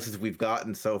the closest we've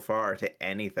gotten so far to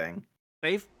anything.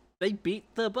 They beat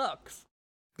the Bucks.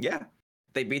 Yeah,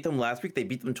 they beat them last week. They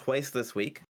beat them twice this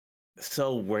week.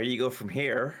 So where do you go from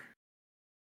here?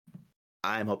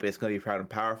 I'm hoping it's going to be Proud and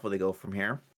Powerful. They go from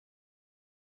here.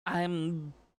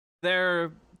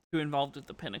 They're too involved with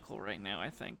the Pinnacle right now, I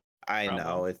think. I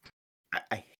know.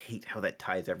 I hate how that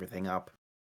ties everything up.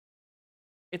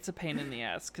 It's a pain in the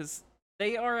ass because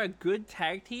they are a good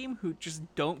tag team who just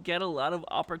don't get a lot of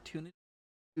opportunity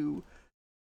to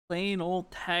plain old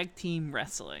tag team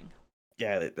wrestling.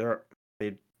 Yeah,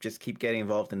 they just keep getting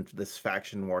involved in this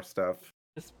faction war stuff.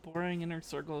 This boring inner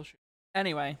circle shit.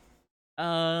 Anyway,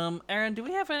 Aaron, do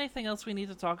we have anything else we need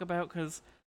to talk about? Because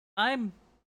I'm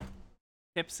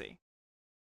tipsy.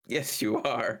 Yes, you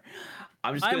are.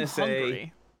 I'm just going to say,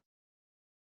 hungry.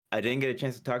 I didn't get a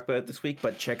chance to talk about it this week,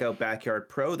 but check out Backyard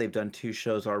Pro. They've done 2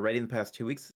 shows already in the past 2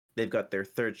 weeks. They've got their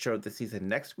 3rd show of the season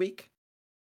next week.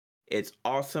 It's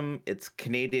awesome. It's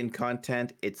Canadian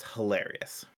content. It's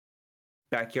hilarious.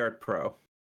 Backyard Pro.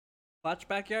 Watch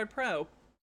Backyard Pro.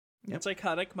 Yep. It's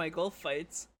iconic. Michael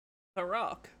fights The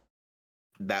Rock.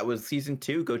 That was season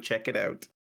 2. Go check it out.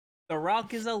 The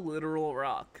Rock is a literal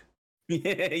rock.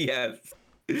 Yes.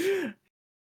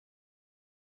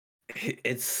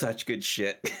 It's such good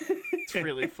shit. It's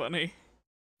really funny.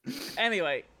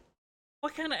 Anyway,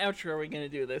 what kind of outro are we going to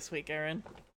do this week, Aaron?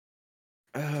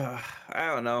 I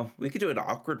don't know. We could do an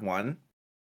awkward one.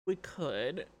 We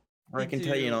could. Or I can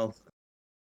tell you,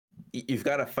 you've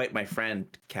got to fight my friend,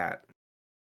 Kat.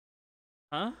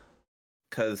 Huh?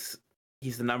 Because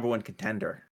he's the #1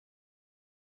 contender.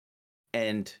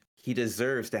 And he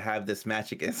deserves to have this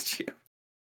match against you.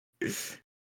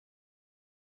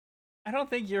 I don't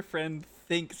think your friend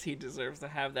thinks he deserves to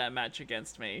have that match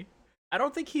against me. I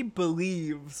don't think he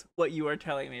believes what you are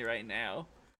telling me right now.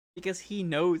 Because he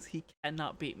knows he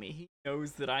cannot beat me. He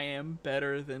knows that I am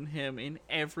better than him in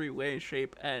every way,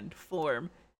 shape, and form.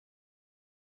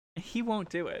 And he won't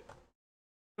do it.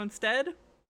 So instead,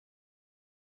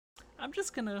 I'm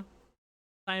just gonna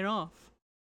sign off.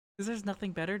 Because there's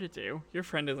nothing better to do. Your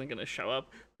friend isn't gonna show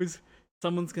up.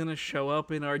 Someone's gonna show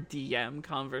up in our DM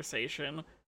conversation.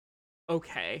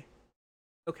 Okay.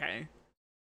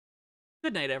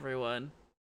 Good night, everyone.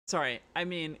 Sorry, I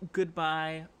mean,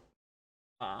 goodbye.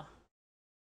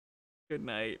 Good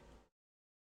night.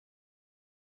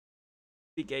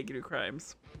 Be gay, do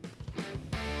crimes.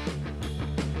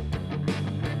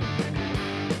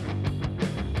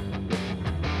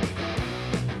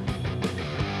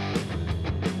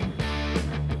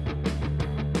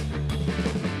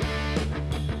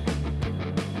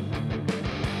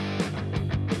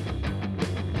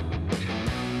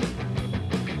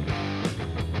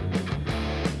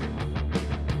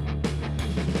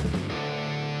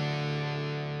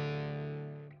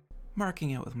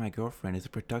 Marking Out with My Girlfriend is a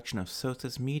production of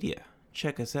Soses Media.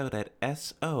 Check us out at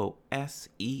SOSES.ca.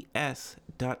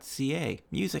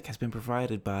 Music has been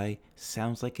provided by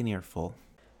Sounds Like an Earful.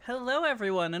 Hello,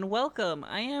 everyone, and welcome.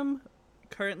 I am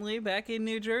currently back in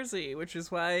New Jersey, which is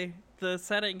why the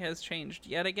setting has changed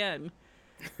yet again.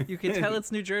 You can tell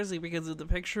it's New Jersey because of the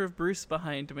picture of Bruce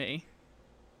behind me.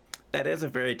 That is a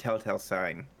very telltale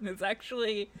sign. It's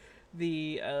actually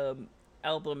the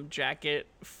album jacket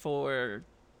for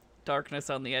Darkness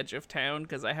on the Edge of Town,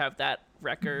 because I have that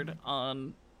record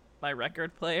on my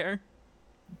record player.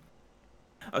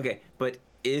 Okay, but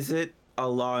is it a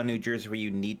law in New Jersey where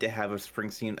you need to have a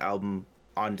Springsteen album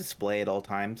on display at all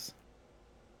times?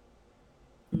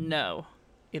 No,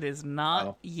 it is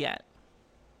not yet.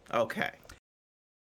 Okay.